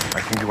star.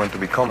 I think you want to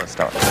become a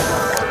star.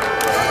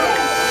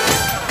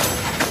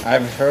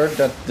 I've heard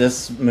that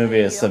this movie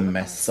is a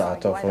mess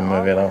out of a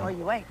movie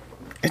though.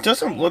 It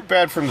doesn't look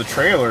bad from the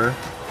trailer,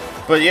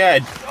 but yeah,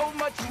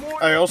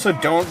 I also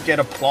don't get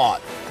a plot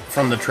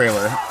from the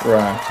trailer,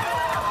 Right.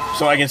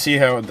 so I can see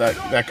how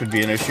that could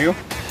be an issue.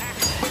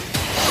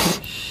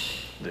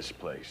 This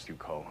place you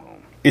call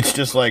home. It's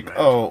just like,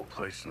 oh,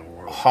 Place in the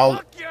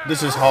world.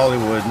 this is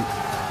Hollywood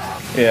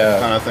Yeah.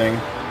 kind of thing.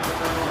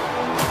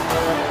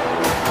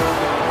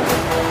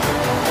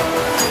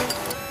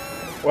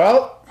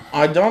 Well,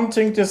 I don't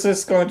think this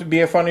is going to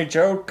be a funny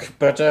joke,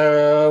 but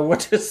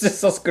what is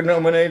this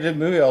Oscar-nominated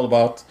movie all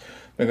about?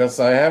 Because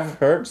I have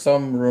heard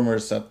some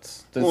rumors that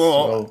this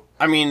Well, will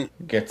I mean,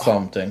 get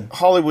something.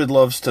 Hollywood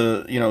loves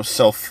to,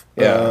 self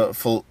Yeah.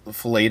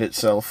 fillet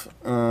itself.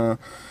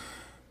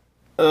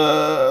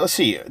 Let's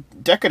see.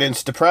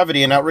 Decadence,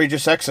 depravity, and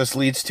outrageous excess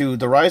leads to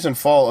the rise and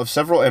fall of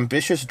several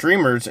ambitious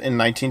dreamers in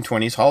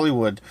 1920s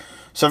Hollywood.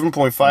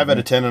 7.5 out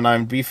of 10 on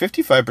IMDb,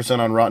 55%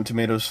 on Rotten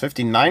Tomatoes,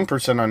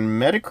 59% on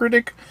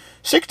Metacritic,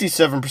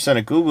 67%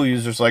 of Google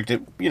users liked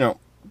it.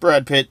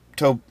 Brad Pitt,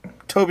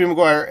 Tobey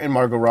Maguire, and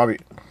Margot Robbie.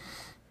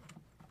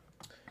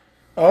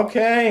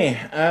 Okay,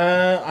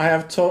 I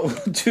have two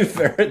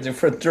very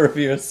different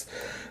reviews.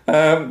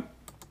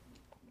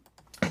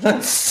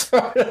 Let's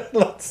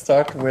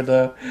start with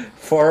a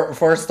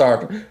four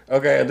star.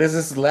 Okay, this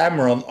is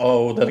Lamron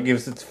O that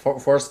gives it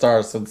four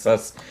stars and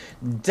says,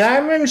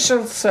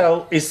 Dimension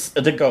Cell is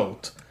the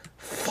GOAT.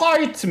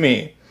 Fight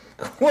me!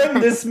 When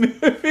this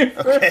movie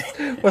first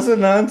was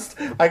announced,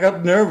 I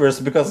got nervous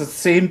because it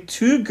seemed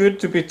too good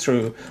to be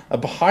true. A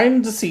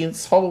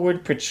behind-the-scenes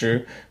Hollywood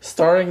picture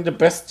starring the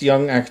best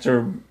young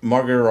actor,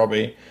 Margot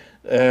Robbie,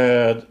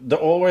 the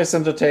always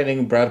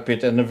entertaining Brad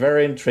Pitt, and the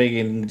very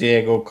intriguing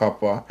Diego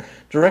Capua.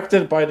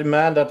 Directed by the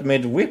man that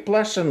made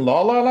Whiplash and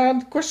La La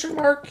Land?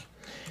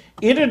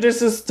 Either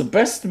this is the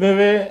best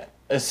movie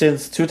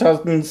since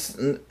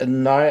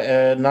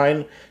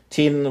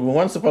 2019,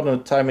 Once Upon a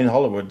Time in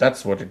Hollywood,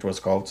 that's what it was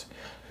called,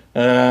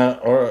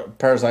 or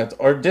Parasite,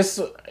 or this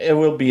it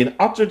will be an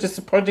utter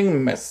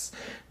disappointing mess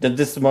that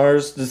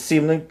dismars the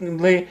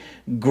seemingly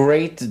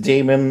great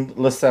Damien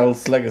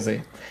Lazelle's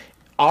legacy.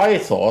 I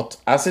thought,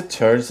 as it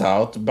turns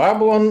out,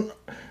 Babylon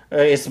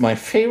is my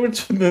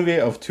favorite movie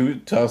of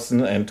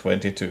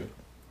 2022.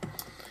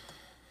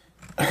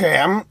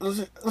 Okay,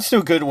 let's do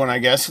a good one, I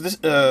guess. This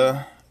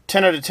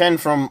 10 out of 10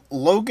 from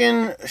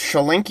Logan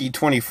Shalenky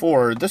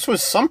 24. This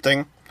was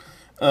something.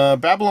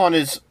 Babylon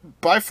is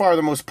by far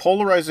the most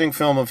polarizing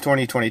film of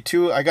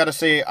 2022. I gotta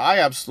say, I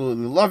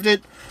absolutely loved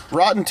it.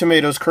 Rotten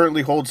Tomatoes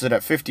currently holds it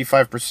at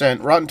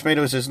 55%. Rotten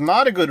Tomatoes is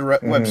not a good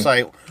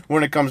website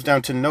when it comes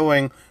down to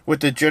knowing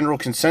what the general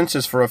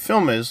consensus for a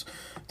film is.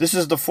 This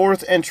is the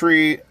fourth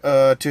entry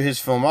to his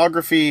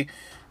filmography.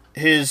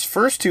 His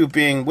first two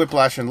being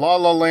Whiplash and La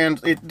La Land.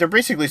 They're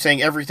basically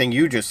saying everything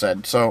you just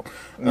said. So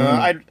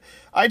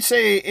I'd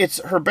say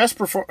it's her best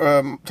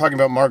talking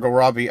about Margot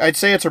Robbie. I'd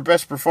say it's her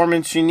best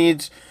performance. She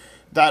needs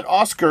that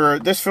Oscar.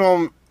 This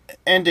film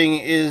ending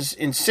is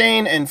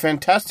insane and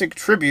fantastic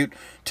tribute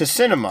to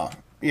cinema.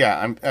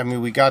 Yeah, I mean,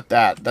 we got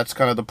that. That's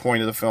kind of the point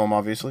of the film,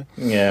 obviously.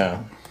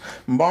 Yeah.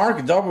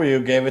 Mark W.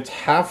 gave it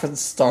half a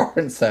star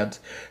and said,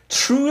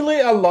 truly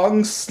a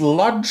long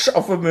sludge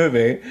of a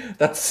movie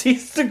that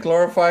seeks to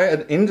glorify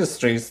an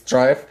industry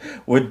strife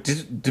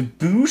with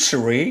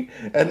debauchery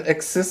and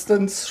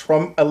existence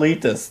from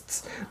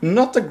elitists.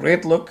 Not a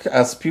great look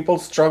as people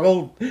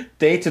struggle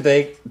day to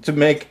day to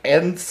make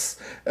ends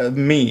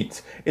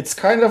meet. It's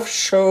kind of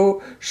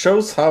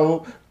shows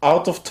how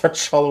out of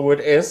touch Hollywood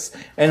is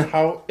and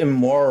how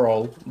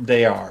immoral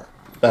they are.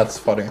 That's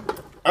funny.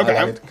 Okay.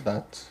 I like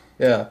that.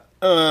 Yeah.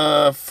 4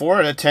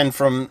 out of 10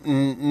 from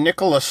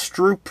Nicholas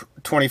Stroop,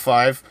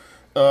 25.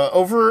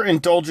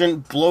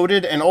 Overindulgent,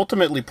 bloated, and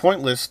ultimately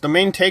pointless. The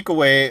main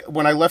takeaway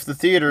when I left the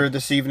theater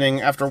this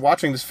evening after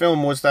watching this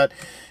film was that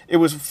it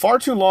was far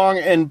too long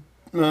and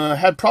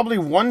had probably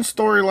one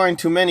storyline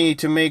too many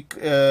to make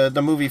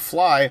the movie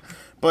fly.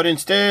 But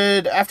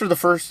instead, after the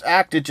first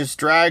act, it just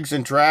drags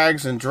and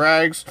drags and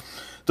drags.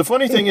 The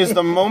funny thing is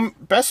the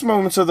best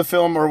moments of the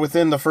film are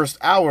within the first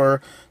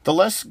hour. The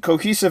less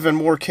cohesive and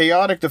more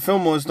chaotic the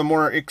film was, the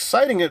more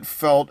exciting it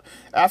felt.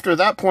 After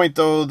that point,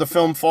 though, the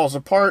film falls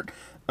apart.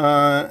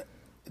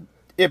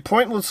 It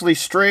pointlessly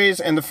strays,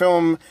 and the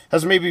film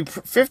has maybe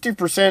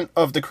 50%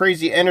 of the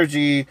crazy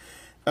energy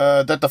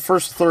that the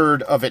first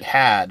third of it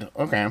had.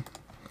 Okay.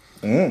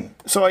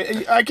 So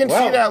I can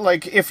see that,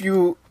 like, if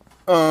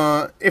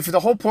the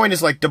whole point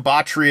is like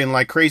debauchery and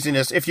like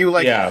craziness, if you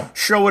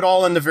show it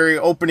all in the very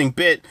opening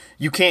bit,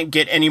 you can't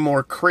get any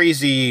more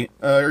crazy,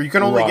 or you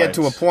can only get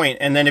to a point,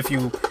 and then if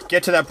you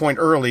get to that point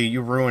early,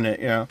 you ruin it.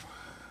 Yeah.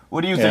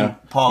 What do you think,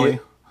 Paulie?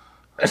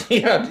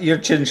 Yeah, your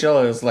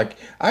chinchilla is like,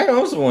 I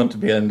also want to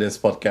be on this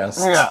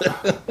podcast. Yeah.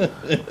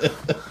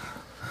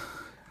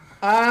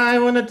 I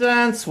want to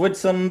dance with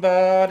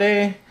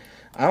somebody.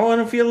 I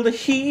want to feel the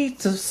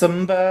heat of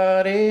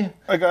somebody.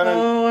 I got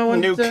a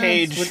new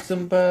cage with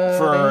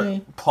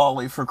for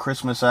Paulie for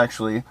Christmas,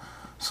 actually.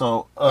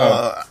 So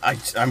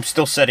I'm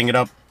still setting it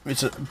up.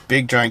 It's a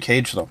big, giant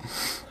cage, though.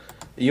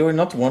 You were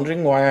not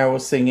wondering why I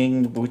was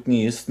singing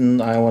Whitney Houston,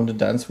 I Want to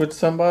Dance with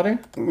Somebody?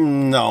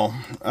 No,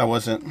 I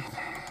wasn't.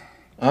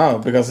 Oh,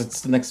 because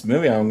it's the next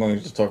movie I'm going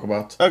to talk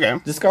about. Okay.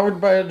 Discovered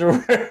by the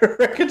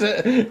record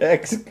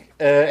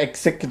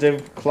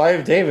executive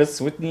Clive Davis,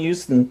 Whitney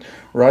Houston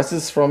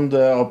rises from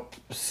the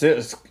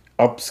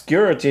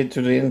obscurity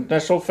to the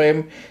international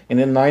fame in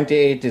the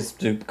 1980s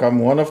to become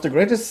one of the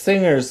greatest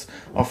singers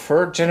of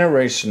her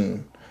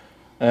generation,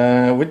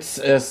 with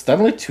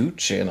Stanley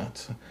Tucci in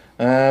it.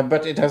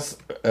 But it has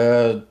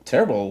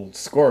terrible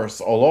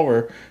scores all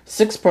over.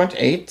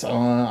 6.8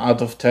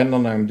 out of 10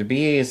 on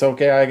IMDb is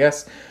okay, I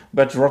guess.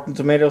 But Rotten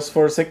Tomatoes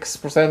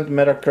 46%,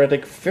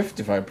 Metacritic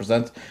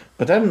 55%.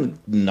 But then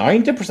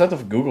 90%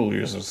 of Google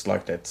users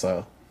liked it,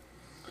 so...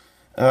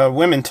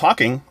 Women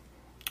talking.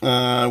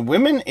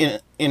 Women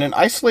in an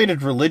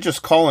isolated religious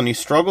colony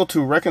struggle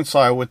to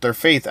reconcile with their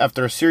faith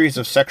after a series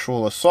of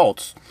sexual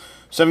assaults.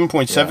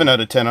 7.7 out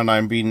of 10 on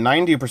IMDb,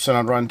 90%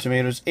 on Rotten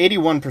Tomatoes,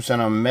 81%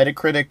 on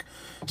Metacritic,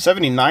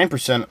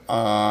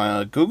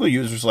 79% Google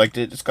users liked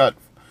it. It's got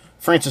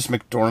Frances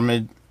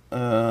McDormand,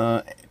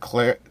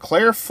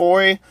 Claire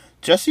Foy,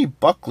 Jessie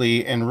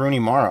Buckley, and Rooney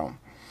Mara.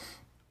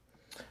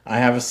 I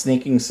have a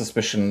sneaking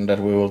suspicion that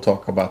we will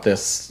talk about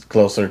this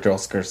closer to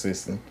Oscar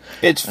season.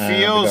 It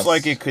feels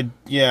like it could,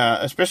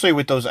 especially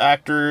with those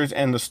actors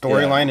and the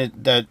storyline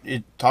that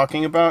it's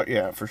talking about.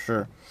 Yeah, for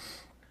sure.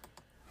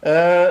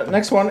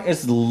 Next one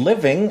is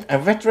Living. A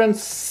veteran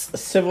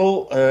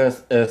civil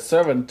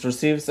servant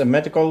receives a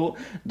medical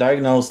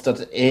diagnosis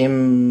that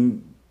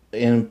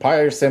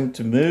inspires him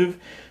to move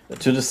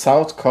to the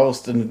south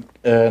coast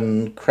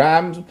and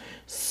cram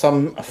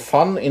some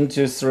fun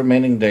into his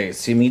remaining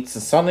days. He meets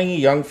a sunny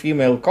young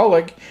female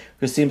colleague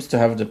who seems to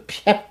have the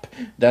pep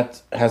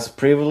that has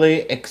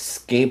previously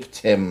escaped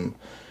him.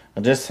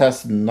 This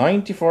has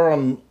 94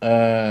 on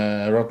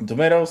Rotten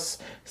Tomatoes,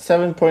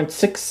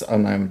 7.6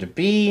 on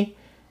IMDb,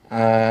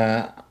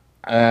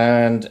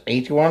 and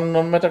 81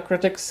 on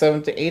Metacritic.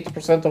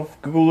 78%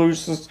 of Google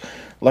users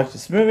like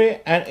this movie,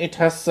 and it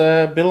has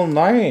Bill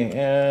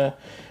Nye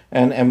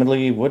and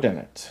Emily Wood in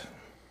it.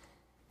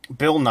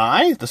 Bill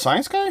Nye, the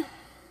science guy?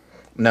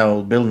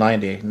 No, Bill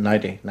 90,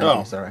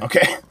 sorry.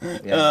 Okay.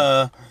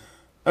 Yeah.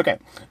 Okay.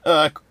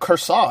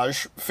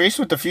 Corsage, faced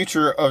with the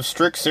future of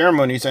strict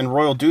ceremonies and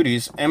royal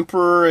duties,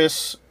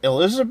 Empress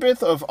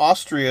Elizabeth of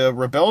Austria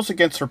rebels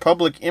against her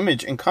public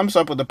image and comes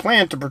up with a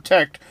plan to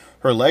protect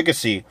her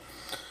legacy.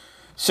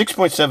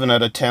 6.7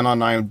 out of 10 on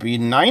IMDb,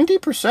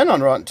 90%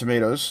 on Rotten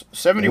Tomatoes,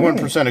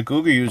 71% of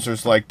Google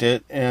users liked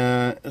it.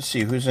 Let's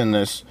see, who's in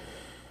this?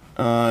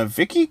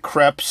 Vicky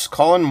Krieps,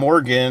 Colin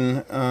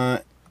Morgan,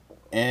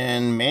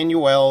 and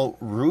Manuel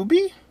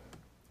Ruby?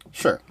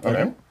 Sure,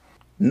 okay.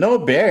 No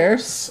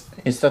Bears.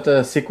 Is that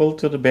a sequel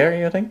to The Bear,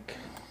 you think?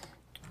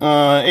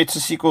 It's a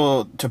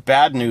sequel to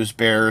Bad News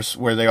Bears,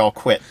 where they all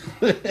quit.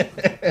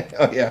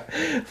 Oh, yeah.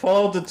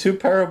 Follow the two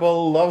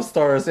parable love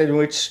stories in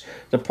which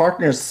the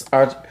partners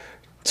are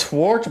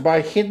thwarted by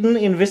hidden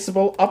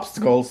invisible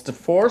obstacles, the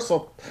force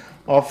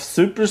of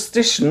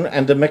superstition,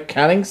 and the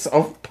mechanics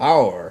of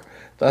power.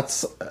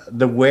 That's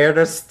the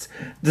weirdest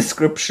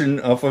description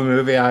of a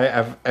movie I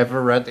have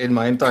ever read in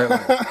my entire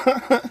life.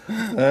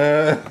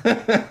 A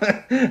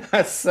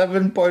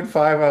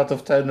 7.5 out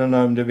of 10 on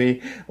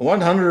IMDb,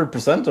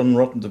 100% on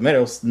Rotten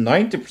Tomatoes,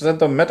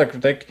 90% on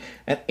Metacritic,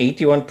 and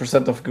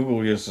 81% of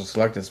Google users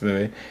like this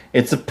movie.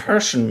 It's a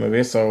Persian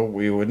movie, so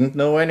we wouldn't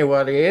know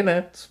anybody in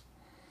it.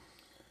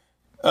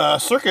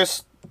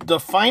 Circus,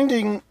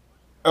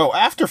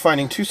 after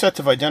finding two sets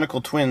of identical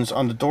twins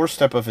on the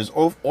doorstep of his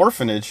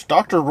orphanage,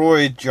 Dr.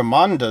 Roy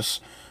Jamandus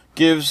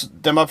gives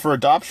them up for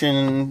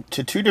adoption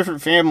to two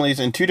different families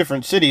in two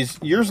different cities.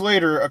 Years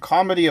later, a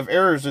comedy of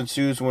errors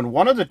ensues when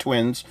one of the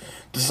twins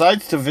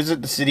decides to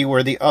visit the city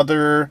where the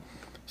other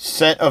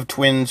set of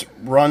twins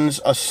runs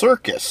a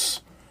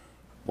circus.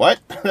 What?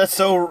 That's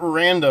so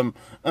random.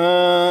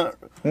 Ranveer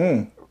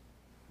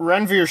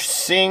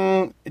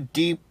Singh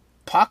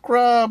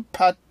Deepakra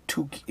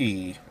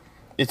Patuki.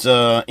 It's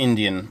a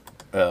Indian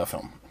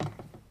film.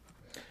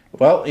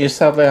 Well, you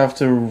sadly have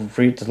to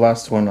read the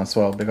last one as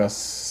well, because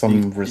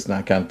some reason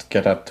I can't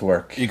get that to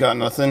work. You got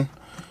nothing?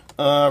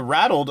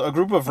 Rattled, a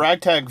group of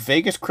ragtag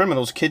Vegas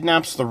criminals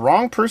kidnaps the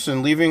wrong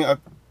person, leaving a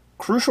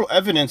crucial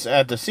evidence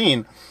at the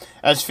scene.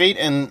 As fate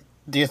and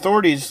the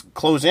authorities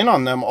close in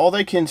on them, all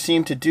they can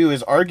seem to do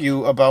is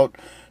argue about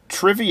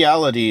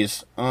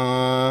trivialities.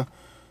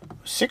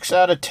 6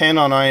 out of 10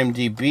 on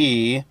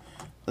IMDb.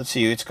 Let's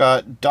see, it's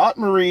got Dot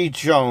Marie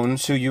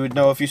Jones, who you would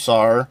know if you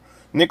saw her,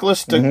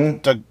 Nicholas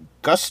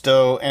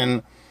D'Agusto,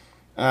 and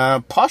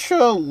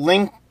Pasha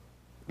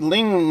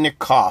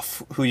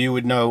Lingnikov, who you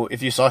would know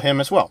if you saw him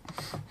as well.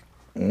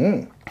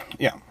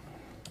 Yeah.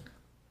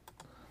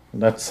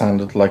 That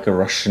sounded like a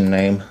Russian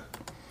name.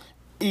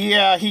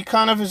 Yeah, he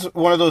kind of is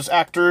one of those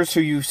actors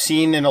who you've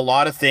seen in a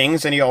lot of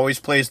things, and he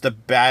always plays the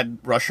bad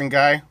Russian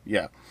guy.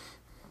 Yeah.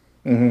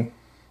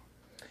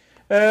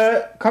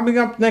 Coming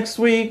up next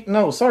week...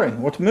 No, sorry.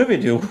 What movie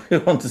do you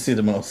want to see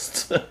the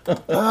most?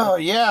 Oh,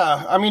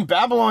 yeah. I mean,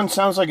 Babylon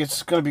sounds like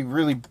it's going to be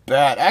really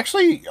bad.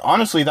 Actually,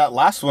 honestly, that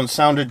last one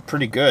sounded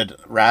pretty good.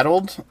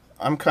 Rattled?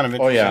 I'm kind of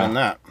interested in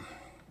that.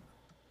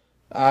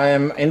 I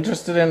am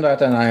interested in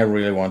that, and I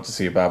really want to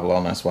see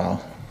Babylon as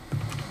well.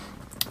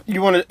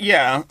 You want to...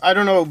 Yeah, I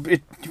don't know.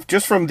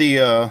 Just from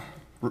the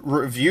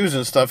reviews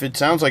and stuff, it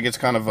sounds like it's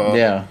kind of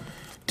a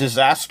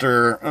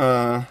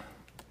disaster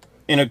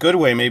in a good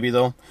way, maybe,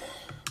 though.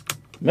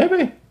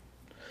 Maybe.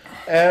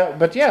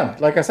 But yeah,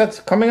 like I said,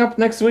 coming up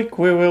next week,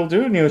 we will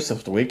do News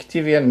of the Week,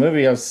 TV and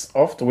Movie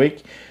of the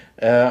Week.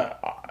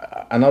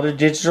 Another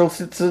Digital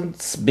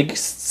Citizens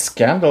biggest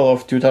scandal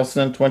of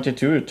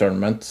 2022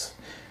 tournament.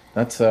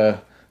 That's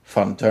a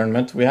fun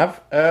tournament. We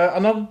have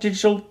another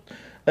digital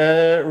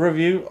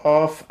review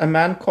of A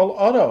Man Called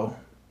Otto.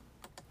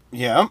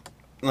 Yeah.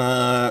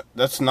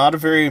 That's not a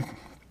very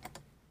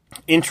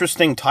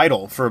interesting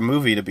title for a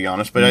movie, to be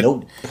honest. But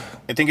nope.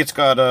 I think it's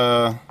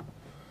got...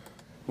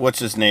 what's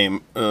his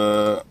name?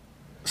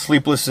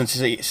 Sleepless in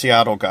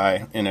Seattle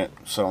guy in it.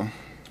 So.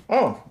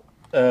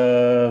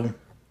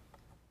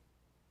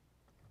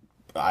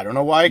 I don't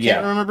know why I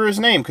can't remember his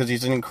name, because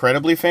he's an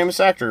incredibly famous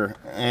actor,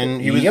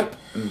 and he was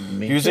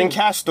he was in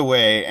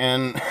Castaway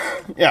and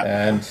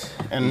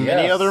and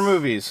many other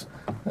movies.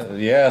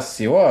 Yes,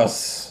 he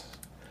was.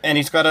 And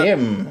he's got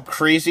a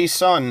crazy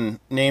son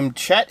named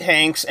Chet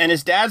Hanks, and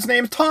his dad's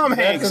name's Tom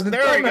Hanks.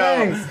 There we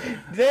go.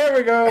 There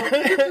we go.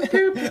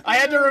 I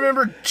had to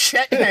remember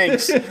Chet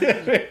Hanks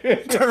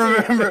to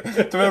remember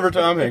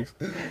Tom Hanks.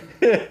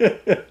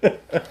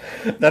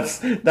 That's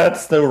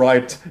the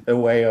right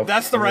way of.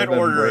 That's the right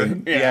order.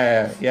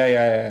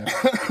 Yeah.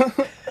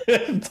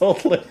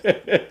 Totally.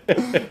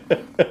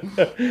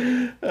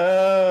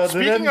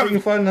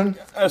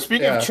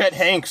 Speaking of Chet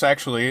Hanks,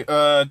 actually,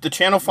 the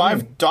Channel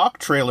 5 doc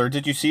trailer,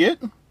 did you see it?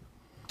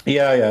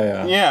 Yeah.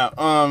 Yeah,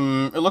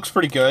 it looks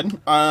pretty good.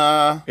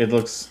 It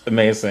looks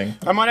amazing.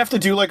 I might have to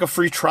do, like, a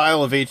free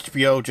trial of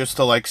HBO just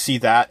to, like, see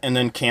that and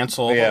then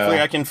cancel. Yeah.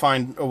 Hopefully I can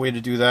find a way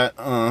to do that.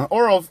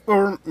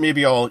 Or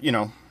maybe I'll,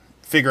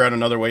 figure out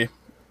another way.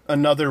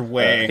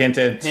 Hint.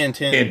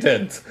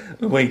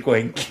 Wink,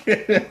 wink.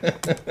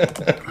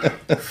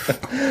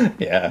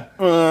 Yeah.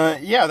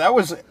 That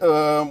was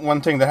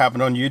one thing that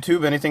happened on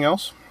YouTube. Anything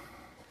else?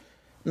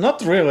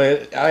 Not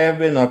really. I have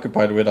been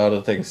occupied with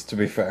other things, to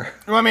be fair.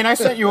 Well, I mean, I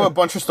sent you a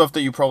bunch of stuff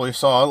that you probably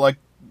saw, like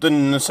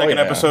the second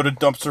episode of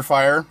Dumpster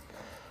Fire.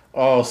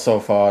 Oh, so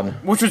fun.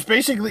 Which was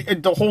basically,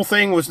 the whole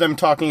thing was them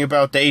talking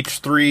about the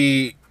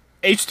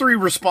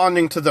H3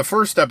 responding to the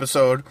first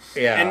episode.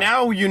 Yeah. And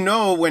now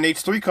when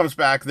H3 comes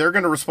back, they're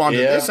going to respond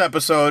to this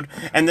episode,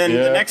 and then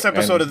the next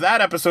episode of that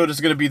episode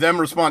is going to be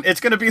them respond. It's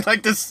going to be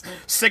like this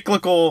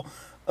cyclical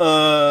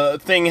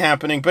thing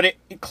happening, but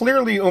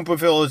clearly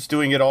Oompaville is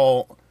doing it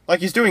all, like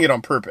he's doing it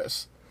on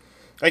purpose.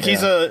 Like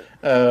he's a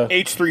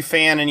H3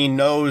 fan, and he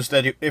knows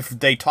that if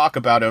they talk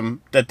about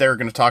him, that they're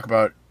going to talk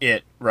about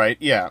it, right?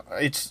 Yeah.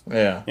 It's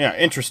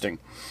interesting.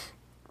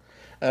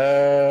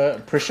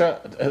 Prisha,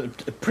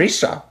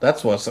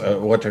 that was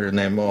what her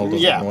name all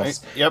the time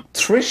was.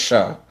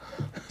 Trisha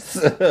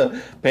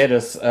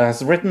Peters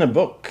has written a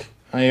book.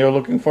 Are you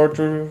looking forward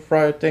to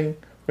reading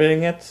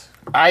it?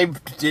 I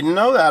didn't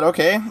know that.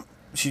 Okay,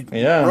 she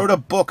wrote a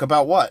book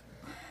about what?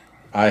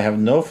 I have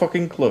no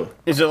fucking clue.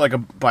 Is it like a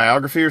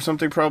biography or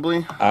something?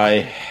 Probably. I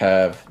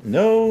have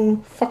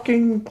no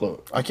fucking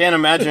clue. I can't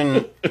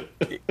imagine.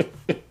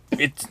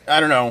 It's. I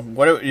don't know.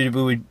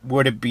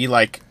 Would it be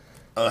like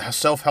a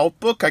self-help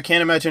book? I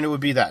can't imagine it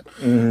would be that.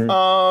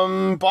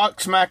 Mm-hmm.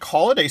 Box Mac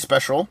Holiday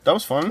Special. That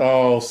was fun.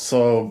 Oh,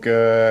 so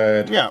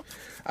good. Yeah.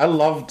 I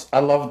loved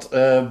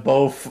both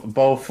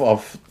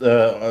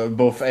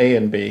A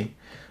and B.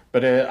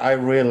 But I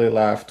really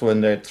laughed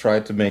when they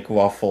tried to make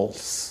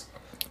waffles.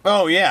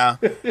 Oh yeah,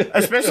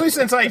 especially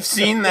since I've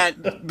seen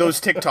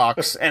those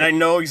TikToks and I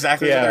know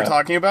exactly what they're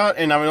talking about,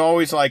 and I'm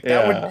always like,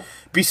 that would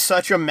be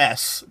such a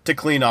mess to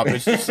clean up.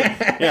 It's just,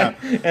 yeah,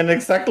 and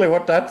exactly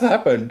what that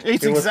happened.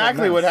 It's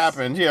exactly what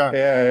happened.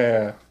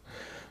 Yeah,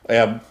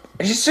 yeah.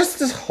 It's just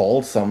this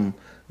wholesome,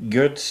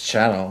 good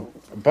channel.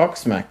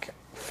 Boxmac,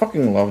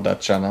 fucking love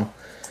that channel.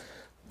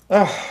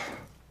 Oh.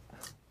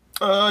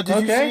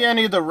 Did you see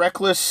any of the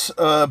Reckless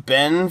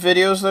Ben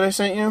videos that I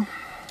sent you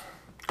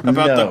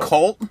about the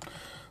cult?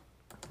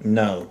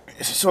 No.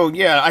 So,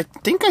 yeah, I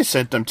think I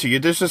sent them to you.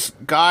 There's this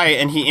guy,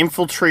 and he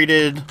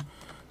infiltrated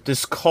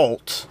this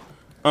cult.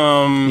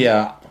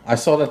 Yeah, I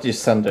saw that you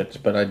sent it,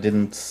 but I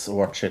didn't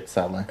watch it,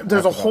 sadly.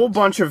 There's a whole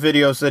bunch of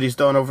videos that he's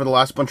done over the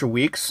last bunch of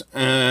weeks,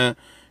 and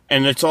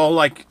it's all,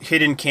 like,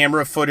 hidden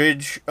camera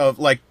footage of,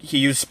 like, he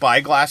used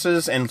spy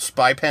glasses and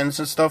spy pens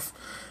and stuff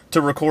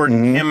to record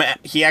him.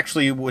 He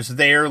actually was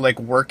there, like,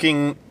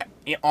 working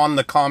on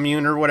the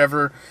commune or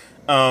whatever,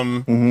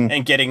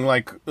 and getting,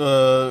 like,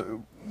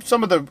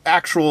 some of the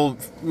actual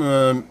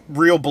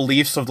real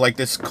beliefs of like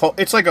this cult.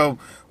 It's like a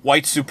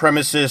white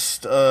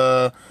supremacist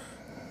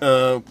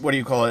what do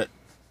you call it,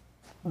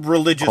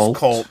 religious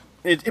cult.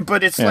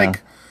 But it's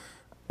like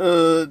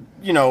you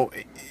know,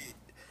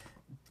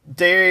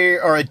 they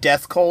are a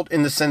death cult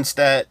in the sense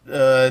that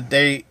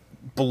they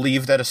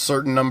believe that a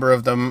certain number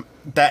of them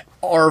that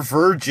are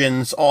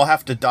virgins all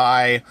have to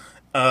die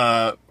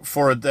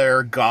for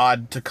their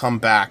god to come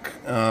back.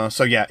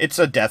 So yeah, it's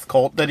a death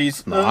cult that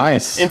he's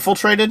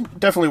infiltrated.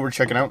 Definitely worth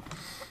checking out.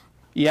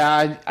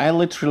 Yeah, I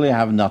literally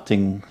have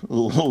nothing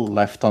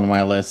left on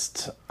my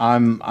list.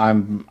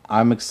 I'm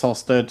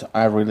exhausted.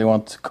 I really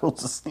want to go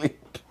to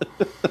sleep.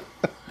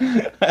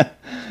 I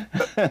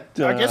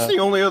guess the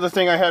only other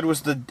thing I had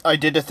was I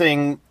did a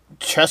thing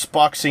chess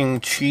boxing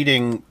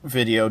cheating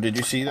video. Did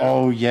you see that?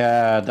 Oh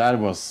yeah, that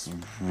was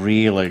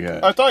really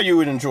good. I thought you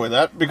would enjoy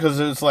that because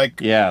it's like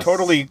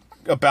totally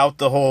about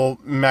the whole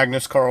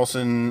Magnus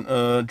Carlsen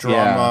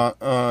drama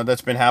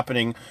that's been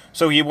happening.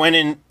 So he went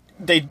in.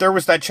 There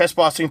was that chess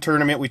boxing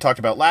tournament we talked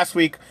about last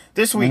week.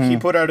 This week he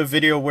put out a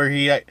video where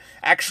he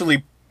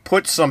actually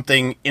put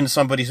something in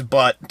somebody's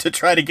butt to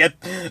try to get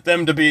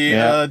them to be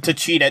to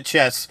cheat at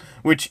chess,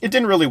 which it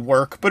didn't really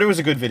work, but it was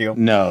a good video.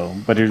 No,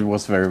 but it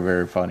was very,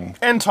 very funny.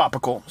 And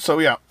topical, so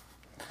yeah.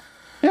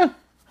 Yeah.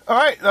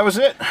 Alright, that was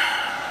it.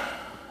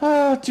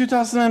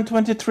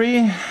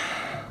 2023.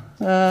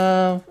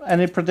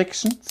 Any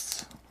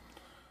predictions?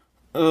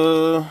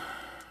 Not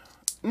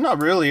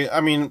really.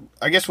 I mean,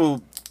 I guess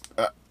we'll...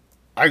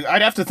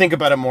 I'd have to think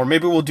about it more.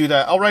 Maybe we'll do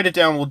that. I'll write it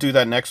down. We'll do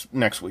that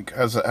next week.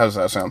 How's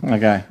that sound?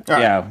 Okay. All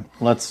right. Yeah,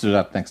 let's do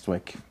that next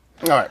week.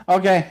 All right.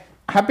 Okay.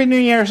 Happy New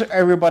Year,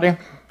 everybody.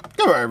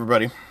 Goodbye,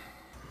 everybody.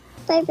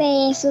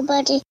 Bye-bye,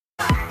 everybody.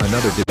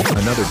 Another digital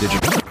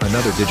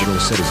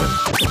citizen.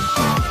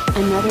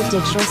 Another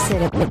digital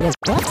citizen.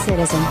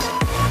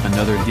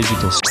 Another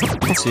digital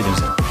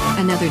citizen.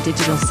 Another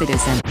digital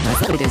citizen.